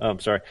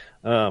 Sorry.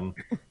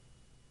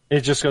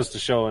 It just goes to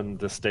show in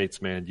the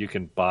States, man, you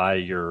can buy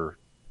your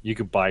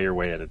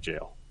way out of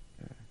jail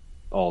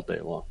all day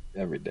long,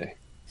 every day.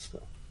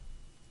 So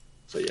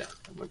yeah,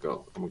 I'm gonna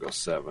go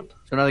 7.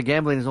 So now the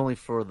gambling is only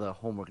for the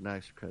homework, not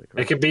extra credit,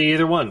 correct? It could be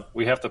either one.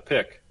 We have to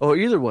pick. Oh,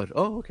 either one.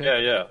 Oh,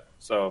 okay. Yeah.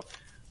 So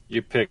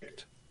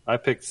I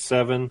picked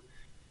 7,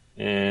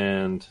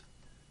 and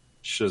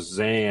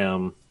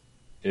Shazam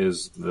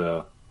is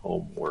the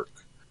homework.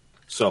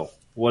 So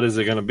what is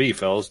it going to be,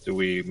 fellas? Do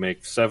we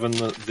make 7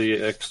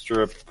 the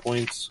extra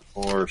points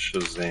or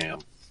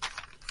Shazam?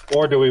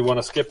 Or do we want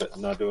to skip it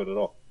and not do it at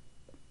all?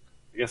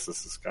 I guess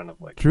this is kind of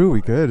like... True,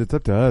 we could. It's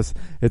up to us.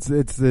 It's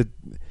the...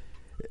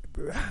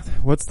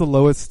 What's the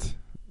lowest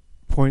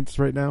points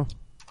right now?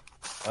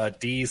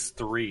 D's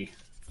 3.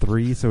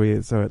 3, so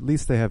at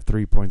least they have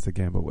 3 points to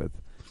gamble with.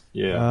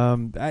 Yeah.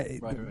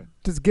 Right.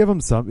 Just give them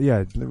some...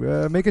 Yeah,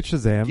 make it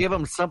Shazam. Give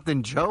them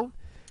something, Joe?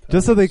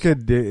 Just so they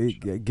could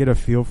get a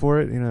feel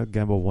for it,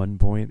 gamble 1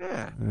 point.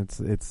 Yeah. And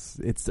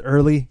it's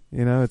early,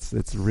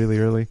 it's really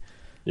early.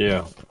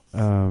 Yeah.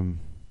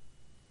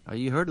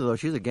 You heard her though.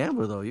 She's a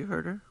gambler though. You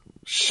heard her.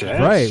 Shit.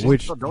 Right,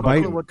 which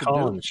might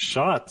calling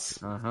shots.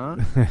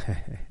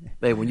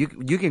 Hey, when you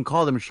can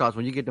call them shots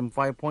when you get them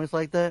 5 points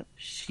like that.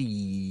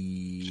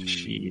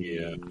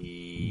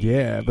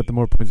 Yeah, but the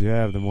more points you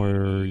have, the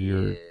more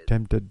you're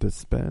tempted to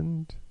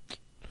spend.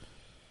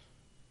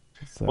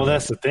 So. Well,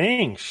 that's the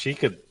thing. She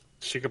could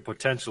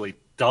potentially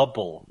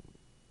double.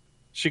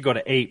 She'd go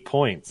to 8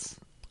 points.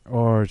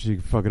 Or she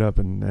could fuck it up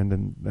and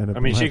end up. I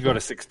mean, she could go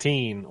to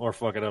 16 or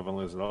fuck it up and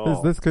lose it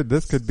all. This could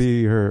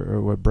be her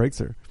what breaks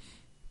her.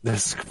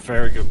 That's a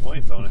very good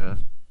point, Tony. Yeah.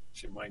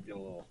 She might get a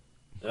little,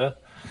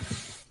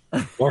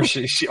 or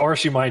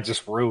she might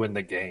just ruin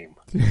the game.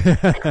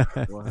 Yeah,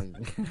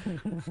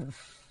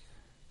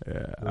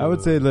 I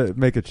would say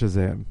make it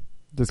Shazam,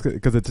 just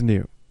because it's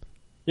new.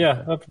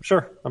 Yeah,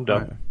 sure, I'm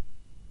done. Right.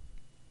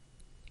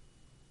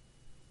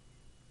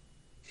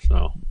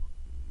 So,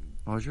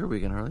 how was your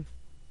weekend, Harley?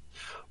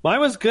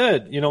 Mine was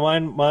good.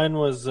 Mine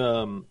was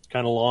kind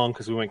of long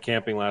because we went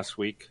camping last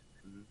week.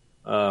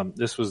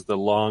 This was the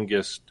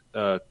longest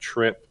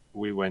trip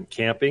we went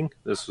camping.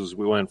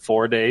 We went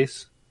 4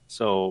 days,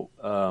 so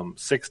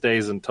 6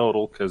 days in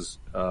total because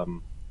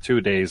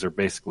 2 days are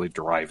basically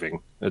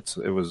driving. I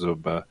think it was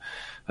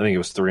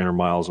 300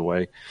 miles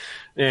away,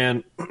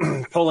 and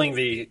pulling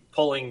the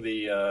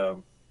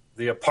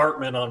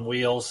apartment on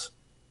wheels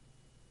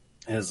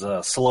is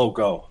a slow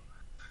go.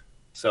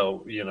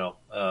 So,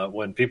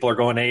 when people are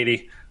going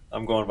 80,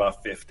 I'm going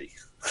about 50.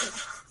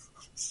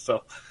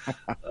 So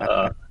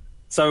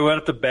we went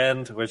up to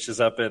Bend, which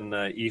is up in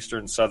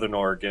eastern southern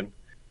Oregon.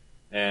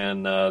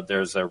 And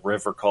there's a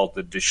river called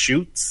the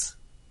Deschutes.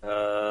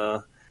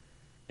 And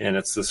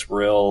it's this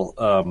real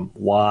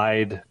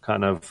wide,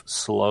 kind of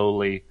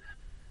slowly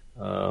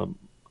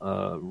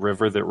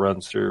river that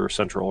runs through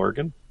central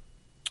Oregon.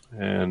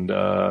 And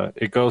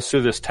it goes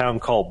through this town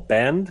called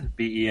Bend,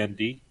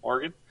 B-E-N-D,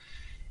 Oregon.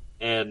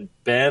 And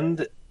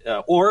Bend,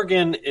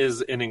 Oregon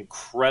is an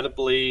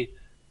incredibly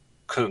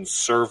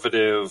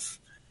conservative,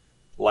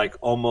 like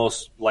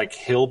almost like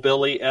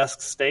hillbilly-esque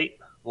state.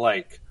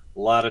 Like a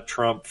lot of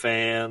Trump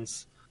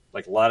fans,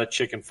 Like a lot of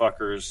chicken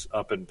fuckers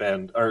up in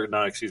Bend, or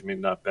not, excuse me,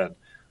 not Bend.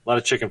 A lot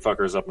of chicken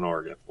fuckers up in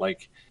Oregon.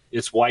 Like,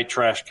 it's white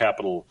trash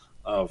capital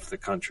of the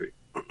country.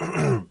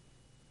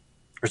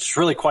 It's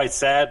really quite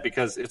sad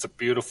because it's a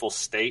beautiful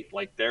state.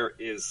 Like, there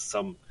is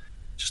some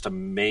just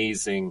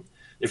amazing,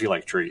 if you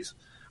like trees,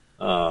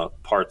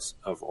 parts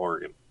of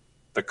Oregon.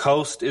 The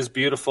coast is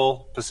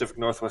beautiful, Pacific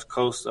Northwest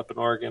coast up in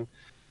Oregon.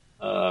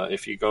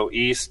 If you go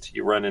east,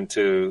 you run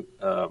into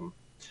a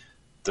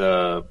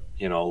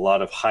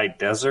lot of high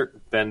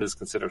desert. Bend is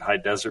considered high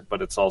desert,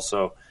 but it's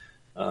also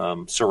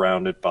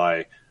surrounded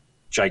by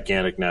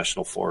gigantic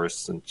national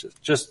forests and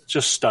just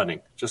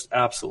stunning, just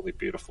absolutely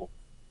beautiful.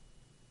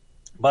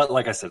 But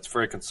like I said, it's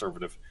very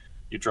conservative.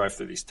 You drive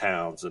through these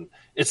towns, and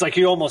it's like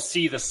you almost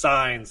see the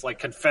signs, like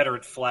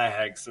Confederate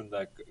flags and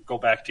the "go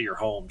back to your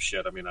home"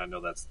 shit. I mean, I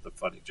know that's the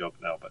funny joke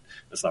now, but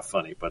it's not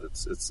funny. But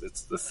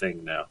it's the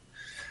thing now.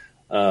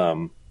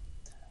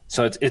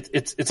 So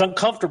it's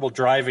uncomfortable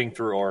driving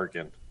through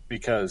Oregon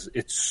because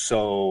it's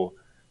so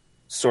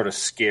sort of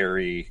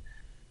scary.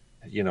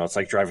 You know, it's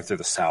like driving through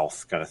the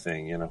South kind of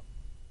thing. You know,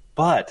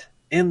 but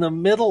in the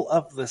middle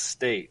of the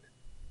state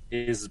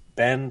is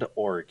Bend,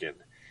 Oregon.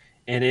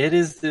 And it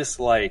is this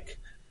like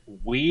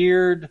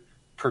weird,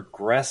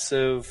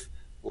 progressive,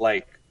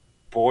 like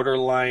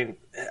borderline.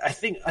 I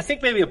think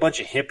maybe a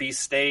bunch of hippies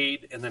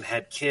stayed and then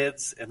had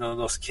kids, and then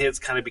those kids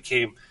kind of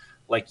became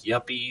like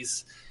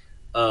yuppies.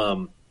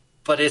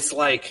 But it's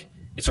like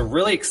it's a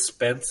really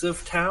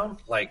expensive town.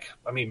 Like,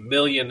 I mean,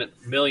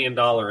 million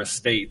dollar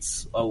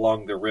estates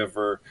along the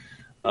river.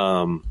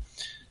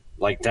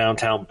 Like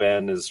downtown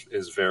Bend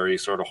is very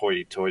sort of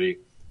hoity-toity,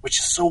 which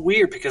is so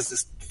weird because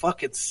this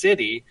fucking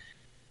city,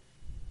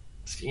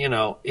 you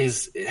know,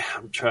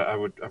 I'm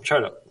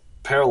trying to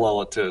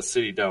parallel it to a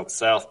city down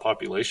south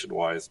population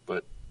wise,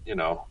 but you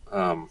know,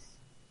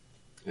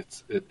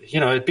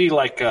 it'd be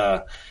like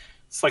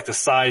it's like the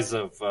size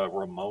of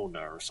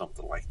Ramona or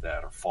something like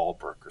that, or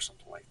Fallbrook or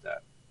something like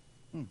that,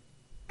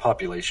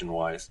 population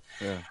wise.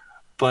 Yeah.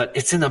 But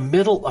it's in the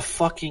middle of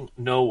fucking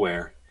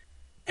nowhere,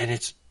 and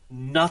it's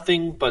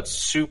nothing but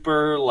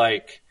super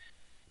like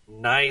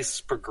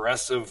nice,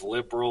 progressive,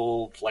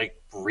 liberal,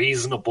 like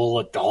reasonable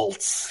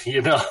adults,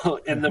 you know,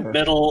 in the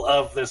middle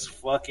of this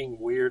fucking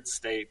weird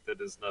state that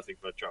is nothing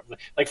but drama.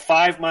 Like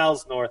 5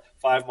 miles north,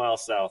 5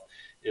 miles south,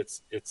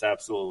 it's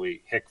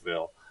absolutely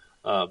Hickville.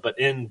 But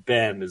in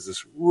Bend is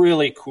this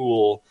really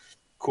cool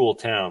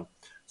town.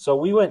 So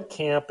we went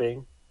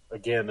camping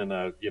again in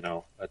a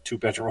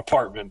 2-bedroom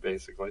apartment,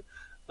 basically.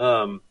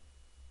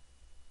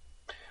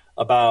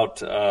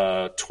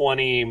 About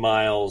 20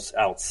 miles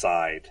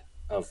outside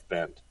of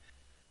Bend.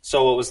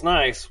 So what was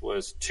nice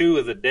was 2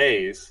 of the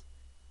days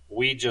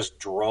we just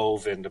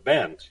drove into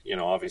Bend. You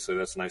know, obviously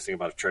that's the nice thing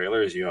about a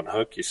trailer is you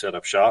unhook, you set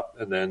up shop,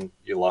 and then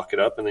you lock it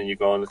up, and then you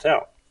go into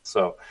town.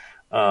 So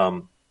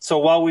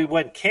while we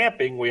went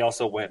camping, we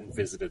also went and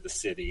visited the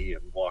city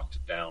and walked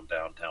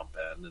downtown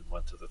Bend and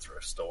went to the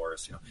thrift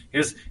stores. You know,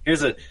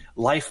 here's a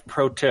life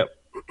pro tip: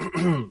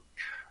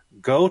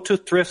 go to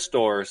thrift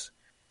stores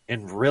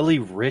in really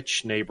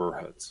rich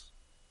neighborhoods,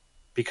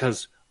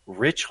 because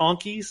rich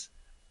honkies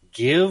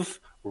give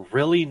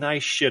really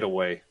nice shit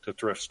away to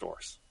thrift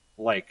stores.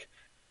 Like,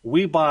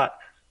 we bought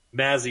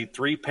Mazzy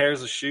 3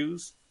 pairs of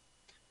shoes.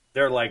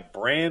 They're like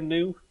brand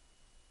new,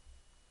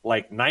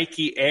 like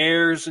Nike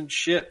Airs and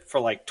shit, for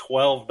like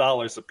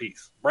 $12 a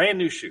piece. Brand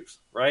new shoes,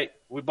 right?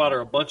 We bought her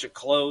a bunch of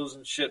clothes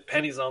and shit,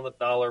 pennies on the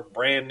dollar,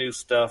 brand new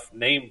stuff,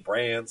 name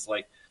brands.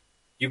 Like,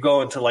 you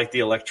go into like the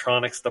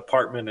electronics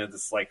department and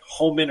it's like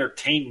home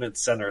entertainment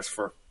centers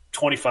for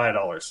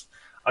 $25.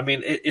 I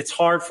mean, it's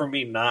hard for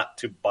me not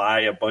to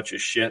buy a bunch of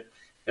shit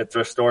at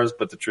thrift stores,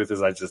 but the truth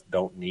is I just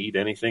don't need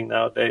anything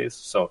nowadays.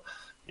 So,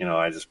 you know,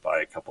 I just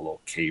buy a couple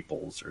little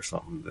cables or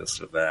something,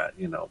 this or that,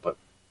 you know. But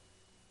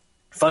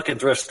fucking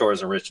thrift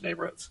stores in rich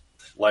neighborhoods.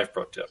 Life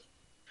pro tip.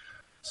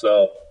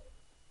 So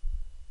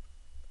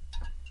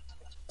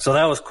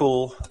that was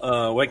cool.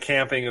 Went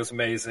camping. It was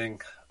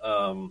amazing.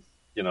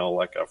 You know,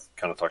 like I've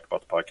kind of talked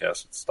about the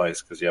podcast, it's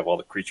nice because you have all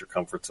the creature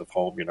comforts of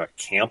home. You're not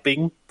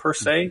camping per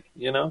se,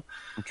 you know.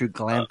 Aren't you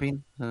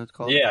glamping? It's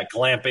called? Yeah,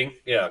 glamping.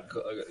 Yeah,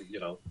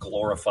 you know,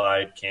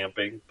 glorified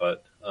camping,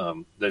 but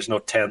there's no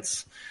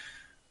tents.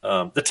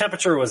 The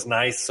temperature was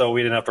nice, so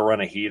we didn't have to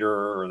run a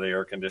heater or the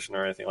air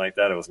conditioner or anything like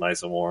that. It was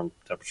nice and warm.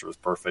 Temperature was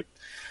perfect.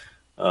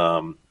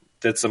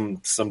 Did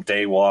some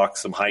day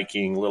walks, some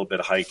hiking, a little bit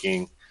of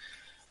hiking.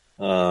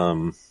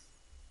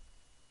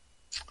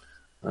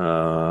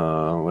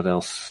 What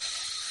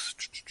else?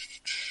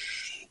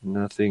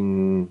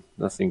 Nothing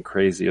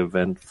crazy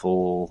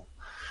eventful.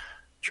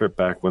 Trip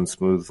back went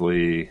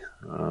smoothly.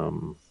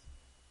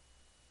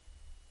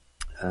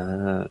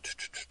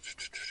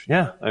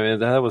 Yeah, I mean,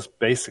 that was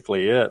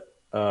basically it.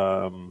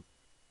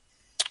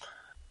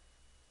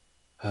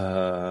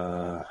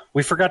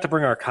 We forgot to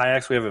bring our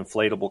kayaks. We have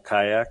inflatable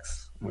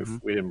kayaks.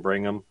 We didn't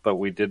bring them, but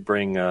we did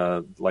bring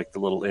like the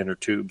little inner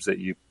tubes that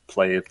you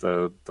play at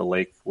the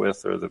lake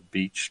with, or the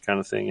beach kind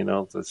of thing, you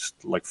know, that's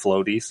like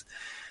floaties.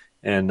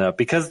 And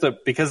because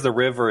the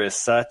river is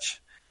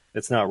such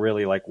it's not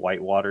really like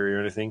whitewater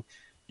or anything.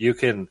 You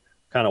can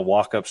kind of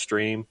walk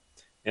upstream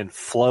and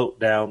float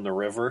down the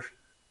river.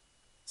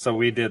 So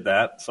we did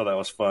that. So that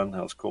was fun.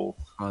 That was cool.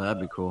 Oh,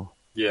 that'd be cool.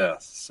 Yeah.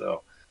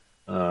 So,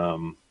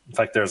 in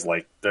fact, there's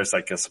like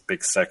a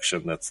big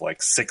section that's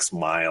like 6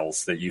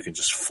 miles that you can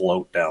just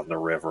float down the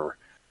river,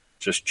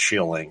 just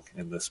chilling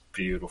in this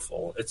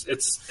beautiful.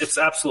 It's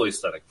absolutely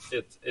stunning.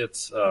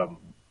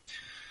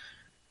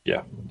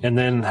 Yeah, and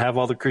then have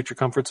all the creature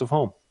comforts of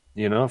home.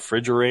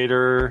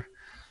 Refrigerator.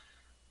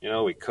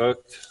 We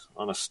cooked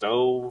on a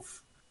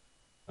stove.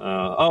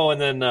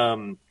 And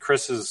then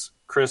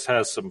Chris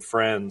has some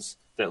friends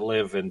that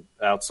live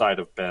outside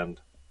of Bend.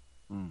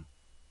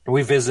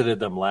 We visited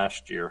them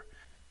last year,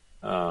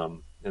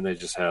 and they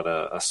just had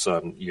a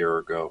son a year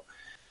ago,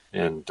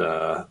 and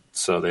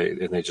so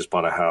they just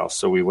bought a house.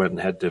 So we went and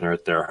had dinner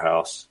at their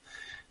house,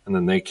 and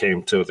then they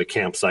came to the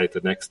campsite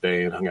the next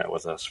day and hung out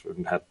with us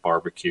and had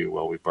barbecue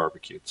while we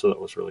barbecued. So that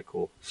was really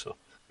cool. So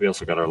we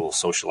also got our little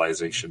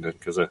socialization in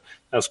because that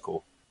was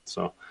cool.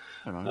 So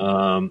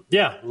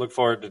look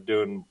forward to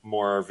doing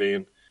more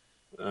RVing.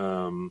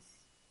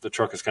 The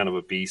truck is kind of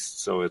a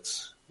beast, so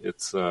it's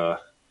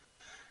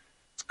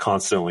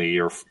constantly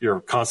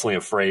you're constantly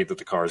afraid that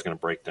the car is going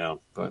to break down,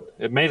 but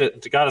it made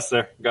it. It got us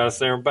there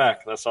and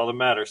back. That's all that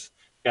matters.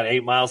 Got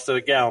 8 miles to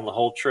the gallon the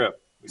whole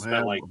trip. We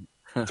spent like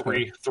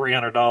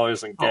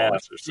 $300 in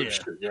gas or some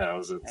shit. Yeah, it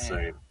was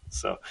insane.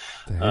 So,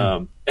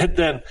 and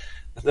then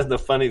the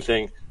funny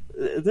thing,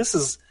 this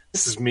is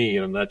me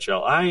in a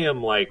nutshell. I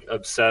am like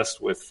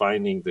obsessed with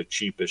finding the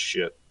cheapest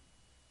shit,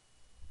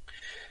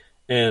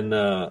 and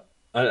I'm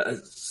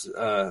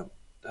on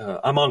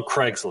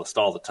Craigslist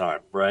all the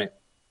time, right?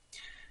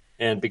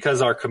 And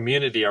because our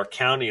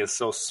county is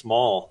so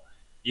small,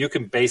 you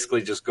can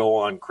basically just go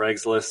on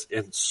Craigslist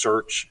and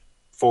search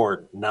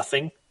for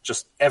nothing,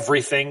 just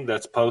everything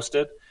that's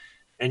posted.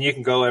 And you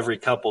can go every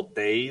couple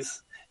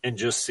days and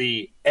just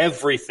see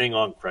everything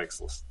on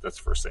Craigslist that's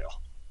for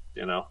sale.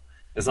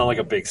 It's not like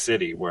a big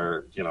city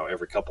where,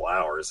 every couple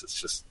hours it's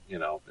just,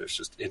 there's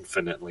just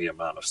infinitely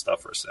amount of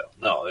stuff for sale.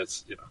 No,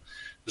 it's,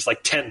 there's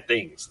like 10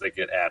 things that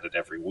get added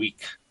every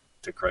week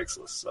to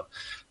Craigslist. So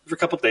every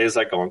couple of days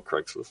I go on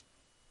Craigslist.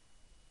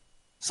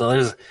 So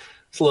there's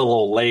this little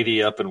old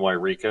lady up in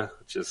Wairika,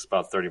 which is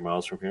about 30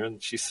 miles from here,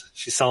 and she's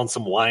selling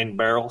some wine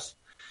barrels.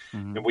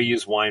 Mm-hmm. And we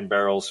use wine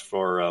barrels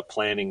for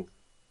planting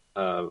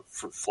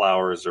for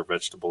flowers or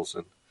vegetables.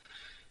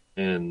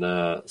 And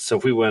so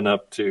we went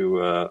up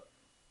to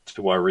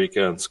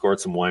Wairika and scored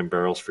some wine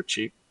barrels for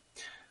cheap.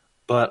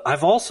 But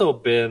I've also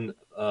been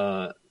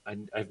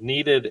I've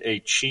needed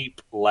a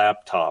cheap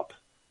laptop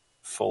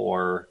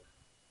for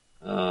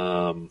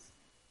my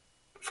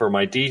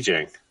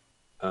DJing.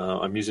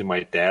 I'm using my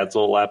dad's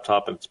old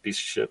laptop, and it's a piece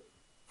of shit.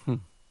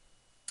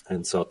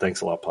 And so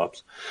thanks a lot,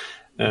 Pops.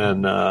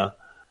 And so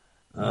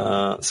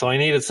I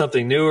needed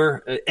something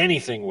newer.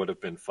 Anything would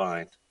have been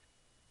fine.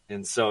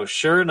 And so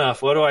sure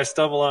enough, what do I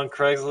stumble on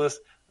Craigslist?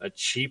 A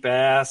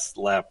cheap-ass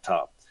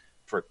laptop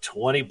for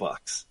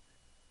 $20.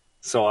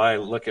 So I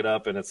look it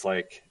up, and it's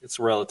like it's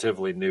a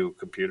relatively new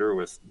computer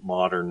with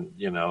modern,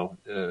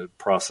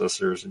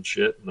 processors and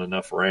shit and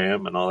enough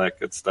RAM and all that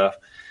good stuff.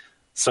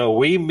 So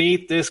we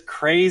meet this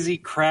crazy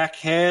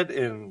crackhead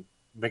in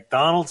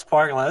McDonald's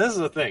parking lot. This is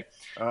the thing.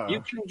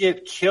 You can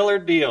get killer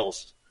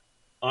deals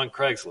on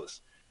Craigslist,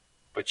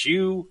 but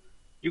you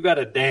got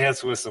to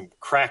dance with some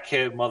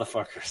crackhead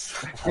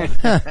motherfuckers.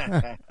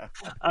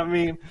 I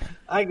mean,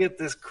 I get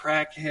this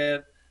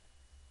crackhead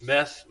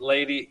meth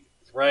lady,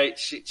 right?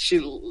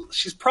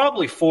 She's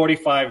probably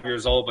 45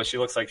 years old, but she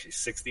looks like she's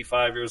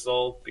 65 years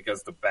old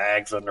because the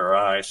bag's under her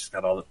eyes. She's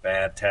got all the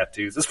bad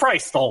tattoos. It's probably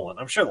stolen.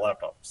 I'm sure the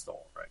laptop was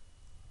stolen, right?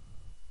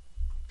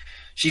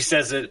 She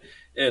says it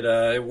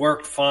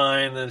worked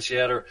fine, and she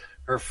had her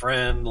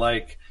friend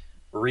like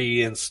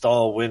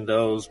reinstall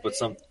Windows, but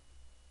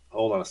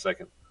hold on a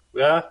second.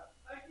 Yeah?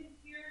 I can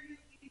hear you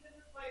even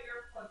if my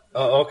AirPods.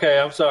 Oh, okay,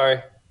 I'm sorry.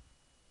 I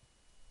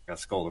got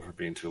scolded for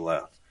being too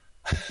loud.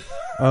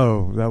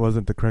 Oh, that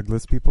wasn't the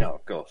Craigslist people?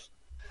 No, Ghost.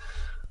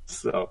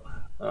 So,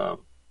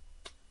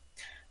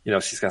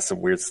 she's got some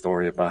weird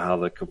story about how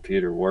the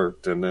computer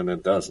worked, and then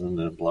it doesn't,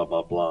 and blah,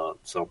 blah, blah.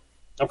 So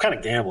I'm kind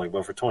of gambling,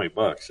 but for $20,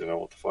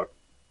 what the fuck?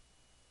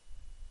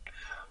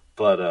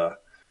 But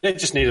it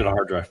just needed a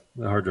hard drive.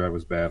 The hard drive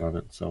was bad on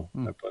it, so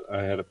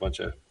I had a bunch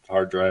of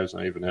hard drives.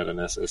 I even had an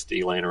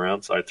SSD laying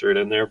around, so I threw it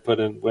in there, put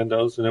in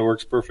Windows, and it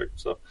works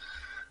perfect. So,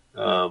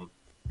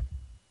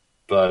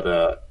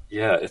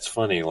 yeah, it's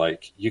funny.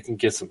 Like you can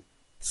get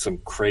some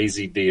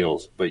crazy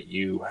deals, but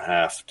you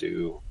got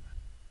to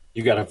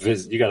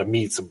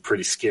meet some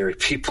pretty scary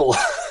people.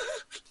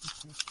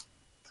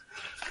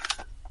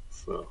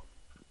 So,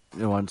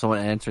 you want someone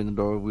answering the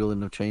door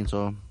wielding a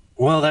chainsaw?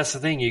 Well, that's the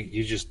thing.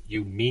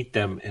 You meet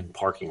them in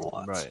parking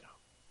lots, right?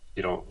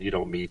 You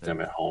don't meet them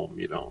at home.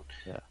 You don't.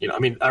 Yeah. I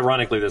mean,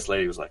 ironically, this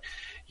lady was like,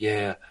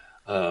 "Yeah,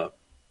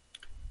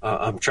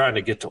 I'm trying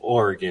to get to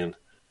Oregon,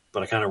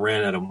 but I kind of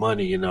ran out of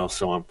money,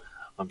 so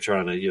I'm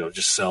trying to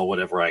just sell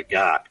whatever I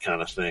got,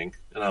 kind of thing."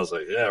 And I was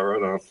like, "Yeah,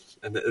 right on."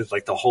 And it's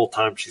like the whole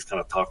time she's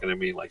kind of talking to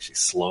me like she's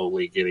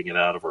slowly getting it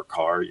out of her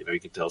car. You know, you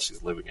can tell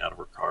she's living out of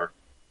her car.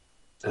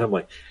 And I'm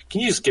like,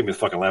 can you just give me the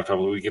fucking laptop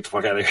and we get the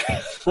fuck out of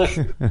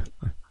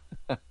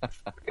here?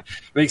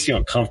 Makes you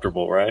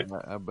uncomfortable, right?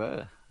 I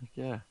bet.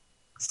 Yeah.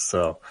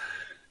 So,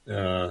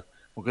 well,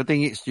 good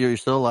thing you're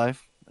still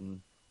alive.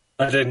 And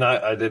I did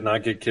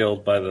not get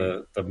killed by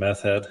the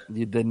meth head.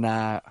 You did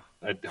not.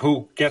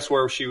 Guess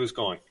where she was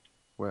going?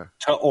 Where?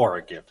 To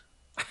Oregon.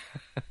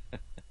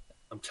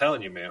 I'm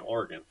telling you, man,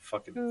 Oregon,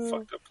 fucking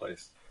fucked up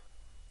place.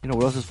 You know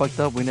what else is fucked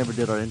up? We never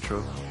did our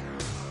intro.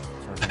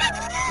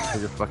 So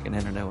your fucking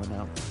internet went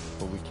out.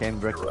 But we can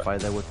rectify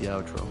that with the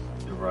outro.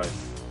 You're right.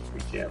 We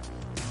can.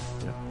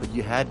 Yeah. But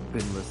you had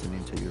been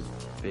listening to your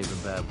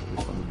favorite Bad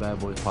Boys from the Bad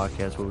Boys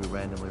podcast where we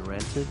randomly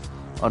ranted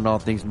on all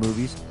things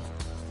movies.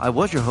 I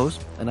was your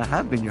host, and I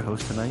have been your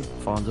host tonight,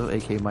 Fonzo,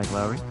 a.k.a. Mike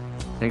Lowry.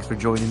 Thanks for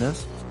joining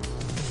us.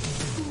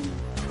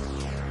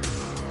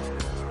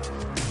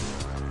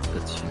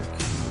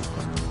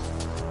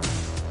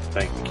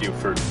 Thank you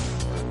for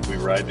we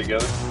ride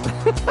together.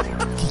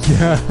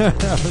 Yeah.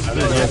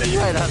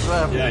 That's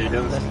right. Yeah, you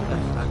did.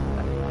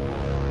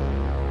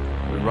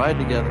 We ride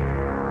together.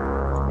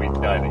 We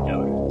die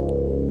together.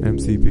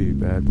 MCB,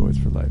 Bad Boys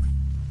for Life.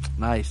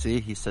 Nice. See,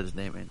 he said his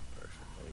name in.